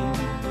name,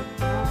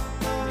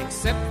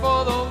 except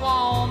for the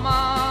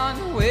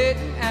woman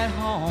waiting at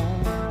home.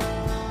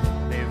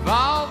 They've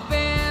all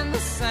been the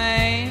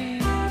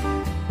same.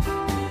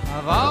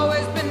 I've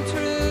always been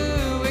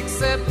true,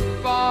 except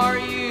for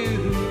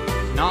you.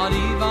 Not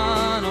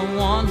even a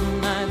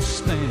one-night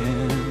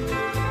stand.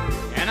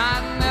 And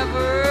I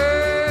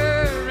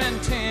never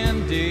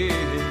intended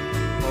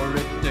for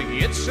it to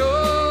get so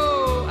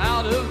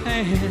out of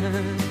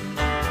hand.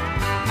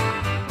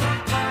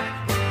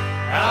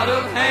 Out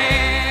of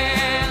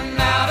hand,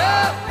 out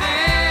of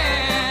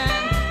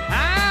hand.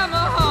 I'm a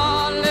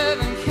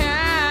hard-living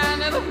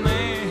kind of a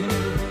man.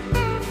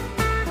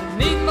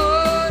 Need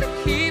more to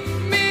keep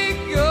me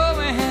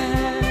going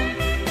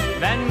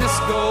than this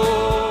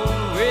gold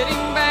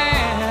wedding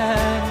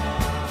band.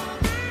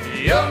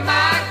 You're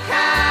my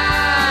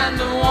kind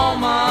of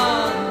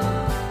woman.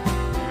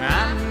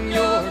 I'm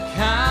your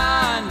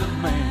kind of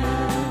man.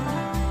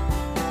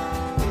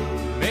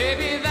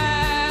 Maybe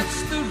that's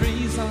the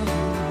reason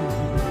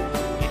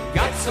it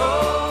got so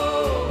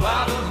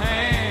out of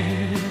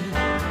hand.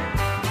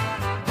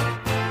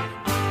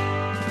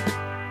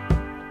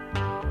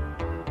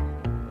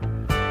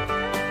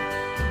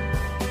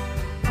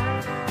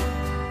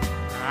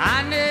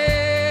 I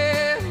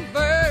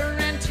never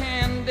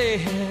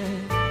intended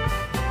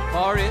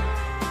for it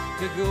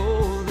to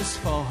go this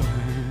far.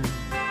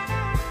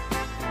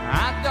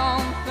 I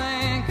don't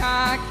think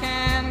I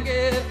can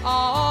get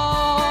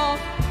off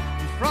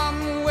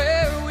from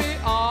where we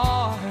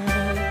are.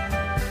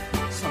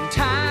 Some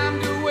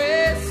time to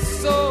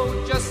waste, so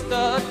just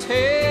a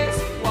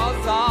taste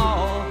was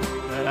all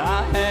that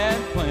I had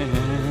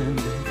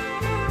planned.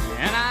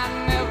 And I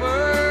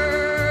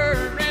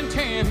never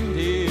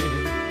intended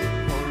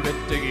for it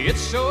to get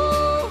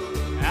so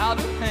out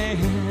of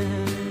hand.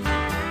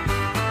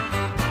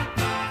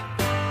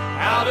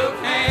 Out of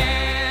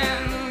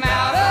hand,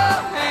 out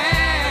of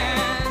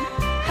hand.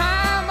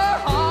 I'm a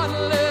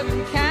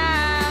hard-living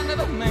kind of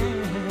a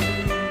man.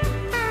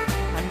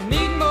 I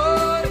need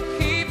more to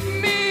keep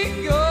me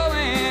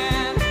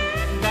going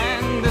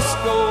than this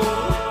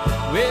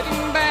gold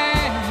wedding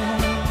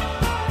band.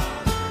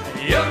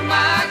 You're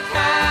my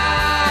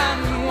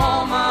kind of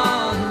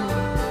woman,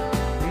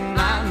 and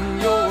I'm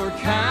your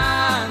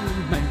kind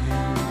of man.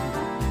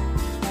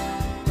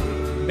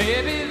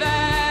 Baby,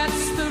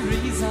 that's the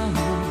reason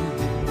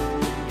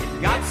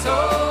it got so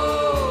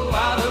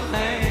out of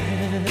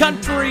hand.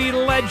 Country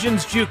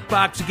Legends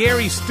Jukebox,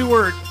 Gary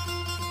Stewart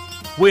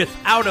with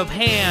Out of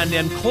Hand,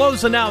 and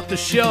closing out the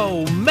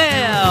show,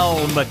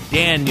 Mel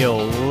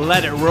McDaniel.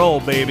 Let it roll,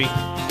 baby.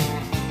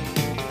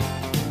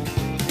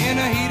 In in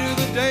the heat of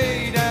the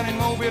day down in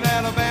Mobile,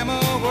 Alabama,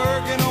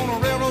 working on a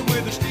railroad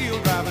with a steel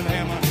driving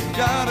hammer.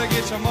 Gotta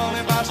get some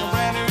money, buy some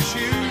brand new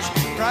shoes,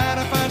 try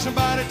to find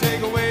somebody to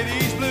take away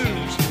these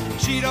blues.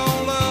 She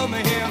don't love me,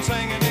 here I'm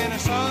singing in the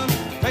sun.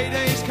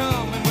 Payday's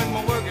coming when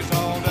my work is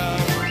all done.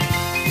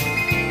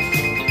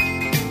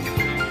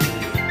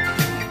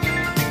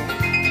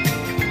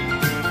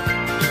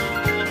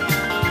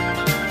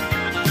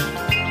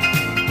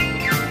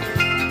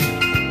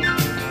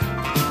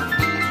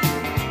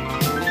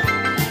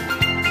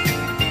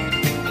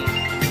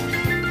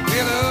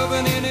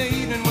 In the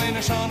evening when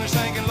the sun is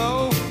sinking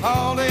low,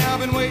 all day I've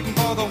been waiting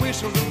for the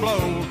whistle to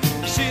blow.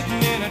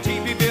 Sitting in a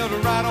teepee builder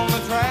right on the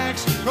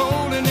tracks,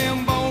 rolling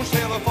them bones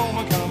till the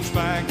foreman comes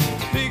back.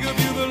 Big of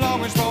you the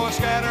longest for a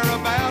scatter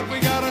about. We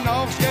got an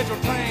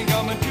off-scheduled train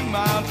coming 2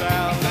 miles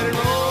out. Let it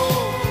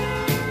roll,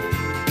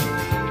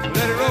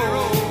 let it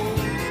roll,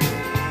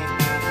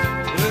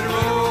 let it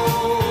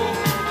roll,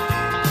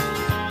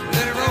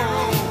 let it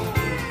roll.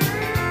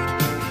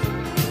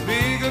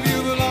 Big of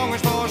you the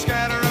longest for a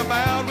scatter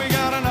about. We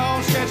got an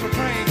off-scheduled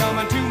train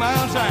coming 2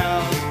 miles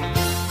out.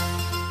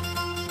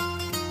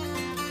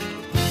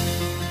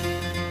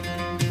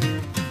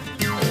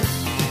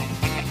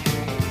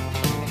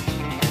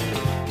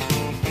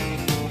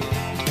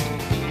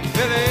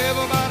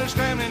 Everybody's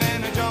scrambling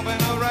and they're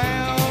jumping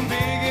around,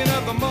 digging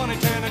up the money,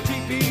 turn the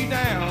teepee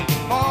down.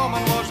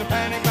 Foreman was a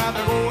panic about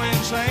to go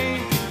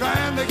insane,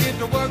 trying to get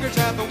the workers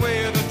out the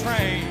way of the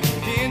train.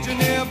 The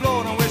engineer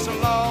blowing a whistle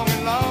long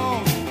and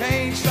long.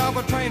 Can't stop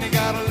a train, they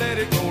gotta let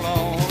it roll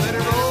on. Let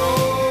it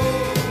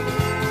roll,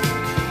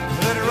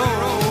 let it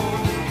roll,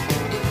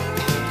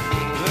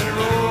 let it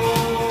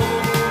roll,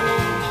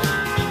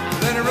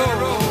 let it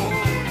roll.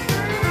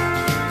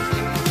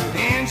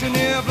 The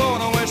engineer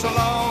blowing a whistle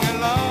long and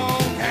long.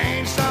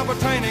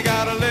 Train, you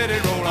gotta let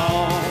it roll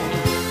on.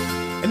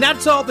 And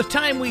that's all the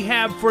time we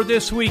have for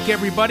this week,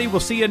 everybody. We'll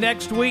see you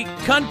next week.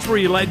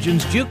 Country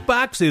Legends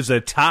Jukebox is a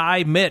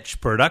Ty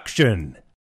Mitch production.